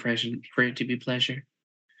enough impression for it to be pleasure.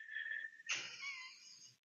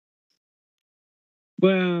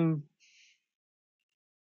 Well,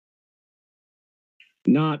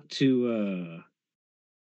 not to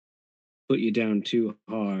put you down too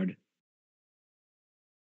hard,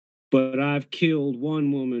 but I've killed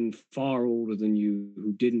one woman far older than you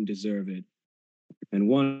who didn't deserve it, and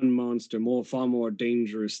one monster far more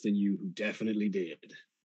dangerous than you who definitely did.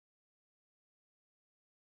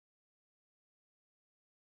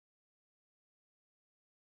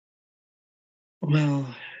 Well,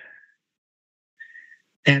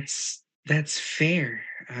 that's fair.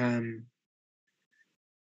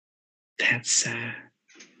 That's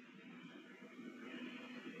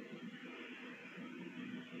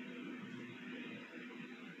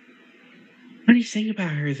Funny thing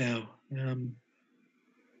about her, though.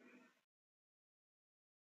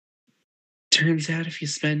 Turns out if you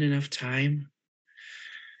spend enough time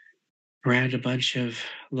around a bunch of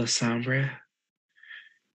La Sombra,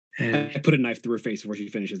 and I put a knife through her face before she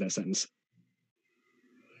finishes that sentence.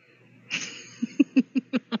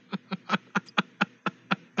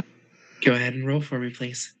 go ahead and roll for me,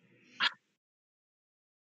 please.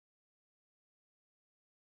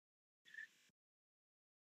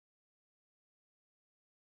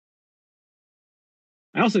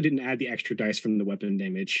 I also didn't add the extra dice from the weapon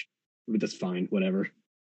damage, but that's fine, whatever.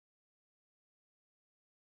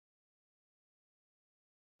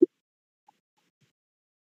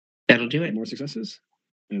 That'll do it. More successes.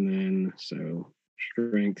 And then, so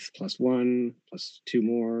strength +1, +2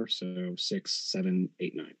 more, so 6, 7,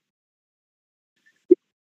 8, 9.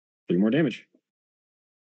 3 more damage.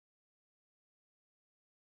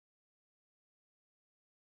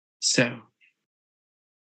 So,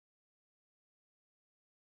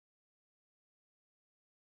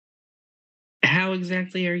 how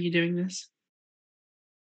exactly are you doing this?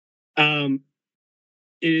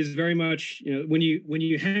 It is very much, when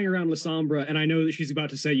you hang around La Sombra, and I know that she's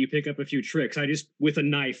about to say you pick up a few tricks, I just, with a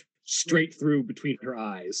knife, straight through between her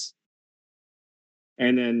eyes.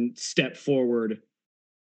 And then step forward.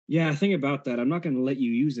 Yeah, think about that. I'm not going to let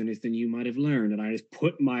you use anything you might have learned. And I just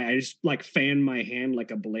fan my hand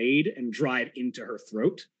like a blade and drive into her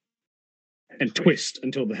throat and twist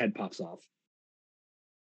until the head pops off.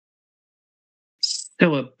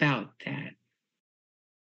 So about that.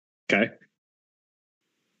 Okay.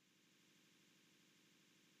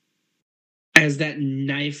 As that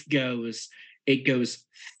knife goes, it goes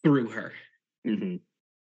through her. Mm-hmm.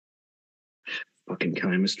 Fucking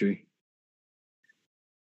chemistry.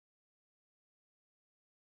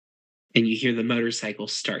 And you hear the motorcycle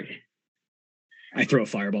start. I throw a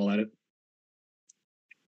fireball at it.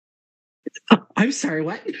 Oh, I'm sorry,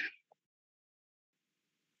 what?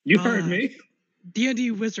 You heard me.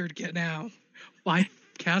 D&D wizard get now. Why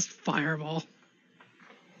cast fireball?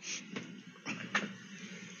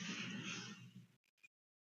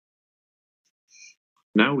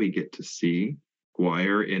 Now we get to see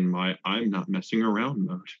Guire in my I'm not messing around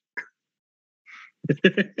mode.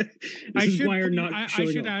 I is should, why you're not I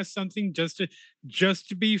showing should up. ask something just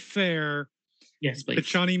to be fair. Yes, That please.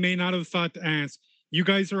 Shawnee may not have thought to ask. You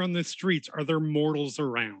guys are on the streets. Are there mortals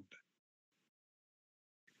around?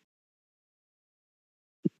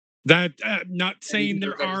 That not saying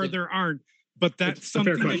there are, there aren't, but that's It's a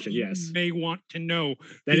fair something question, that you yes. may want to know.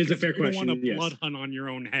 That is a because fair you don't question, want a yes. blood hunt on your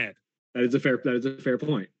own head. That is a fair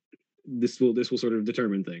point. This will sort of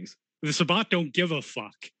determine things. The Sabbat don't give a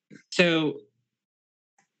fuck. So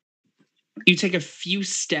you take a few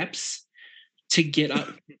steps to get up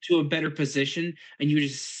to a better position, and you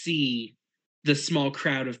just see the small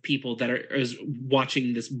crowd of people that is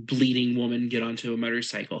watching this bleeding woman get onto a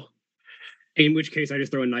motorcycle. In which case, I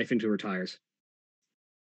just throw a knife into her tires.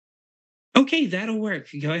 Okay, that'll work.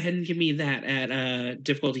 Go ahead and give me that at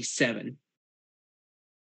difficulty 7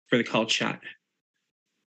 for the called shot.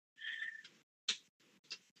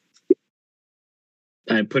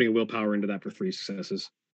 I'm putting willpower into that for 3 successes.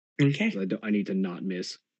 Okay. I need to not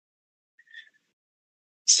miss.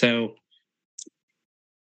 So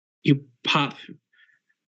you pop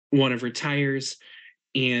one of her tires,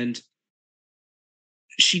 and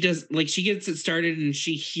she gets it started, and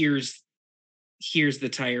she hears the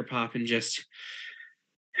tire pop and just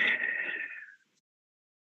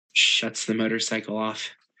shuts the motorcycle off.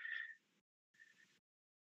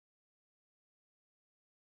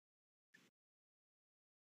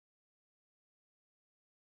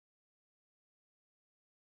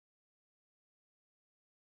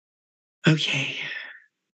 Okay.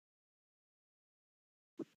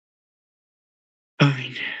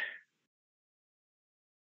 Fine.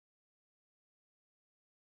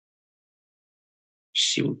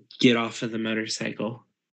 She will get off of the motorcycle.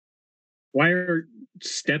 Wire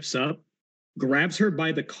steps up, grabs her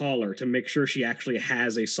by the collar to make sure she actually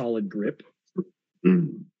has a solid grip,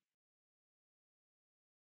 and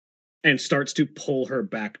starts to pull her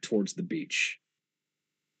back towards the beach.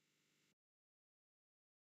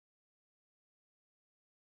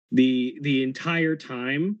 The entire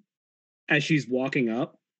time, as she's walking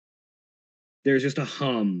up, there's just a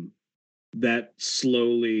hum that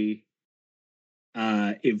slowly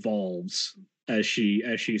evolves as she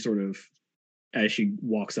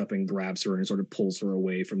walks up and grabs her and sort of pulls her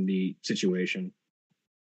away from the situation.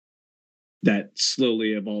 That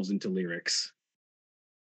slowly evolves into lyrics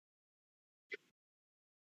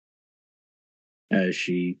as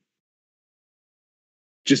she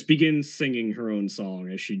just begins singing her own song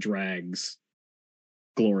as she drags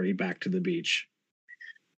Glory back to the beach.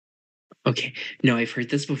 Okay. No, I've heard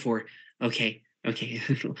this before. Okay.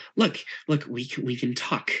 Look, we can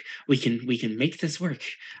talk. We can make this work.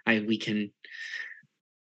 We can.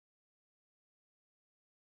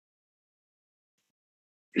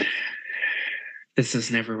 This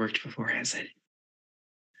has never worked before, has it?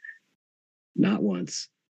 Not once.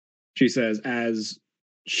 She says as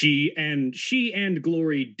she and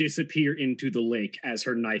Glory disappear into the lake as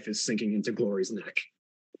her knife is sinking into Glory's neck.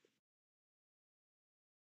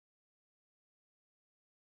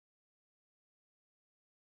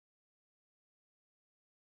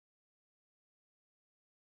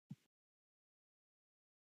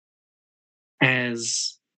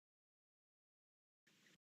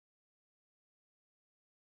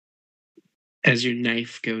 As your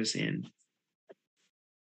knife goes in,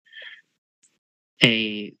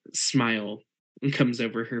 a smile comes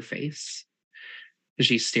over her face as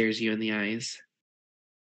she stares you in the eyes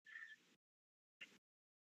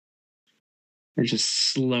and just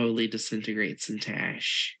slowly disintegrates into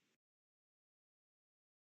ash.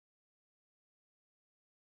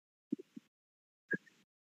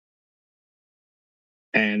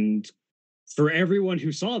 And for everyone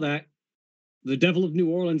who saw that, the Devil of New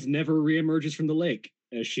Orleans never reemerges from the lake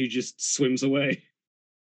as she just swims away.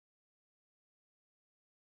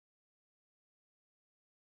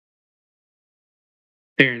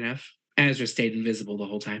 Fair enough. Azra stayed invisible the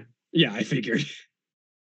whole time. Yeah, I figured.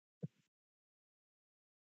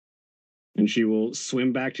 And she will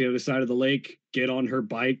swim back to the other side of the lake, get on her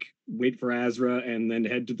bike, wait for Azra, and then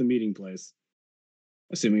head to the meeting place.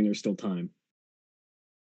 Assuming there's still time.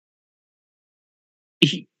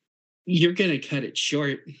 You're gonna cut it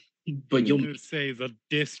short, but I'm gonna say the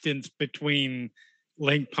distance between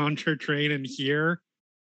Lake Pontchartrain and here.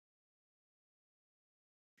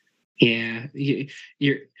 Yeah,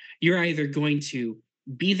 you're either going to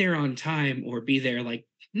be there on time or be there like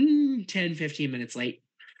 10, 15 minutes late.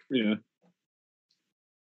 Yeah.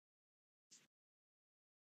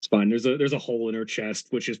 It's fine. There's a hole in her chest,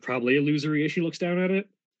 which is probably illusory as she looks down at it.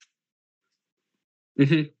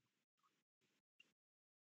 Mm-hmm.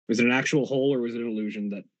 Was it an actual hole or was it an illusion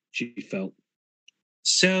that she felt?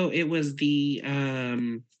 So it was the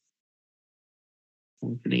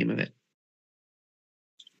what's the name of it?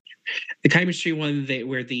 The chemistry one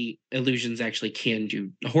where the illusions actually can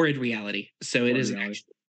do horrid reality. So it is Reality.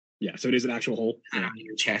 Yeah, so it is an actual hole. Yeah. On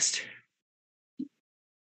your chest.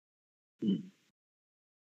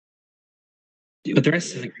 But the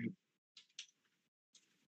rest of the group,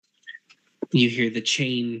 you hear the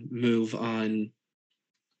chain move on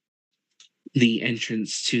the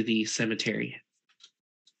entrance to the cemetery.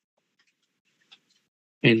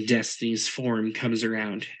 And Destiny's form comes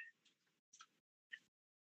around.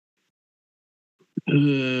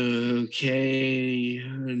 Okay,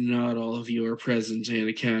 not all of you are present and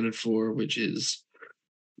accounted for, which is...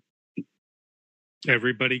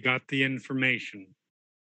 Everybody got the information.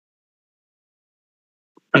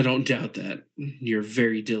 I don't doubt that. You're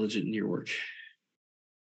very diligent in your work.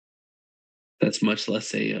 That's much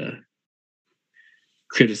less a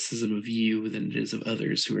criticism of you than it is of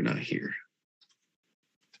others who are not here.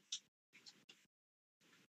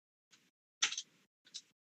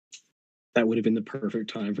 That would have been the perfect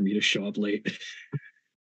time for me to show up late.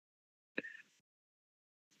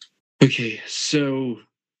 Okay, so...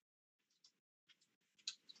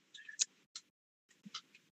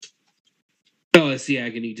 Oh, I see.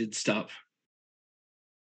 Agony did stop.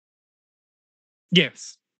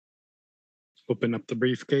 Yes. Open up the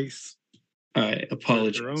briefcase. I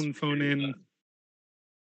apologize. Your own phone in.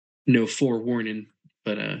 No forewarning,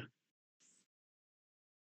 but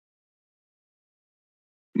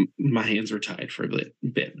my hands were tied for a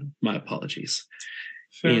bit. My apologies.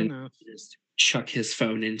 Fair enough. Just chuck his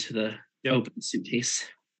phone into the open suitcase.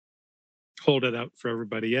 Hold it out for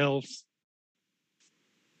everybody else.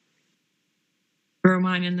 Throw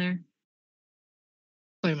mine in there.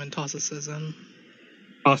 Simon tosses his in.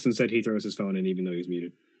 Austin said he throws his phone in even though he's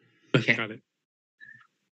muted. Okay. Got it.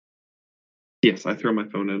 Yes, I throw my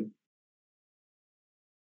phone in.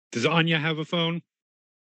 Does Anya have a phone?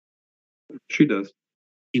 She does.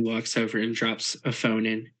 He walks over and drops a phone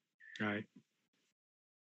in. All right.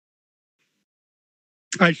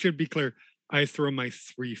 I should be clear. I throw my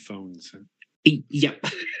 3 phones in. Yep.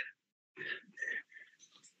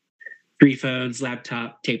 3 phones,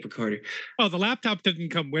 laptop, tape recorder. Oh, the laptop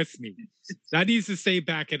didn't come with me. That needs to stay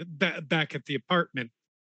back at the apartment.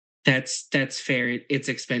 That's fair. It's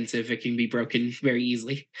expensive. It can be broken very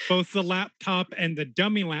easily. Both the laptop and the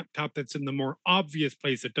dummy laptop that's in the more obvious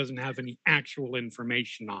place that doesn't have any actual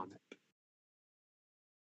information on it.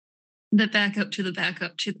 The backup to the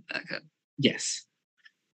backup to the backup. Yes.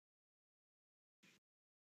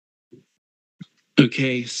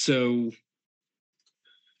 Okay, so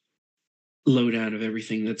lowdown of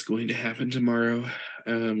everything that's going to happen tomorrow.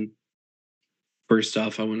 First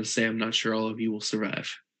off, I want to say I'm not sure all of you will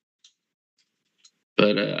survive.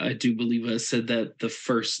 But I do believe I said that the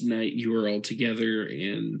first night you were all together,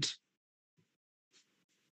 and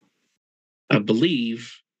I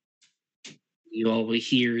believe you all will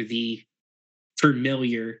hear the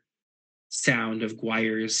familiar sound of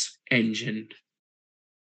Guire's engine.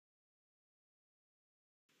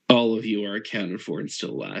 All of you are accounted for and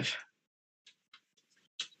still alive.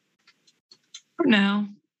 For now.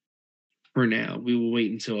 For now. We will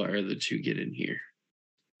wait until our other 2 get in here.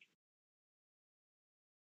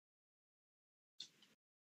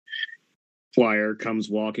 Flyer comes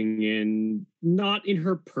walking in, not in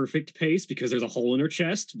her perfect pace because there's a hole in her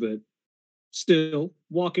chest, but still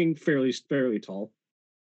walking fairly tall.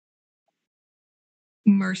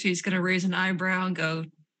 Mercy's going to raise an eyebrow and go,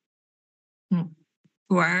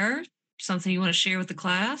 Guire, something you want to share with the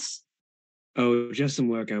class? Oh, just some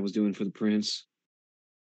work I was doing for the prince.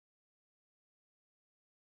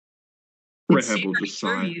 Redhead will just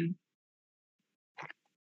sigh.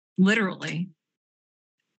 Literally.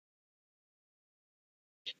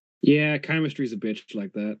 Yeah, chemistry's a bitch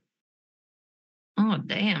like that. Oh,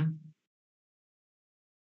 damn.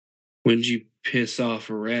 When'd you piss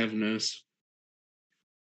off a Ravnos?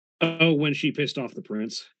 Oh, when she pissed off the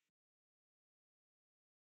prince.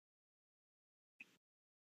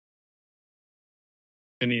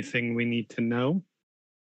 Anything we need to know?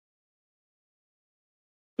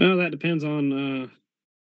 Well, that depends on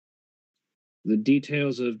the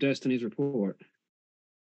details of Destiny's report.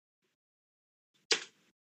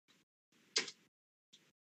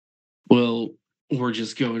 Well, we're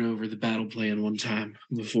just going over the battle plan one time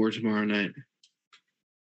before tomorrow night.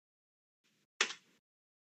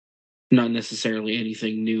 Not necessarily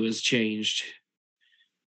anything new has changed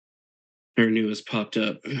or new has popped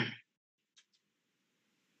up.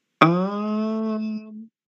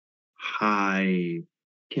 Hi.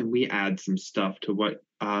 Can we add some stuff to what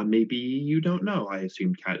Maybe you don't know. I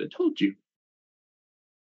assumed Kat had told you.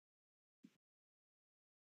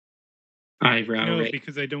 Eyebrow No, raise.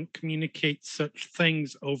 because I don't communicate such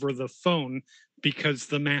things over the phone because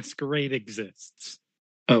the masquerade exists.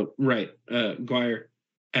 Oh, right. Guire,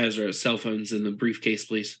 Azra, cell phones in the briefcase,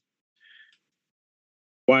 please.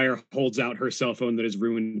 Wire holds out her cell phone that is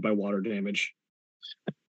ruined by water damage.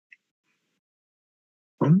 As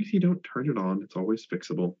long as you don't turn it on, it's always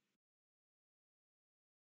fixable.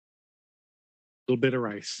 A little bit of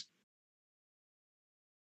rice.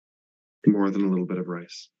 More than a little bit of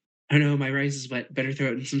rice. I know my rice is wet. Better throw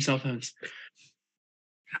it in some cell phones.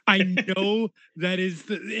 I know that is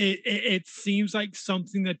it seems like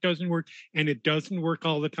something that doesn't work, and it doesn't work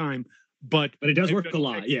all the time. But it does I've work done a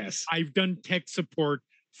lot. Yes, I've done tech support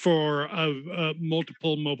for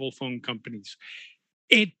multiple mobile phone companies.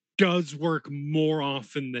 It does work more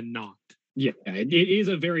often than not. Yeah, it is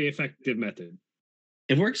a very effective method.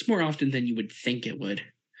 It works more often than you would think it would.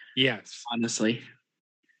 Yes, Honestly.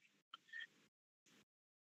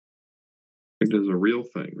 It is a real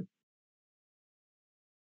thing.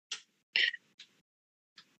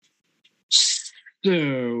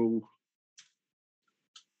 So,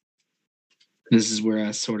 this is where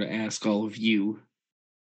I sort of ask all of you.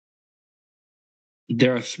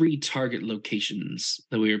 There are 3 target locations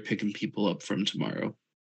that we are picking people up from tomorrow.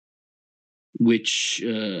 Which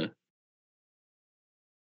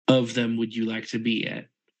of them would you like to be at?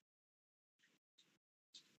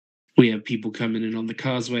 We have people coming in on the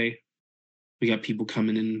causeway. We got people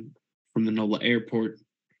coming in from the NOLA airport.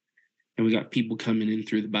 And we got people coming in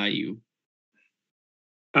through the Bayou.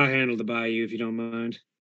 I'll handle the Bayou if you don't mind.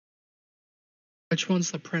 Which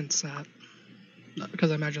one's the prince at?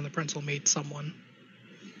 Because I imagine the prince will meet someone.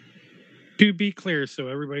 to be clear, so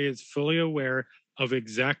everybody is fully aware of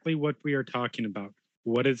exactly what we are talking about.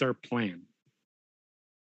 What is our plan?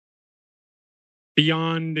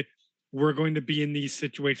 Beyond, we're going to be in these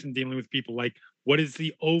situations dealing with people, like, what is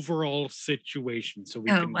the overall situation? So we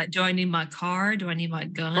can. Like, do I need my car? Do I need my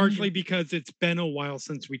gun? Partially because it's been a while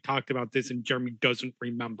since we talked about this, and Jeremy doesn't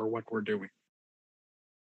remember what we're doing.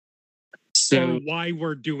 So or why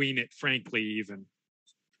we're doing it, frankly, even.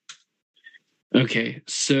 Okay,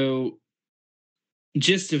 so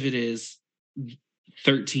gist of it is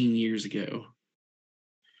 13 years ago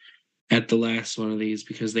at the last one of these,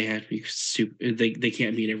 because they had to be super, they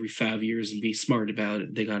can't meet every 5 years and be smart about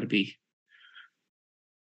it. They got to be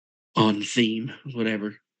on theme,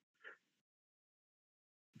 whatever.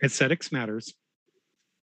 Aesthetics matters.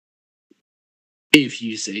 If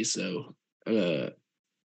you say so.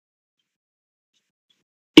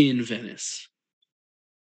 In Venice,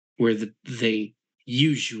 where they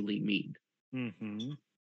usually meet,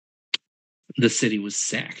 the city was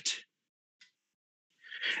sacked.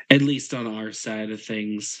 At least on our side of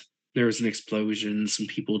things, there was an explosion, some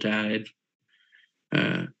people died.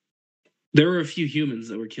 There were a few humans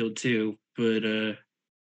that were killed too, but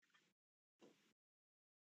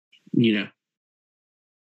you know,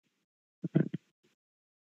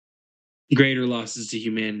 greater losses to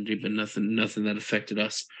humanity, but nothing that affected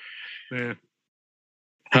us. Yeah.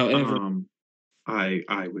 However,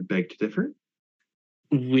 I would beg to differ.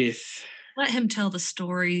 With let him tell the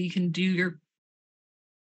story. You can do your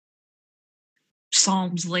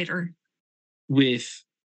psalms later. With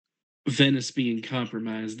Venice being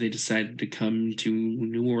compromised, they decided to come to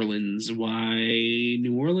New Orleans. Why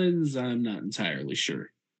New Orleans? I'm not entirely sure.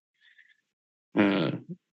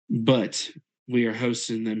 But we are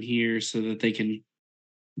hosting them here so that they can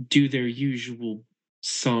do their usual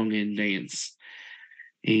song and dance.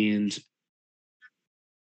 And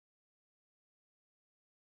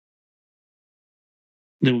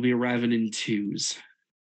they will be arriving in twos.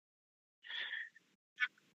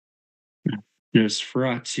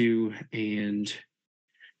 Nosferatu and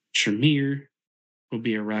Tremere will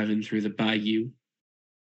be arriving through the Bayou.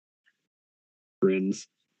 Friends.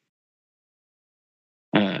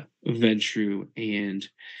 Ventru and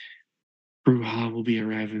Bruja will be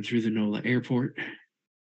arriving through the NOLA airport.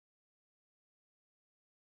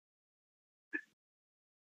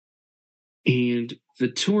 And the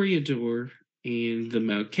Toreador and the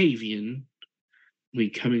Malkavian will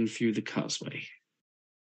be coming through the causeway.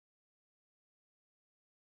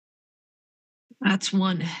 That's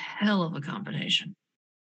one hell of a combination.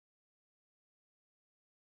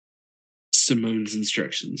 Simone's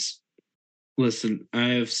instructions. Listen, I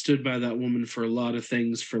have stood by that woman for a lot of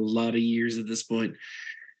things for a lot of years at this point.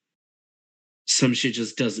 Some shit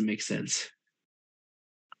just doesn't make sense.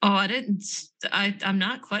 Oh, I'm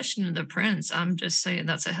not questioning the prince. I'm just saying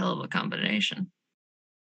that's a hell of a combination.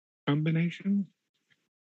 Combination?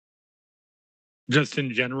 Just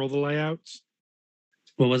in general, the layouts?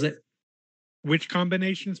 What was it? Which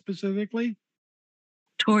combination specifically?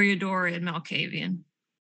 Toreador and Malkavian.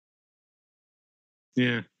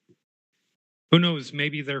 Yeah. Who knows?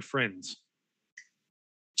 Maybe they're friends.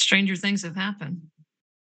 Stranger things have happened.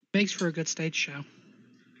 Makes for a good stage show.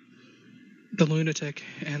 The lunatic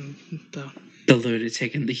and the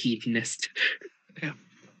lunatic and the hedonist. Yeah.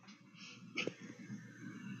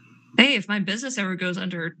 Hey, if my business ever goes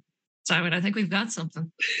under, Simon, I think we've got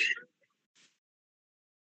something.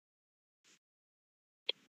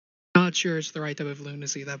 Not sure it's the right type of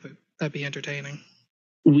lunacy. That'd be entertaining.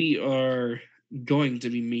 We are going to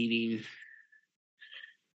be meeting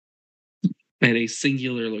at a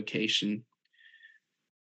singular location.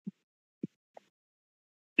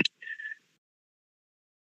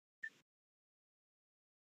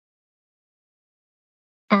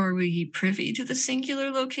 Are we privy to the singular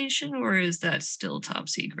location, or is that still top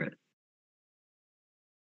secret?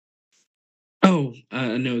 Oh,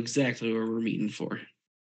 I know exactly where we're meeting for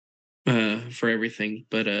everything,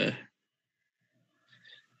 but I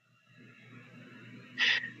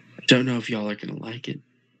don't know if y'all are gonna like it.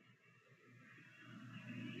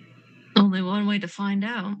 Only one way to find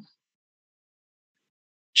out.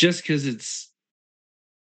 Just because it's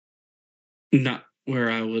not where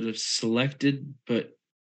I would have selected, but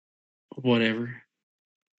whatever.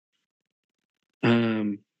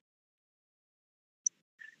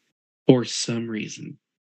 For some reason.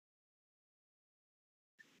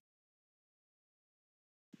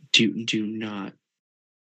 Do not.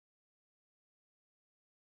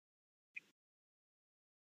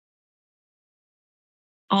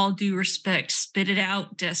 All due respect, spit it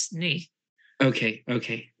out, Destiny. Okay.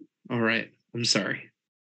 All right. I'm sorry.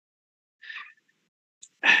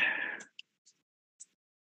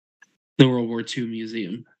 The World War II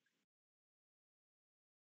Museum.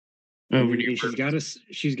 Over near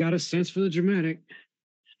She's got a sense for the dramatic.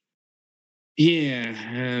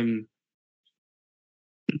 Yeah.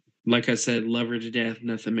 Like I said, love her to death.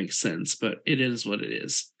 Nothing makes sense, but it is what it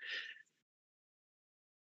is.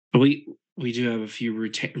 We do have a few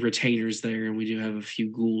retainers there, and we do have a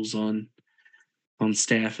few ghouls on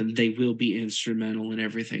staff, and they will be instrumental in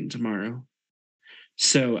everything tomorrow.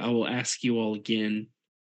 So I will ask you all again.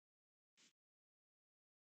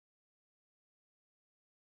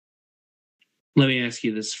 Let me ask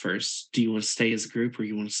you this first. Do you want to stay as a group or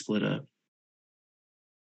you want to split up?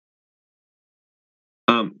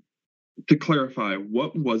 To clarify,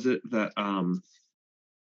 what was it that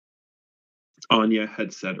Anya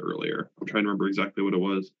had said earlier? I'm trying to remember exactly what it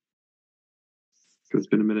was. It's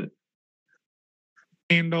been a minute.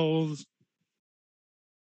 Candles.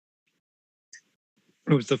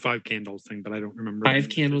 It was the 5 candles thing, but I don't remember. 5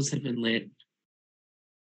 candles have been lit.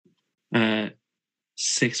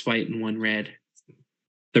 6 white and 1 red.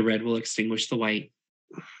 The red will extinguish the white.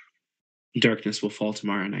 Darkness will fall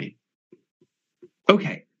tomorrow night.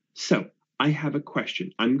 Okay, so I have a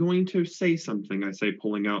question. I'm going to say something. I say,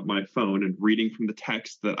 pulling out my phone and reading from the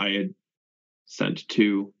text that I had sent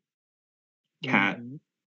to Kat.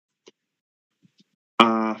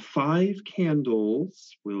 Mm-hmm. 5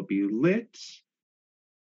 candles will be lit.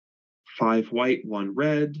 5 white, 1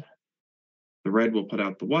 red. The red will put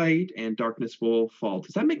out the white, and darkness will fall.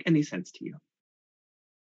 Does that make any sense to you?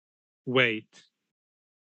 Wait.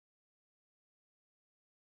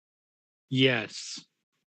 Yes.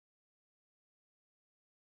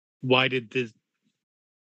 Why did this?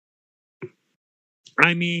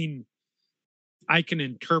 I mean, I can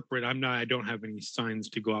interpret. I don't have any signs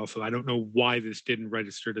to go off of. I don't know why this didn't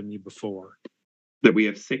register to me before. That we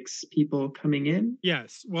have 6 people coming in?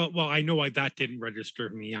 Yes. Well, I know why that didn't register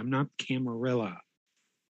to me. I'm not Camarilla.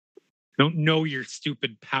 Don't know your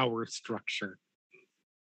stupid power structure.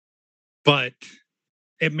 But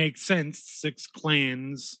it makes sense. 6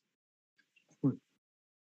 clans.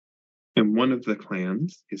 And one of the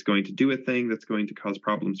clans is going to do a thing that's going to cause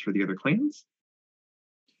problems for the other clans?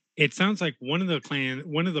 It sounds like one of the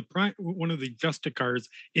Justicars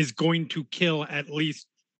is going to kill at least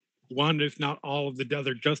one, if not all, of the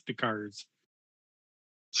other Justicars.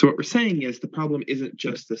 So what we're saying is the problem isn't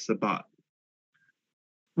just the Sabbat.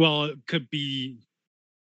 Well, it could be.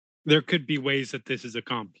 There could be ways that this is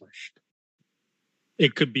accomplished.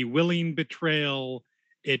 It could be willing betrayal.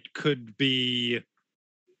 It could be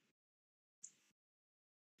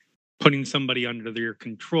putting somebody under their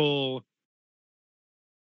control.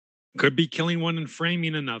 Could be killing one and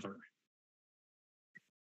framing another.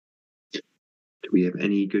 Do we have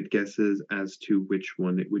any good guesses as to which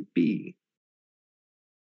one it would be?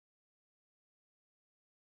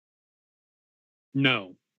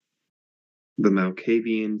 No. The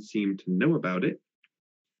Malkavians seem to know about it.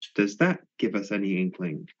 Does that give us any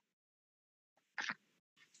inkling?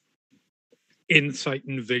 Insight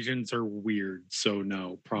and visions are weird, so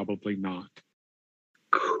no, probably not.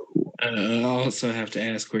 Cool. I also have to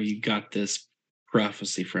ask where you got this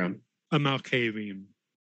prophecy from. A Malkavian.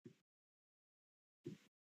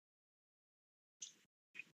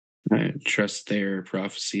 I trust their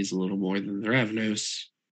prophecies a little more than the Ravnos.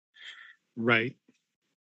 Right.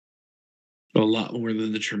 A lot more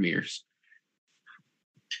than the Tremors.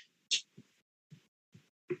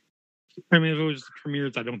 I mean, if it was the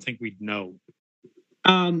premieres, I don't think we'd know.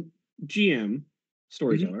 GM,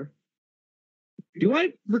 storyteller. Do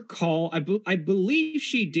I recall? I believe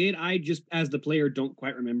she did. I just, as the player, don't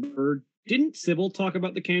quite remember. Didn't Sybil talk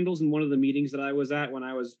about the candles in one of the meetings that I was at when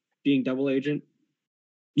I was being double agent?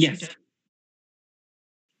 Yes.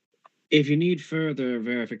 If you need further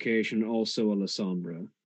verification, also Alessandra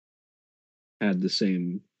had the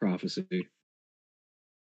same prophecy.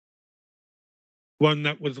 One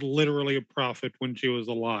that was literally a prophet when she was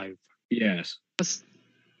alive. Yes.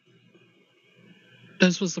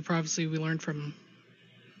 This was the prophecy we learned from.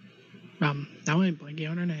 Now I'm blanking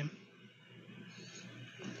on her name.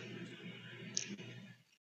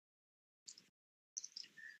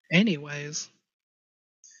 Anyways.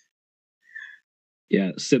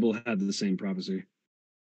 Yeah, Sybil had the same prophecy.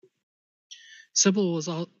 Sybil was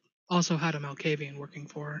also had a Malkavian working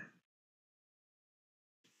for her.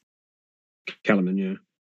 Kellerman, yeah.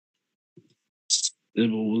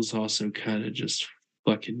 Sybil was also kind of just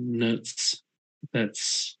fucking nuts.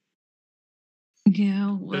 That's...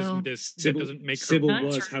 Yeah, well, That doesn't make her... Sybil Nuts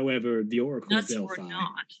was, or- however, the Oracle of nuts or Delphi.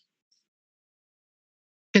 not.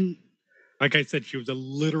 Like I said, she was a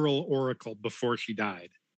literal oracle before she died.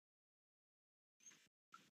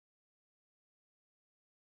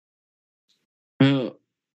 Well,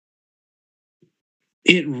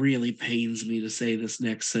 it really pains me to say this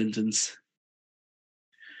next sentence.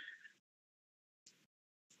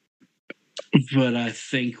 But I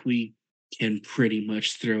think we can pretty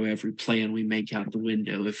much throw every plan we make out the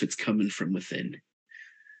window if it's coming from within.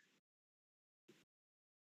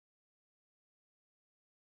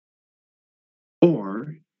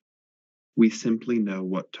 Or we simply know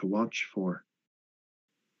what to watch for.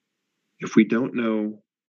 If we don't know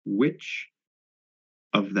which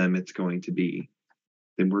of them it's going to be,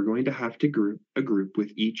 then we're going to have to group a group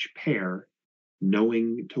with each pair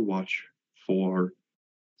knowing to watch for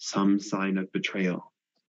some sign of betrayal.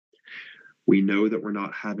 We know that we're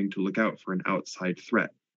not having to look out for an outside threat.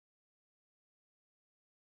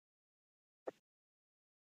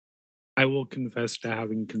 I will confess to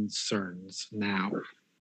having concerns now.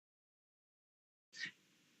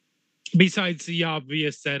 Besides the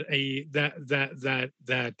obvious that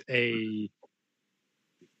a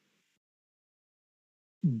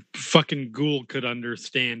fucking ghoul could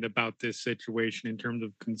understand about this situation in terms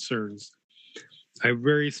of concerns, I have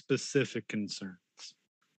very specific concerns.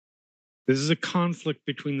 This is a conflict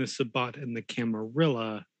between the Sabbat and the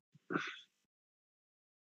Camarilla.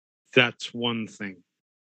 That's one thing.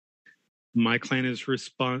 My clan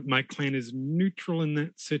is neutral in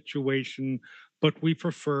that situation, but we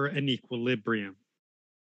prefer an equilibrium.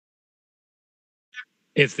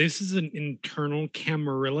 If this is an internal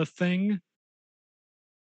Camarilla thing,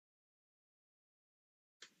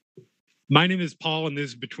 my name is Paul, and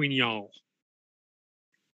this is between y'all.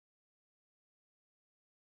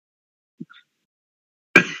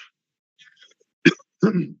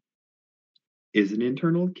 Is an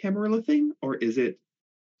internal Camarilla thing, or is it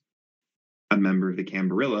a member of the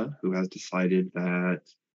Camarilla who has decided that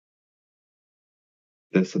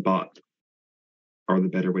the Sabbat are the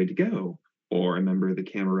better way to go, or a member of the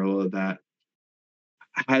Camarilla that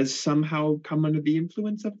has somehow come under the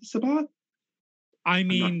influence of the Sabbat? I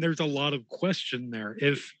mean, there's a lot of question there.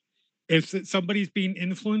 If somebody's being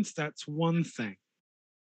influenced, that's one thing.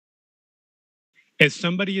 If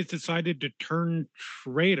somebody has decided to turn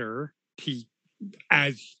traitor,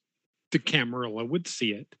 as the Camarilla would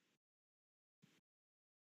see it,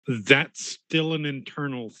 that's still an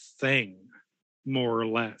internal thing, more or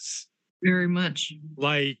less. Very much.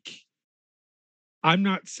 Like, I'm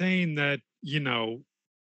not saying that,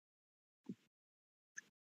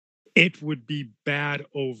 it would be bad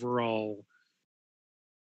overall.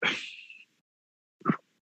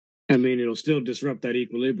 I mean, it'll still disrupt that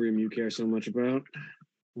equilibrium you care so much about.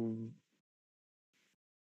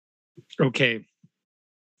 Okay.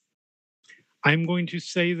 I'm going to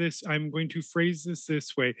say this, I'm going to phrase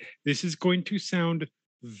this way. This is going to sound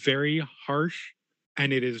very harsh,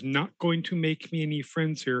 and it is not going to make me any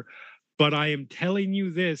friends here, but I am telling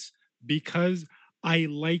you this because I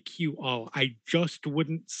like you all. I just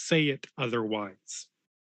wouldn't say it otherwise.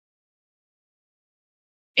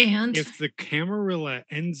 And If the Camarilla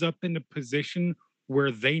ends up in a position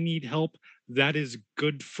where they need help, that is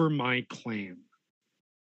good for my clan.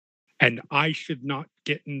 And I should not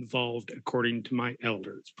get involved according to my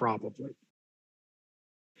elders, probably.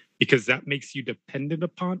 Because that makes you dependent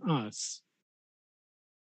upon us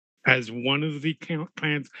as one of the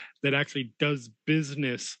clans that actually does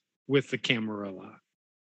business with the Camarilla.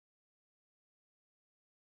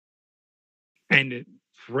 And it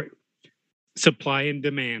supply and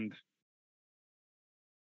demand.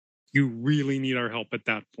 You really need our help at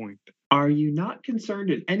that point. Are you not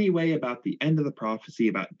concerned in any way about the end of the prophecy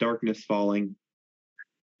about darkness falling?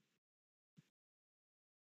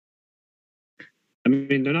 I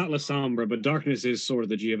mean, they're not La Sombra, but darkness is sort of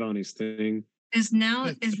the Giovanni's thing. It's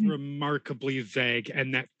remarkably vague,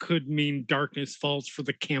 and that could mean darkness falls for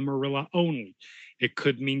the Camarilla only. It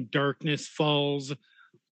could mean darkness falls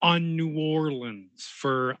on New Orleans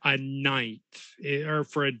for a night or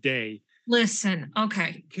for a day. listen,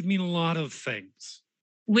 okay, It could mean a lot of things.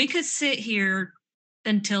 we could sit here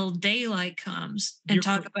until daylight comes and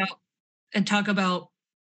talk about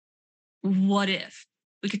what if.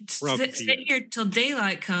 We could sit here till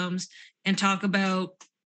daylight comes and talk about,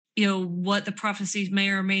 what the prophecies may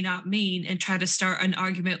or may not mean, and try to start an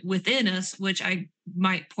argument within us, which I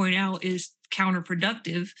might point out is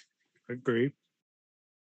counterproductive. Agree.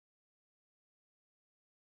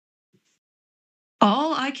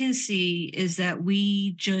 All I can see is that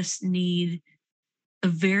we just need a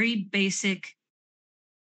very basic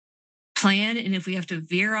plan. And if we have to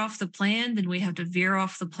veer off the plan, then we have to veer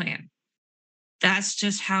off the plan. That's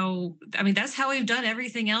just that's how we've done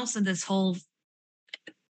everything else in this whole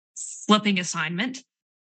flipping assignment.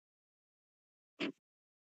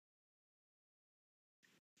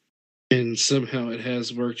 And somehow it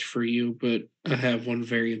has worked for you, but I have one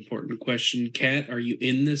very important question. Kat, are you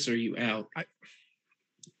in this or are you out?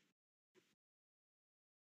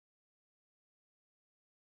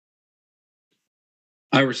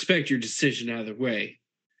 I respect your decision either way.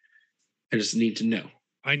 I just need to know.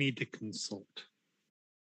 I need to consult.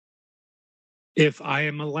 If I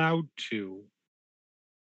am allowed to,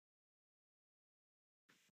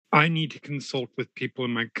 I need to consult with people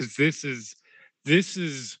in my, because this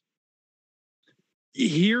is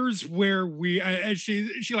here's where we, as she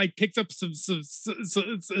like picks up some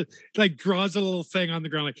like draws a little thing on the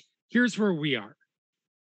ground, like here's where we are.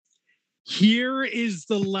 Here is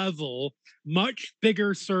the level, much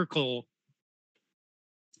bigger circle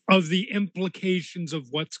of the implications of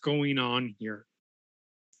what's going on here.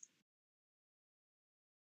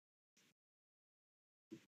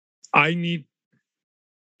 I need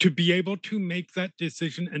to be able to make that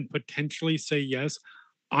decision and potentially say yes.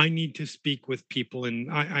 I need to speak with people,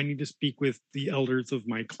 and I need to speak with the elders of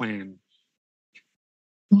my clan.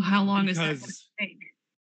 Well, how long is that going to take?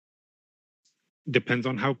 Depends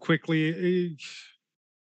on how quickly.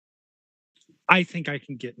 I think I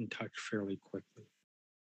can get in touch fairly quickly.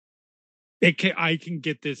 I can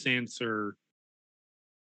get this answer.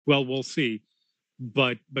 Well, we'll see,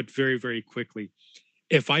 but very, very quickly.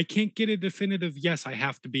 If I can't get a definitive yes, I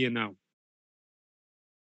have to be a no.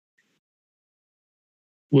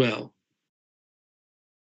 Well,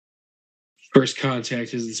 first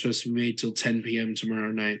contact isn't supposed to be made till 10 p.m.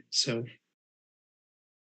 tomorrow night, so.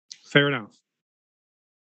 Fair enough.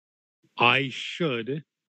 I should,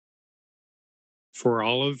 for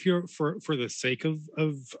all of your, for the sake of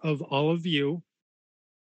all of you,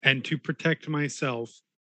 and to protect myself,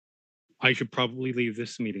 I should probably leave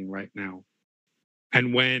this meeting right now.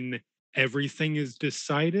 And when everything is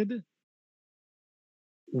decided,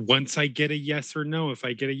 once I get a yes or no, if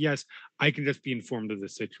I get a yes, I can just be informed of the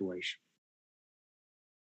situation.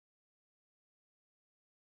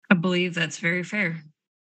 I believe that's very fair.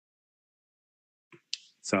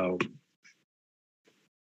 So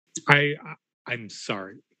I'm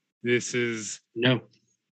sorry. This is no.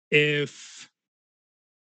 If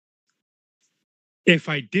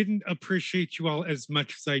I didn't appreciate you all as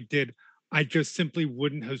much as I did, I just simply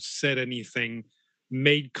wouldn't have said anything,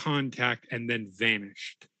 made contact, and then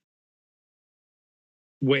vanished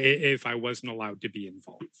if I wasn't allowed to be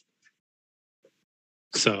involved.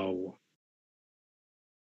 So.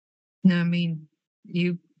 No, I mean,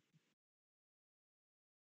 you.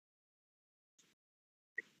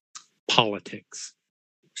 Politics.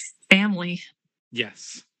 Family.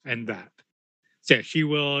 Yes, and that. So yeah, she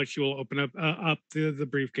will open up the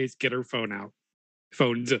briefcase, get her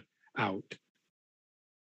phones out.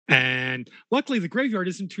 And luckily the graveyard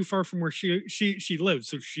isn't too far from where she lives,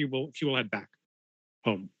 so she will head back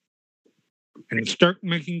home. and start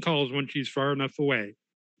making calls when she's far enough away.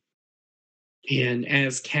 And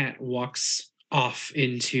as Kat walks off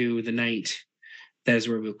into the night, that is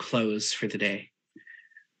where we'll close for the day.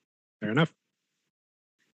 Fair enough.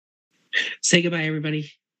 Say goodbye,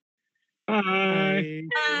 everybody. Bye.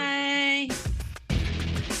 Bye.